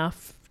had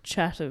enough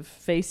chat of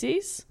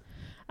feces.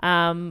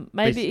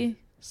 Maybe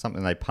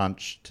Something they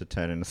punch to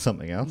turn into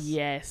something else.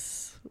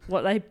 yes,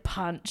 what they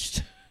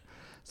punched.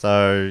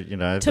 So,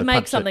 To they make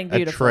punch something a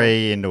beautiful.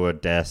 tree into a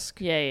desk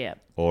Yeah.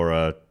 or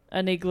a...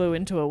 An igloo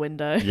into a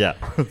window. Yeah,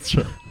 that's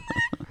right.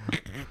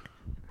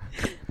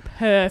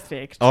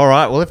 Perfect. All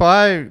right, well, if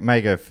I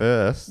may go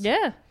first.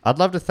 Yeah. I'd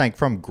love to thank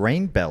from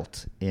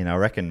Greenbelt in, I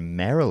reckon,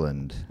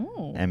 Maryland,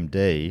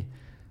 MD,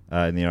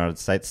 in the United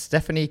States,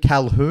 Stephanie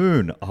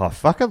Calhoun. Oh,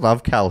 fuck, I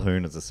love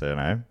Calhoun as a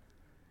surname.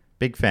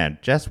 Big fan.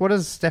 Jess, what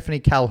does Stephanie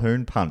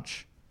Calhoun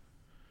punch?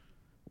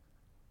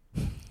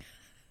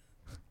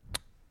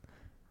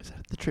 Is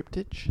that the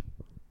triptych?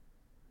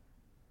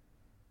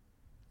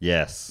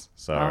 Yes,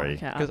 sorry. Oh,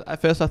 okay. Because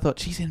at first I thought,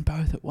 she's in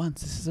both at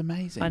once. This is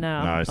amazing. I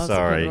know. No, I was looking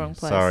sorry. in the wrong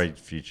place. Sorry,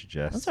 future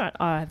Jess. That's all right.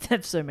 I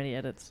have so many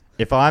edits.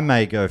 If I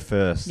may go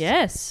first.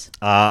 Yes.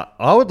 I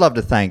would love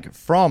to thank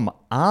from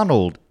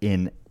Arnold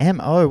in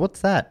MO.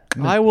 What's that?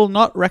 I will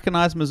not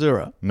recognize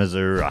Missouri.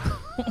 Missouri.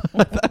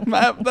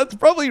 That's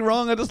probably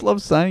wrong. I just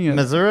love saying it.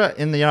 Missouri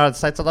in the United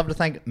States. I'd love to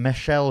thank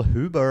Michelle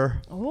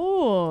Huber.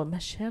 Oh,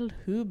 Michelle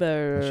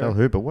Huber. Michelle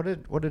Huber.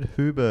 What did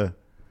Huber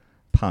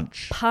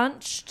punch?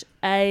 Punched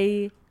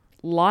a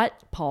light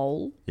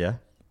pole. Yeah.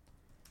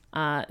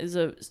 Is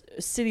a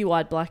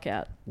citywide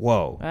blackout,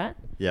 Whoa. right?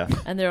 Yeah.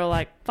 And they're all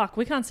like, fuck,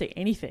 we can't see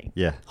anything.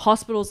 Yeah.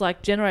 Hospitals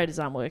like, generators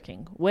aren't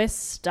working. We're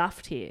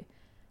stuffed here.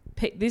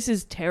 This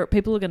is terrible.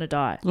 People are going to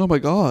die. Oh my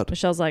God.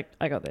 Michelle's like,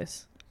 I got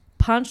this.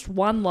 Punched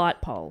one light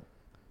pole.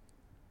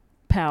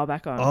 Power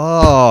back on.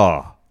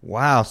 Oh,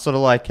 wow. Sort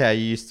of like how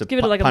you used to Give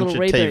it like a punch a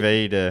little reboot.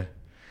 TV to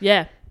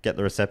Yeah, get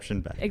the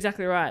reception back.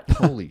 exactly right.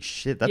 Holy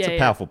shit. That's Yeah, a yeah.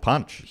 powerful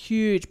punch.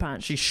 Huge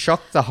punch. She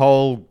shocked the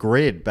whole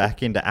grid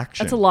back into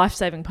action. That's a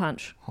life-saving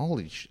punch.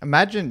 Holy shit.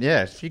 Imagine,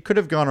 yeah, she could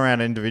have gone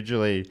around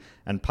individually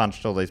and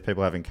punched all these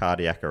people having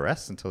cardiac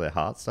arrests until their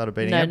hearts started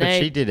beating No out. But need.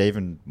 she did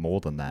even more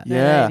than that.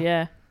 Yeah.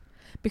 Yeah.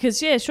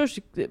 Because, yeah, sure,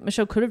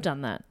 Michelle could have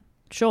done that.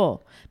 Sure.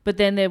 But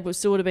then there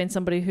still would have been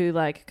somebody who,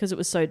 like, because it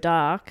was so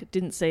dark,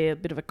 didn't see a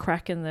bit of a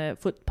crack in the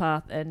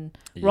footpath and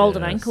rolled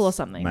an Yes. ankle or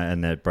something.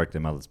 And it broke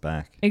their mother's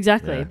back.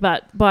 Exactly. Yeah.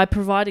 But by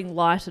providing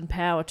light and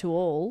power to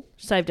all,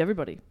 saved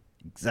everybody.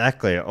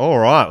 Exactly. All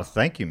right. Well,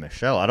 thank you,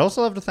 Michelle. I'd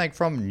also love to thank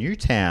from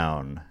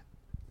Newtown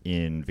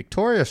in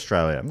Victoria,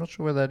 Australia. I'm not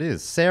sure where that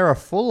is. Sarah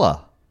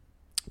Fuller.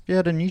 Have you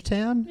heard of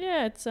Newtown?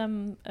 Yeah, it's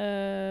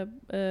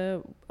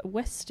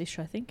westish,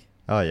 I think.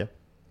 Oh, yeah.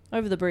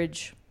 Over the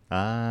bridge.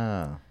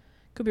 Ah.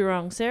 Could be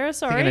wrong. Sarah,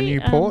 sorry. Thinking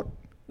of Newport?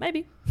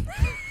 Maybe.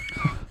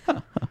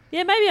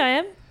 Yeah, maybe I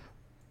am.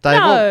 Dave,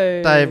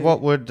 No. Dave,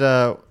 what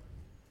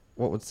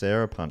would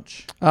Sarah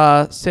punch?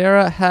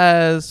 Sarah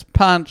has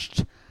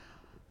punched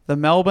the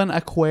Melbourne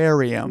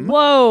Aquarium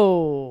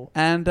Whoa.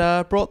 and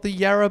brought the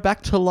Yarra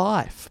back to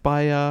life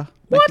by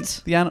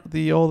What?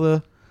 making all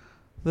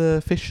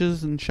the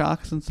fishes and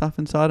sharks and stuff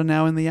inside are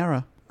now in the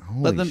Yarra.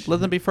 Let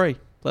them be free.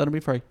 Let them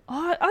be free.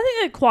 Oh, I think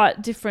they're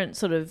quite different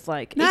sort of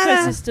like Nah.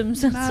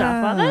 ecosystems and stuff,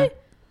 are they?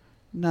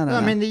 No.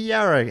 I mean, the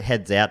Yarra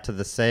heads out to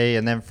the sea,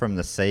 and then from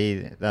the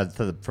sea,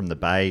 from the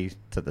bay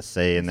to the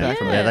sea, and then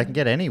from Yeah. there they can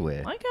get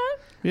anywhere. Okay.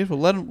 Beautiful.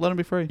 Let them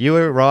be free. You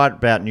were right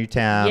about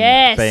Newtown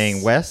Yes.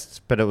 being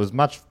west, but it was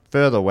much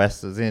further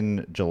west, as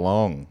in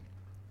Geelong.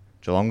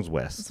 Geelong's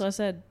west. That's what I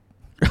said.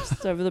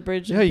 Just over the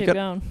bridge and Yeah, you keep got-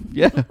 going.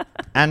 Yeah.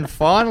 And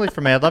finally,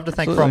 from me, I'd love to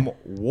thank Absolutely.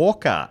 from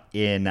Walker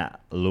in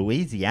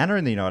Louisiana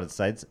in the United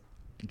States,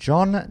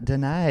 John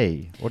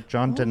Denay, or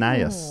John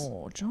Denaeus.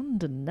 Oh, John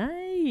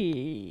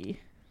Denay.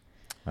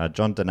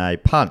 John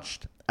Denay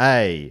punched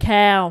a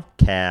Cow.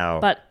 cow,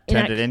 But in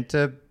turned act- it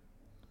into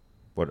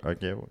What?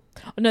 Okay.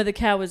 No, the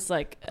cow was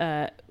like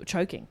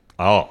choking.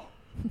 Oh.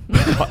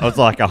 It was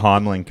like a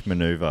Heimlich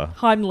maneuver.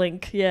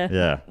 Heimlich, yeah.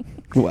 Yeah.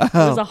 Wow. It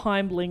was a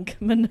Heimlich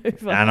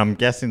maneuver. And I'm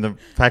guessing the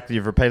fact that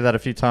you've repeated that a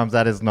few times,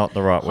 that is not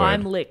the right word.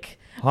 Heimlich.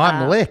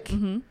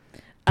 Heimlich.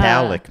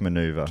 Cowlick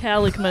maneuver.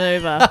 Cowlick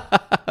maneuver.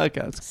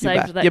 Okay,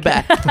 Saved that you're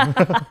back.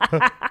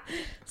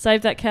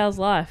 Saved that cow's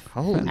life.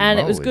 Holy And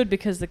it was moly. good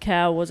because the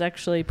cow was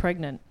actually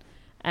pregnant.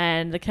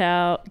 And the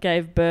cow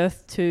gave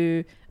birth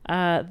to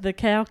the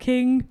Cow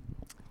King.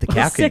 The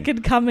Cow King.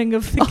 Second coming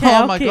of the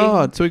Cow Oh my King.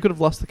 God! So we could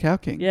have lost the Cow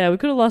King. Yeah, we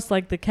could have lost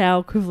like the cow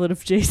equivalent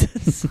of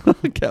Jesus.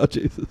 Cow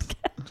Jesus.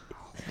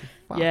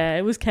 Yeah,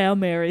 it was Cow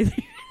Mary.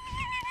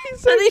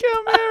 So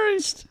Cow Mary.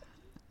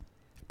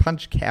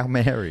 Punch Cow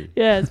Mary.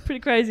 Yeah, it's pretty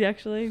crazy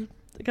actually.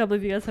 I can't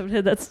believe you guys haven't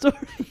heard that story.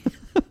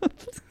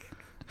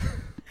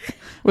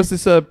 Was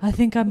this a? I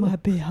think I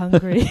might be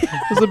hungry.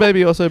 Was the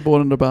baby also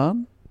born in a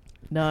barn?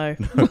 No.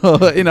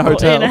 In a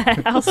hotel. In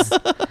a house.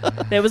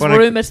 There was What a-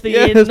 room at the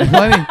Yeah, inn. there's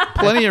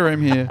plenty of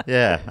room here.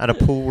 Yeah, at a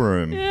pool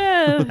room.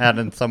 Yeah. Out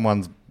in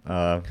someone's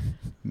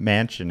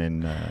mansion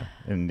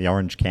in the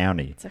Orange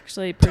County. It's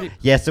actually pretty...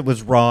 Yes, it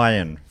was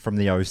Ryan from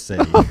the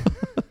OC.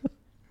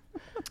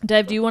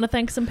 Dave, do you want to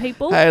thank some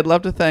people? Hey, I'd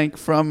love to thank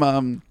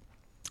from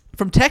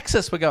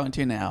Texas. We're going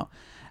to now.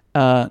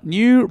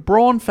 New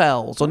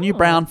Braunfels or New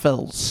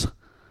Brownfells.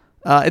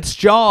 It's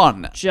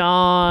John.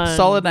 John.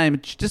 Solid name.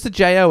 Just a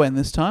Jon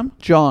this time.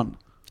 John.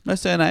 No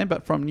surname,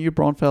 but from New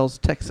Braunfels,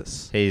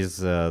 Texas. He's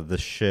the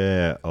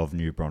share of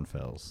New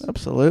Braunfels.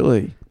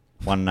 Absolutely.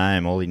 One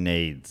name, all he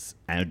needs.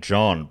 And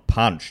John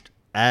punched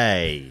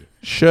a...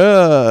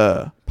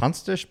 Sure.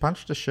 Punched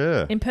a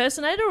sure.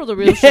 Impersonator or the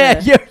real Yeah,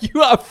 Cher?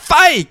 you are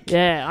fake.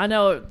 Yeah, I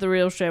know the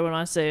real Cher when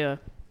I see her.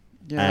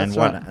 Yeah, And that's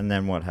what? right. And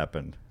then what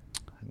happened?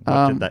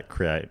 What did that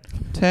create?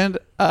 Turned.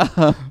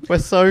 We're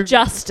so...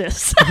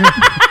 Justice.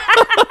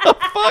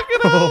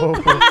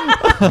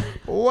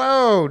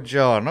 Whoa,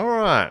 John. All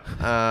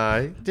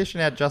right.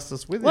 Dishing out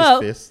justice with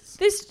Well, his fists.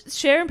 this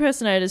Cher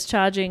impersonator is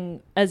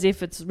charging as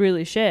if it's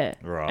really Cher.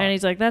 Right. And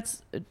he's like,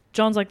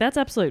 John's like, that's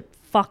absolute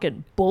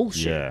fucking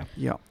bullshit. Yeah.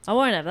 Yeah. I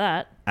won't have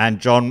that. And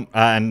John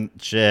and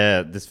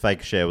Cher, this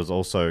fake Cher was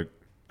also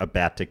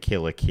about to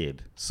kill a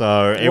kid.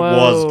 So it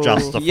Whoa. was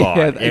justified.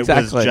 Yeah, It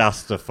exactly. was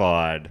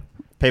justified.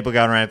 People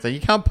going around saying,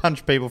 you can't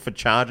punch people for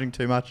charging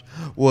too much.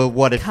 Well,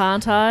 what if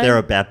Can't I? they're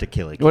about to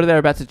kill a kid? What are they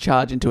about to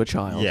charge into a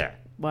child? Yeah.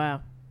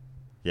 Wow.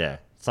 Yeah.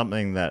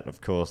 Something that, of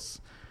course,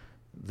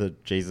 the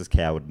Jesus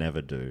cow would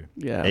never do.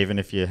 Yeah. Even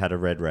if you had a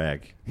red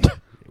rag, it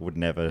would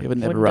never. It would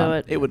never Wouldn't do run.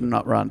 it. It would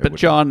not run. It But wouldn't.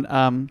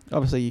 John,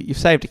 obviously you've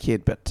saved a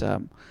kid, but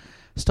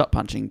stop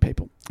punching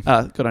people.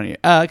 Good on you.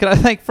 Can I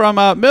thank from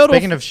Myrtle?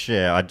 Speaking of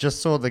Cher, I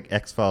just saw the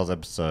X-Files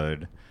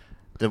episode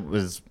that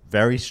was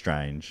very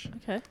strange.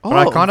 Okay. But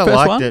I kind of first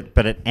liked one? it,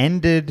 but it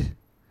ended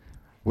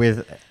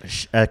with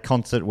a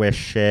concert where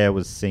Cher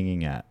was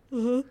singing at.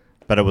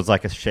 But it was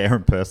like a Cher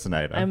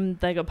impersonator. And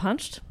they got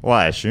punched? Well,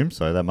 I assume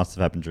so. That must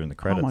have happened during the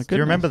credits. my Do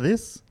you remember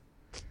goodness.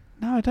 this?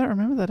 No, I don't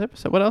remember that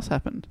episode. What else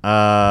happened?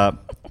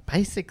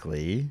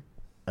 Basically,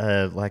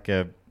 like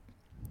a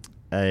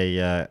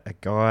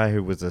guy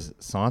who was a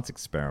science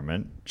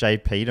experiment, Jay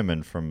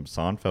Peterman from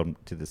Seinfeld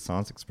did this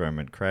science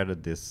experiment,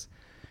 created this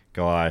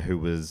guy who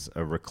was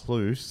a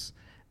recluse,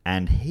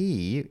 and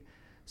he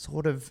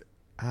sort of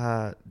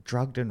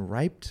drugged and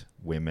raped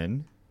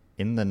women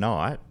in the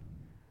night.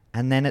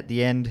 And then at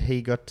the end,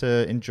 he got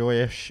to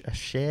enjoy a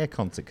Cher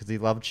concert because he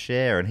loved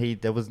Cher, and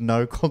there was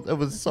no. It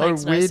was so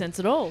Makes weird. no sense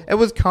at all. It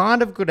was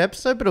kind of a good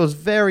episode, but it was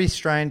very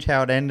strange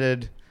how it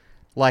ended.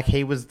 Like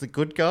he was the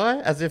good guy,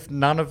 as if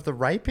none of the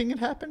raping had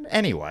happened.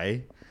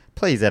 Anyway,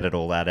 please edit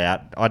all that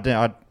out. I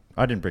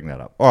didn't bring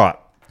that up. All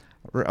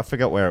right, I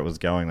forgot where it was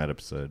going. That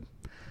episode,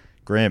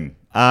 grim.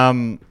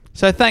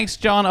 So thanks,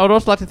 John. I would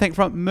also like to thank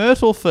from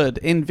Myrtleford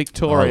in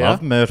Victoria. I love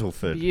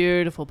Myrtleford.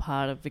 Beautiful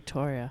part of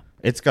Victoria.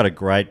 It's got a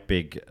great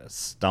big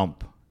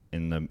stump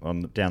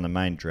down the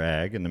main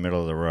drag in the middle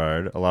of the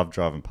road. I love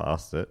driving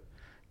past it.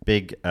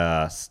 Big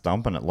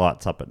stump, and it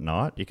lights up at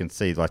night. You can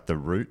see like the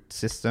root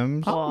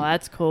systems. Oh,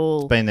 that's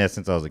cool. Been there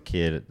since I was a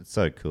kid. It's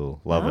so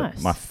cool. Love Nice.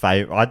 it. My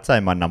favorite. I'd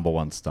say my number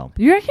one stump.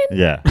 You reckon?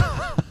 Yeah.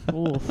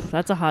 Oof,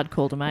 that's a hard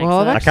call to make.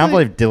 Well, so. I can't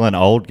believe Dylan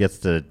Old gets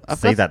to I've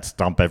see got- that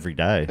stump every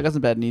day. I got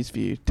some bad news for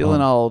you.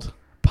 Dylan Old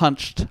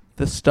punched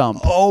the stump.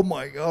 Oh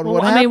my god! Well,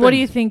 what I happened? mean, what do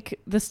you think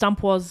the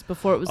stump was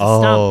before it was a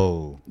stump?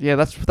 Oh, Yeah,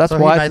 that's So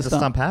why he made it's a the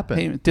stump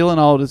happen. Dylan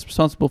Old is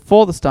responsible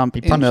for the stump.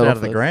 he in punched it out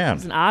of the Myrtleford. He's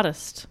ground. an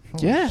artist.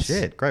 Holy Yes.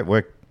 shit! Great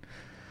work,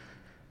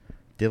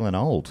 Dylan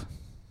Old.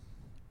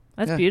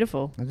 That's Yeah.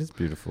 beautiful. That is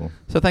beautiful.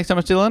 So thanks so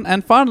much, Dylan.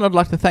 And finally, I'd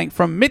like to thank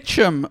from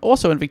Mitcham,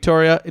 also in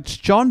Victoria, it's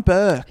John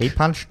Burke. He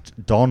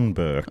punched Don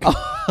Burke.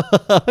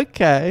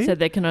 Okay. Said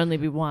there can only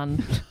be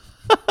one.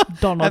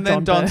 Don or and then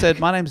John Don Burke. said,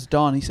 "My name's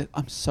Don." He said,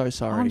 "I'm so Oh,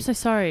 sorry." I'm so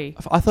sorry.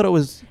 I thought it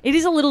was. It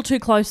is a little too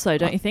close, though,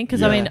 don't you think?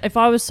 Because, I Yeah. mean, if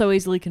I was so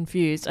easily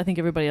confused, I think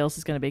everybody else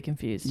is going to be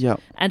confused.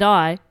 Yep. And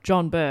I,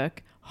 John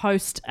Burke,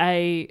 host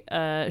a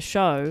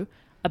show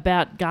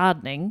about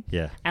gardening.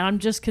 Yeah. And I'm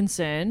just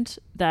concerned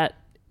that,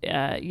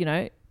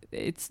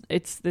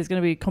 there's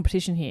going to be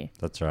competition here.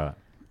 That's right.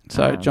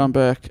 So John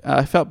Burke,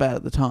 I felt bad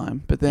at the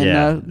time, but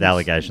then the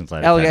allegations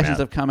later. allegations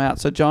have come out.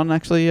 So John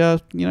actually,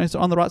 is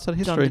on the right side of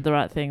John history. did the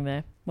right thing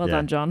there. Well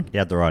done, John. He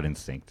had the right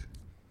instinct.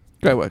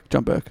 Great work,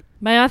 John Burke.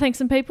 May I thank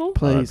some people?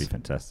 Oh, that'd Please. be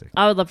fantastic.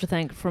 I would love to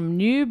thank from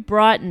New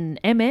Brighton,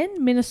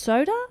 MN,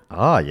 Minnesota.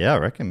 Oh, yeah, I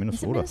reckon Is it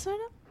Minnesota.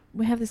 Minnesota?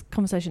 We have this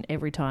conversation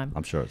every time.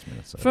 I'm sure it's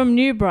Minnesota. From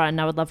New Brighton,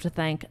 I would love to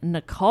thank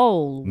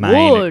Nicole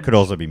Maine. Wood. It could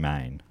also be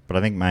Maine, but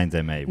I think Maine's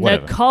ME.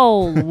 Whatever.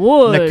 Nicole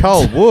Wood.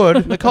 Nicole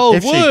Wood. Nicole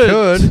if Wood. she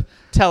could.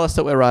 Tell us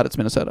that we're right. It's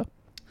Minnesota.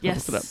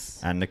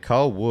 Yes. And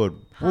Nicole Wood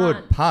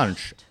would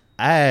punch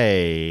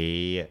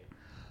a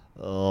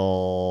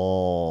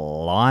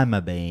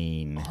lima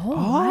bean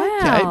Oh,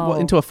 Okay. wow. Well,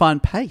 into a fine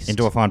paste.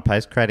 into a fine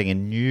paste, creating a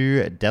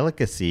new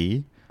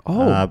delicacy.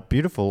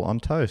 Beautiful on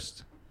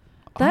toast.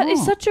 That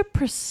is such a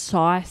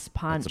precise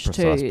punch,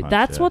 precise too. punch,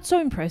 That's yeah. what's so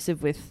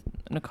impressive with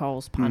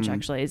Nicole's punch,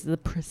 actually, is the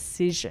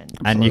precision.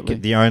 And Absolutely.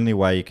 the only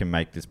way you can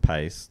make this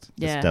paste,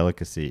 Yeah. this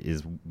delicacy,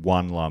 is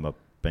one lima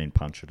bean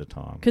punch at a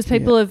time. Because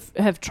people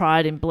have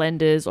tried in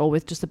blenders or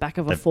with just the back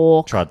of a They've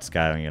fork, tried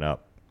scaling it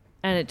up.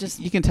 and it just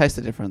You can taste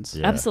the difference.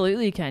 Yeah.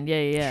 absolutely you can.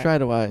 Yeah.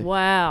 Straight away.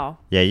 Wow.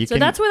 Yeah, you So can.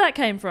 that's where that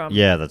came from.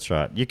 Yeah, that's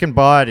right. You can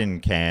buy it in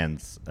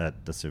cans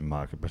at the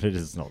supermarket, but it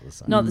is not the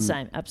same. Not the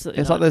same. Absolutely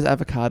It's not. like those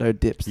avocado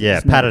dips. Yeah,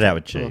 It's pat it never- out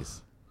with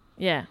cheese.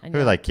 Yeah. And Who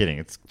are you're they kidding?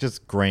 It's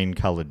just green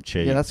coloured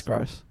cheese. Yeah, that's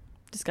gross.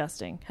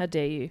 disgusting. How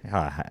dare you?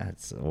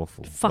 It's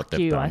awful. Fuck what they've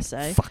you, done. I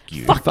say. Fuck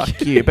you.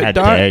 Fuck you. But How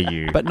don't. dare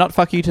you. But not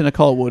fuck you to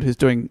Nicole Wood, who's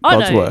doing Oh,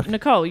 God's no, work.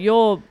 Nicole,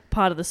 you're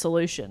part of the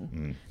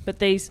solution. But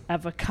these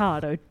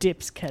avocado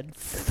dips can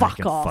fuck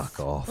Fucking off. Fuck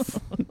off.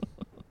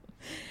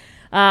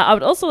 I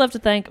would also love to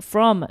thank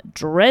from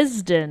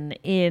Dresden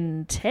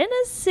in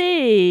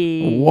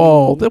Tennessee.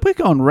 Whoa, we're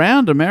going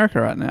round America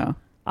right now.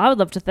 I would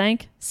love to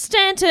thank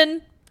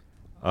Stanton.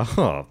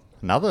 Oh,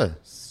 another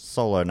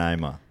solo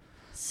namer.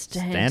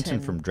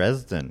 Stanton from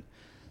Dresden.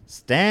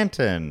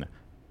 Stanton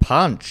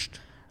punched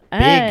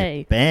Hey.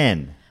 Big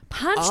Ben.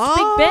 Punched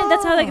Big Ben.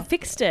 That's how they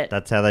fixed it.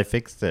 That's how they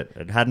fixed it.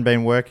 It hadn't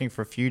been working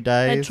for a few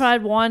days. They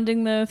tried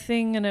winding the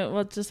thing and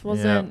it just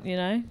wasn't, you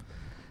know.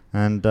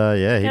 And he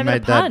Gave it a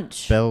made that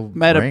punch. bell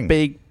Made ring. a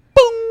big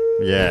boom.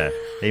 Yeah,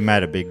 he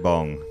made a big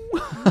bong.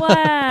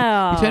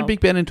 Wow. He turned Big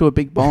Ben into a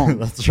big bong,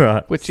 That's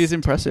right. which is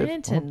impressive.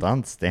 Stanton. Well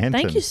done, Stanton.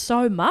 Thank you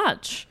so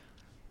much.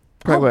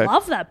 Great I work.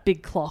 love that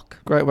big clock.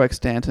 Great work,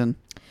 Stanton.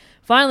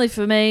 Finally,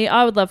 for me,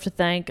 I would love to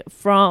thank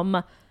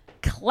from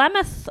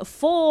Klamath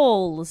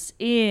Falls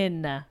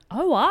in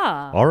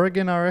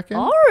Oregon, I reckon.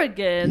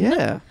 Oregon,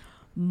 Yeah.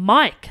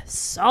 Mike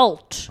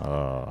Salt.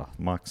 Oh,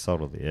 Mike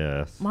Salt of the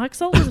Earth. Mike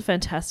Salt is a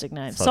fantastic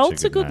name. Such a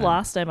Salt's a good good name.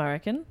 last name, I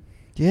reckon.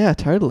 Yeah,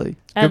 totally.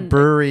 Good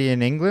brewery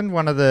in England.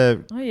 One of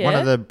the Oh, yeah? one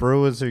of the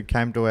brewers who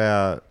came to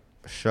our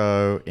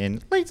show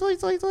in Leeds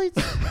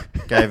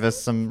gave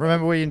us some.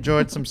 Remember, we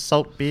enjoyed some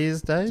salt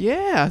beers, Dave.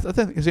 Yeah, I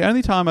think it's the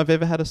only time I've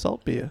ever had a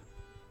salt beer.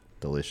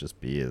 Delicious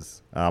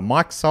beers.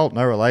 Mike Salt,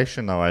 no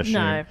relation though, I assume.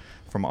 No.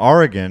 From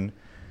Oregon.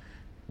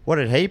 What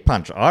did he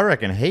punch? I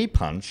reckon he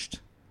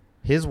punched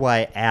his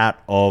way out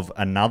of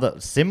another,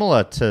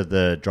 similar to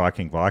the Dry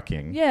King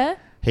Viking. Yeah.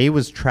 He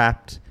was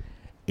trapped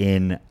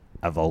in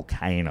a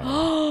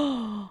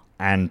volcano.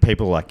 And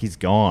people were like, he's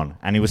gone.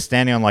 And he was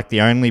standing on like the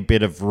only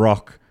bit of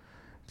rock.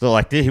 So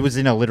like he was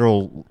in a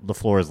literal, the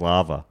floor is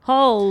lava.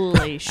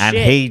 Holy shit. And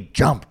he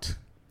jumped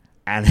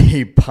and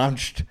he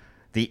punched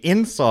the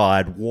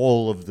inside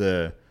wall of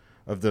the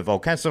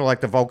volcano, sort of like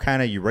the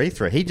volcano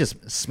urethra. He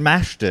just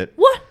smashed it.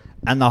 What?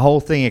 And the whole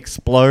thing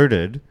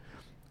exploded.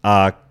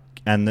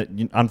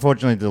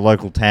 Unfortunately, the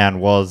local town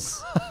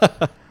was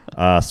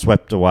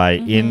swept away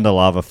in the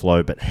lava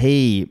flow, but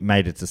he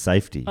made it to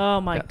safety.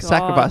 Oh my Yeah, god.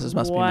 sacrifices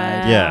must be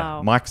made.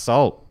 Yeah, Mike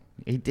Salt.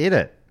 He did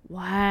it.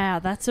 Wow,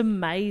 that's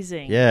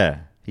amazing. Yeah.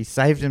 He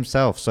saved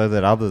himself so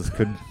that others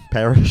could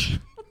perish.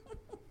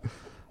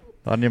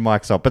 On your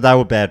Mike Salt. But they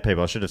were bad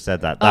people. I should have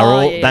said that. They were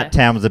all, yeah. That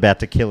town was about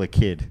to kill a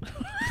kid.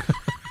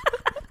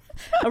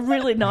 A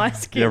really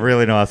nice kid. Yeah,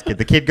 really nice kid.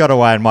 The kid got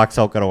away and Mike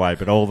Salt got away,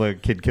 but all the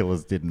kid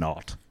killers did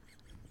not.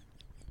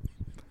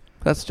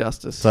 That's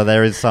justice. So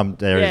there is some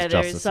There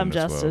justice is some in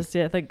this justice.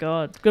 Yeah, thank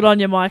God. Good on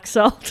you, Mike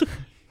Salt.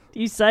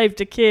 You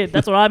saved a kid.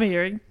 That's what I'm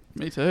hearing.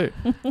 Me too.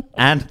 world.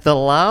 And the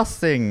last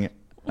thing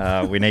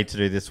we need to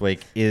do this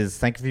week is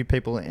thank a few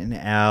people in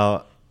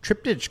our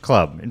Triptych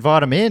Club.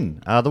 Invite them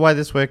in. The way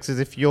this works is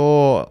if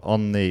you're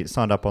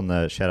signed up on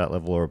the shout out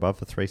level or above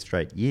for 3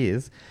 straight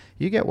years,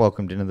 you get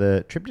welcomed into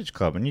the Triptych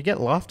Club and you get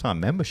lifetime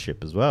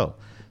membership as well.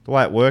 The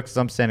way it works is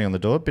I'm standing on the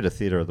door, a bit of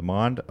theatre of the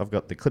mind. I've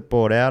got the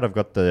clipboard out. I've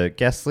got the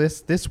guest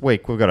list. This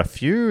week we've got a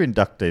few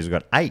inductees. We've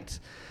got 8.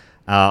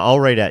 I'll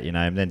read out your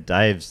name. Then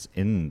Dave's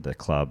in the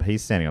club.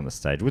 He's standing on the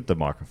stage with the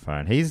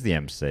microphone. He's the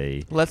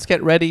MC. Let's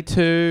get ready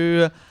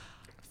to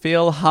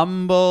feel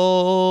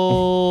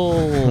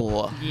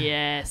humble.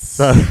 Yes.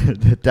 So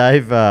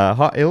Dave,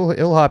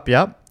 he'll hype you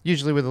up,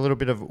 usually with a little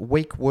bit of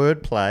weak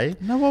wordplay.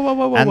 No,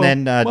 whoa. And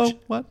then, whoa,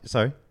 what?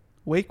 Sorry.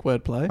 Weak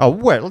wordplay. Oh,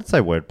 let's say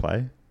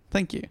wordplay.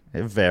 Thank you.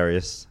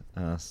 Various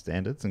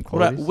standards and What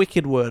about qualities.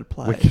 wicked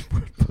wordplay?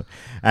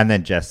 And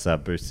then Jess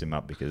boosts him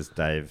up because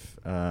Dave,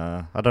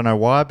 I don't know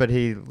why, but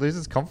he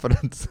loses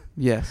confidence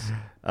Yes.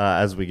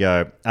 as we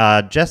go.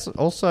 Jess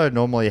also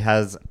normally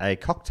has a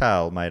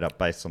cocktail made up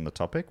based on the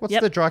topic. What's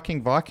Yep. the Dry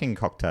King Viking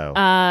cocktail?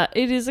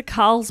 It is a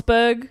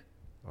Carlsberg.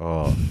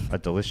 Oh, a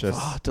delicious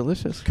Oh,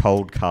 delicious.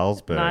 cold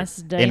Carlsberg Nice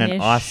in an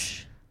Danish.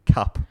 ice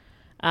cup.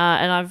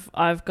 And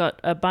I've got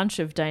a bunch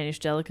of Danish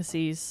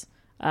delicacies,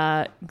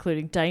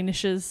 including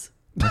Danishes,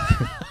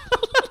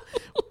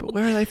 But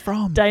where are they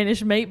from?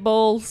 Danish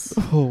meatballs.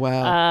 Oh,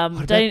 wow.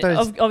 What about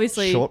those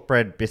Obviously,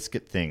 shortbread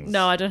biscuit things?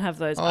 no, I don't have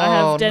those. I Oh,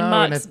 no, have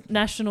Denmark's and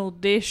national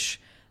dish,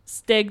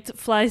 stegt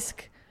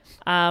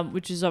flæsk,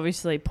 which is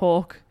obviously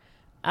pork,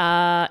 in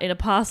a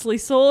parsley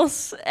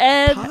sauce,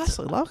 and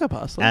Parsley. Like a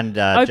parsley. And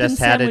open Jess,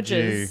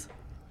 sandwiches.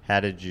 how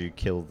did you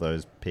kill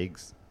those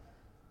pigs?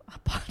 I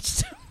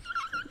punched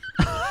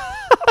them.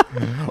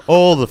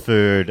 All the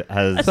food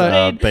has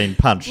So- been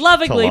punched.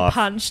 Lovingly to life.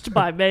 punched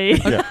by me.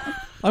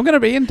 I'm going to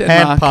be in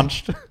Denmark. Hand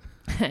punched,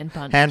 And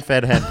punched. hand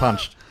fed, hand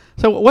punched.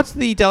 So what's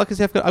the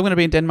delicacy I've got? I'm going to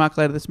be in Denmark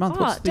later this month.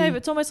 Oh, What's the, Dave,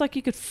 it's almost like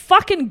you could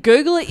fucking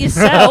Google it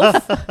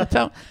yourself.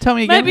 Tell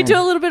me again. Maybe do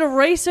a little bit of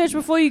research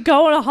before you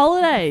go on a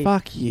holiday.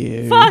 Fuck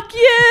you. Fuck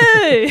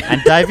you!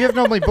 And Dave, you've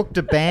normally booked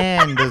a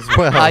band as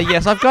well.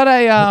 Yes, I've got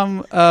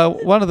a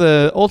one of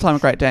the all-time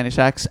great Danish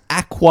acts,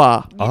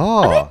 Aqua.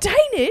 Oh,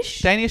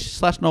 Danish?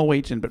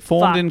 Danish/Norwegian, but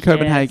formed Fuck, in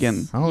Copenhagen.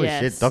 yes. holy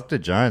Yes. shit, Dr.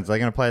 Jones. Are they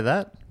going to play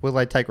that? Will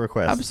they take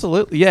requests?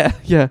 Absolutely, yeah.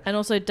 And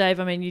also,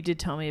 Dave, I mean, you did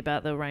tell me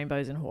about the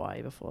rainbows in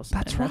Hawaii before. So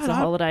That's and right, That's a I-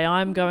 holiday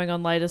I'm going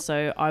on later,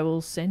 so I will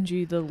send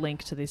you the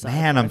link to this.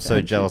 Man, I'm so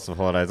jealous of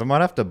holidays. I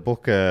might have to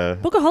book a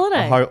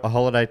holiday. a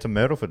holiday to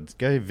Myrtleford.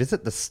 Go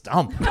visit the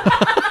stump.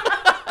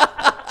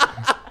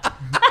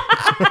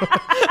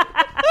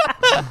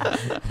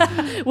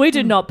 We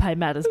do not pay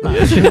Matt as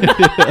much.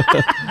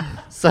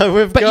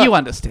 So But you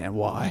understand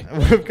why.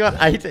 we've got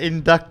 8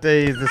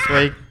 inductees this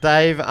week.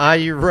 Dave, are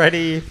you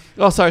ready?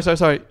 Oh, sorry.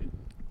 Here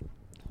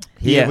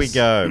Yes. we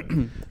go.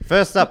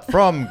 First up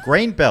from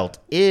Greenbelt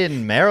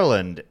in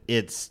Maryland,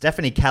 it's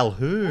Stephanie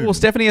Calhoun. Well,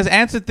 Stephanie has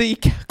answered the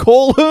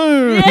call.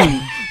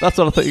 That's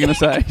what I thought you were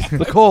going to say.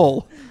 The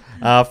call.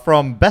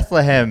 From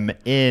Bethlehem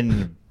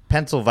in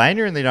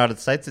Pennsylvania in the United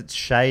States, it's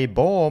Shay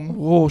Baum.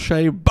 Oh,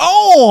 Shay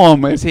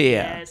Boom is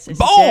here. Yes, yes,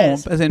 Boom,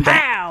 yes. as in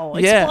Pow!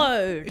 Yeah.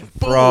 Explode!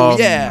 From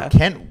yeah.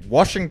 Kent,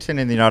 Washington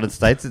in the United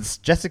States, it's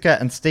Jessica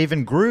and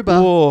Stephen Gruber.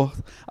 Oh,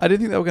 I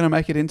didn't think they were going to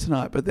make it in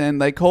tonight, but then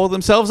they call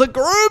themselves a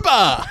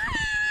Gruber.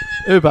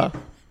 Uber.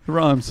 It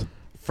rhymes.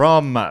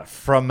 From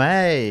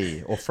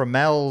Fromay or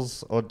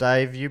Fromels or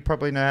Dave, you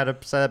probably know how to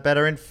say that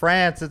better. In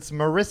France, it's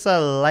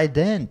Marissa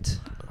Laident.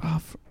 Oh,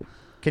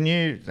 Can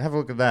you have a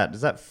look at that?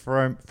 Is that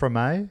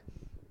Fromay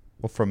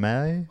or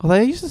Fromay? well,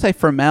 they used to say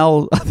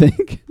Fromel, I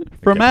think.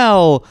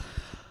 Fromel.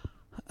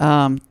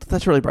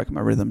 That's really broken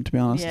my rhythm, to be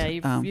honest. Yeah,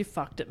 you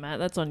fucked it, Matt.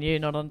 That's on you,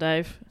 not on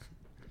Dave.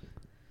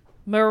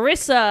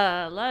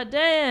 Marissa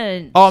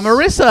Laden. Oh,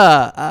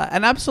 Marissa,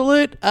 an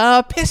absolute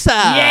pisser.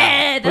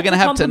 Yeah, that's we're gonna a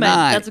have compliment.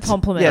 tonight. That's a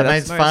compliment. Yeah, That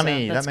that's means Marissa.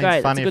 funny. That's that means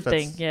great. funny That's a if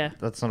good thing. Yeah.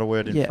 that's not a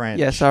word in yeah, French.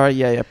 yeah. Sorry,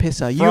 yeah,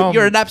 pisser. From-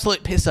 You're an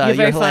absolute pisser. You're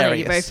very funny. hilarious.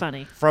 You're very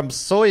funny. From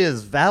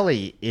Sawyers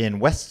Valley in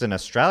Western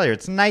Australia,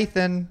 it's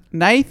Nathan.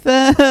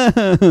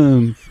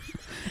 Nathan.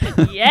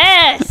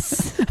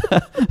 Yes.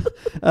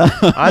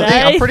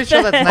 I'm pretty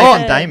sure that's Nathan.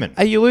 Nathan Damon.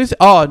 Are you losing?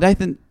 Oh,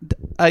 Nathan,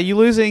 are you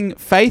losing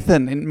faith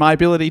in my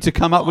ability to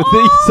come up with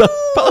these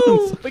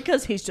puns?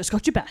 Because he's just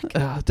got your back.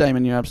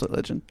 Damon, you're an absolute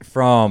legend.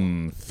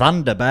 From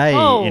Thunder Bay in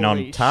Holy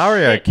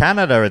Ontario, shit.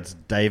 Canada, it's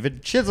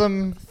David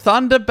Chisholm.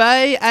 Thunder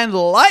Bay and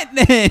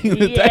Lightning with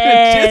David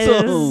Yes.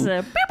 Chisholm.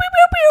 Pew, pew,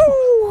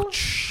 pew, pew.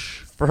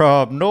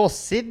 From North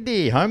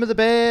Sydney, home of the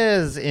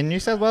Bears in New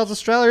South Wales,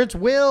 Australia, it's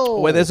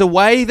Will. Where there's a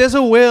way, there's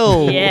a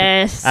will.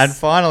 Yes. And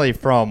finally,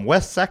 from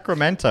West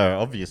Sacramento,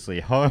 obviously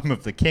home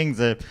of the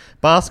Kings, a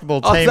basketball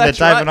Oh, team that that's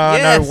Dave right, and I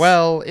yes. know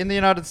well in the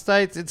United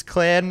States, it's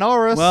Claire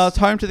Norris. Well, it's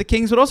home to the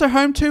Kings, but also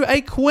home to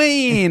a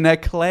queen, a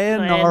Claire,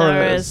 Claire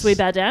Norris. We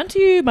bow down to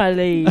you, my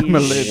liege. My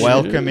liege.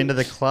 Welcome into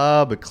the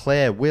club,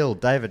 Claire, Will,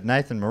 David,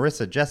 Nathan,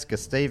 Marissa, Jessica,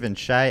 Stephen,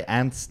 Shay,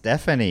 and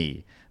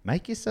Stephanie.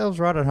 Make yourselves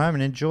right at home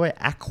and enjoy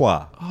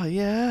Aqua. Oh,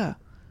 yeah.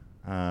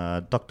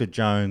 Dr.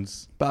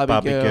 Jones,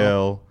 Barbie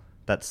Girl.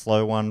 that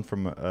slow one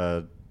from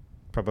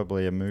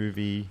probably a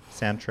movie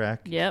soundtrack.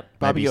 Yep.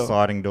 Barbie Maybe Girl.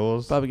 Sliding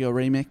Doors. Barbie Girl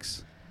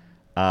remix.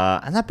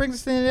 And that brings us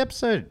to the end of the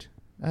episode.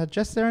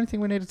 Jess, is there anything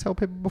we need to tell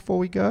people before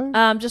we go?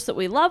 Just that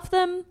we love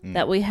them,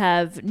 that we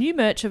have new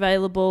merch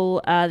available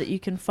that you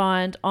can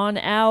find on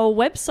our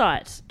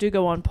website,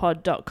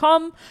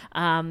 dogoonpod.com.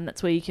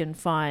 That's where you can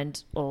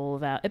find all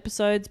of our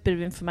episodes, bit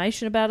of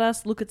information about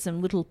us, look at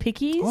some little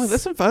pickies. Oh,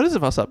 there's some photos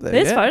of us up there.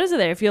 There's yeah. photos of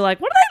there. If you're like,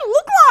 what do they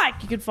look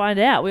like? You can find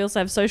out. We also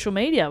have social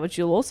media, which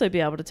you'll also be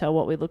able to tell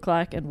what we look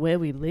like and where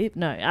we live.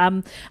 No.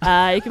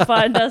 You can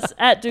find us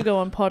at Do Go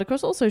On Pod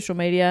across all social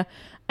media.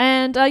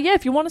 And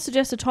if you want to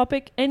suggest a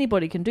topic,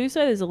 anybody can do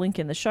so. There's a link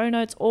in the show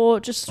notes or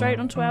just straight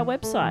onto our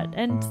website.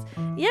 And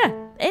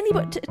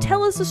Anybody,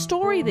 tell us a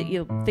story that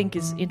you think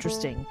is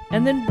interesting,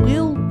 and then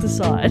we'll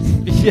decide.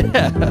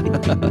 Yeah.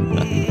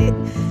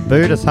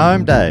 Boot us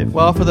home, Dave.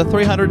 Well, for the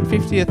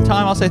 350th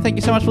time, I'll say thank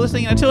you so much for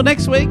listening. And until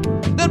next week,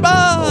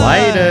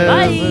 goodbye. Later.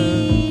 Bye.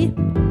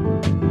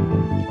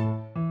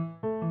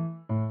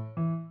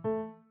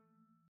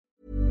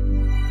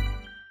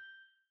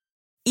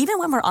 Even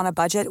when we're on a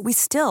budget, we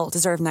still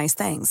deserve nice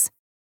things.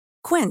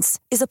 Quince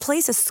is a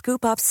place to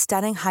scoop up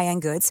stunning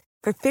high-end goods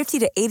for 50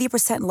 to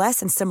 80% less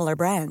than similar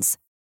brands.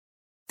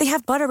 They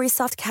have buttery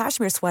soft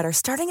cashmere sweaters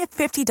starting at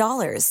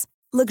 $50,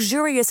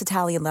 luxurious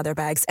Italian leather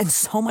bags, and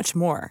so much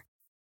more.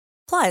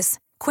 Plus,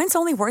 Quince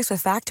only works with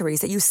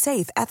factories that use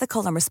safe,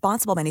 ethical, and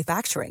responsible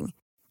manufacturing.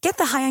 Get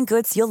the high-end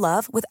goods you'll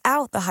love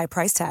without the high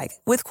price tag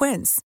with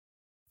Quince.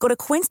 Go to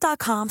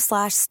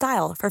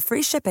quince.com/style for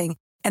free shipping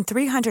and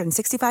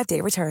 365-day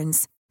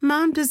returns.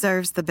 Mom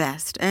deserves the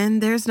best,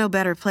 and there's no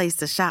better place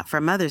to shop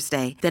for Mother's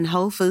Day than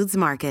Whole Foods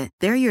Market.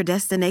 They're your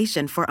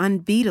destination for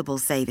unbeatable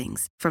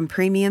savings, from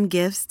premium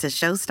gifts to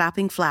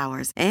show-stopping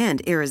flowers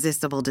and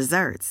irresistible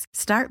desserts.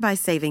 Start by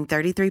saving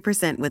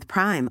 33% with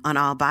Prime on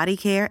all body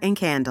care and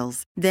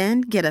candles.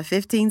 Then get a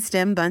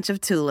 15-stem bunch of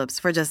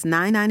tulips for just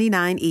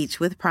 $9.99 each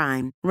with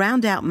Prime.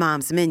 Round out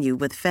Mom's menu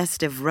with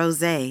festive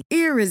rosé,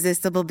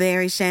 irresistible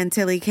berry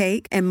chantilly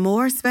cake, and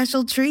more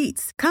special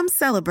treats. Come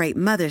celebrate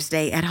Mother's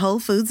Day at Whole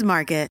Foods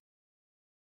Market.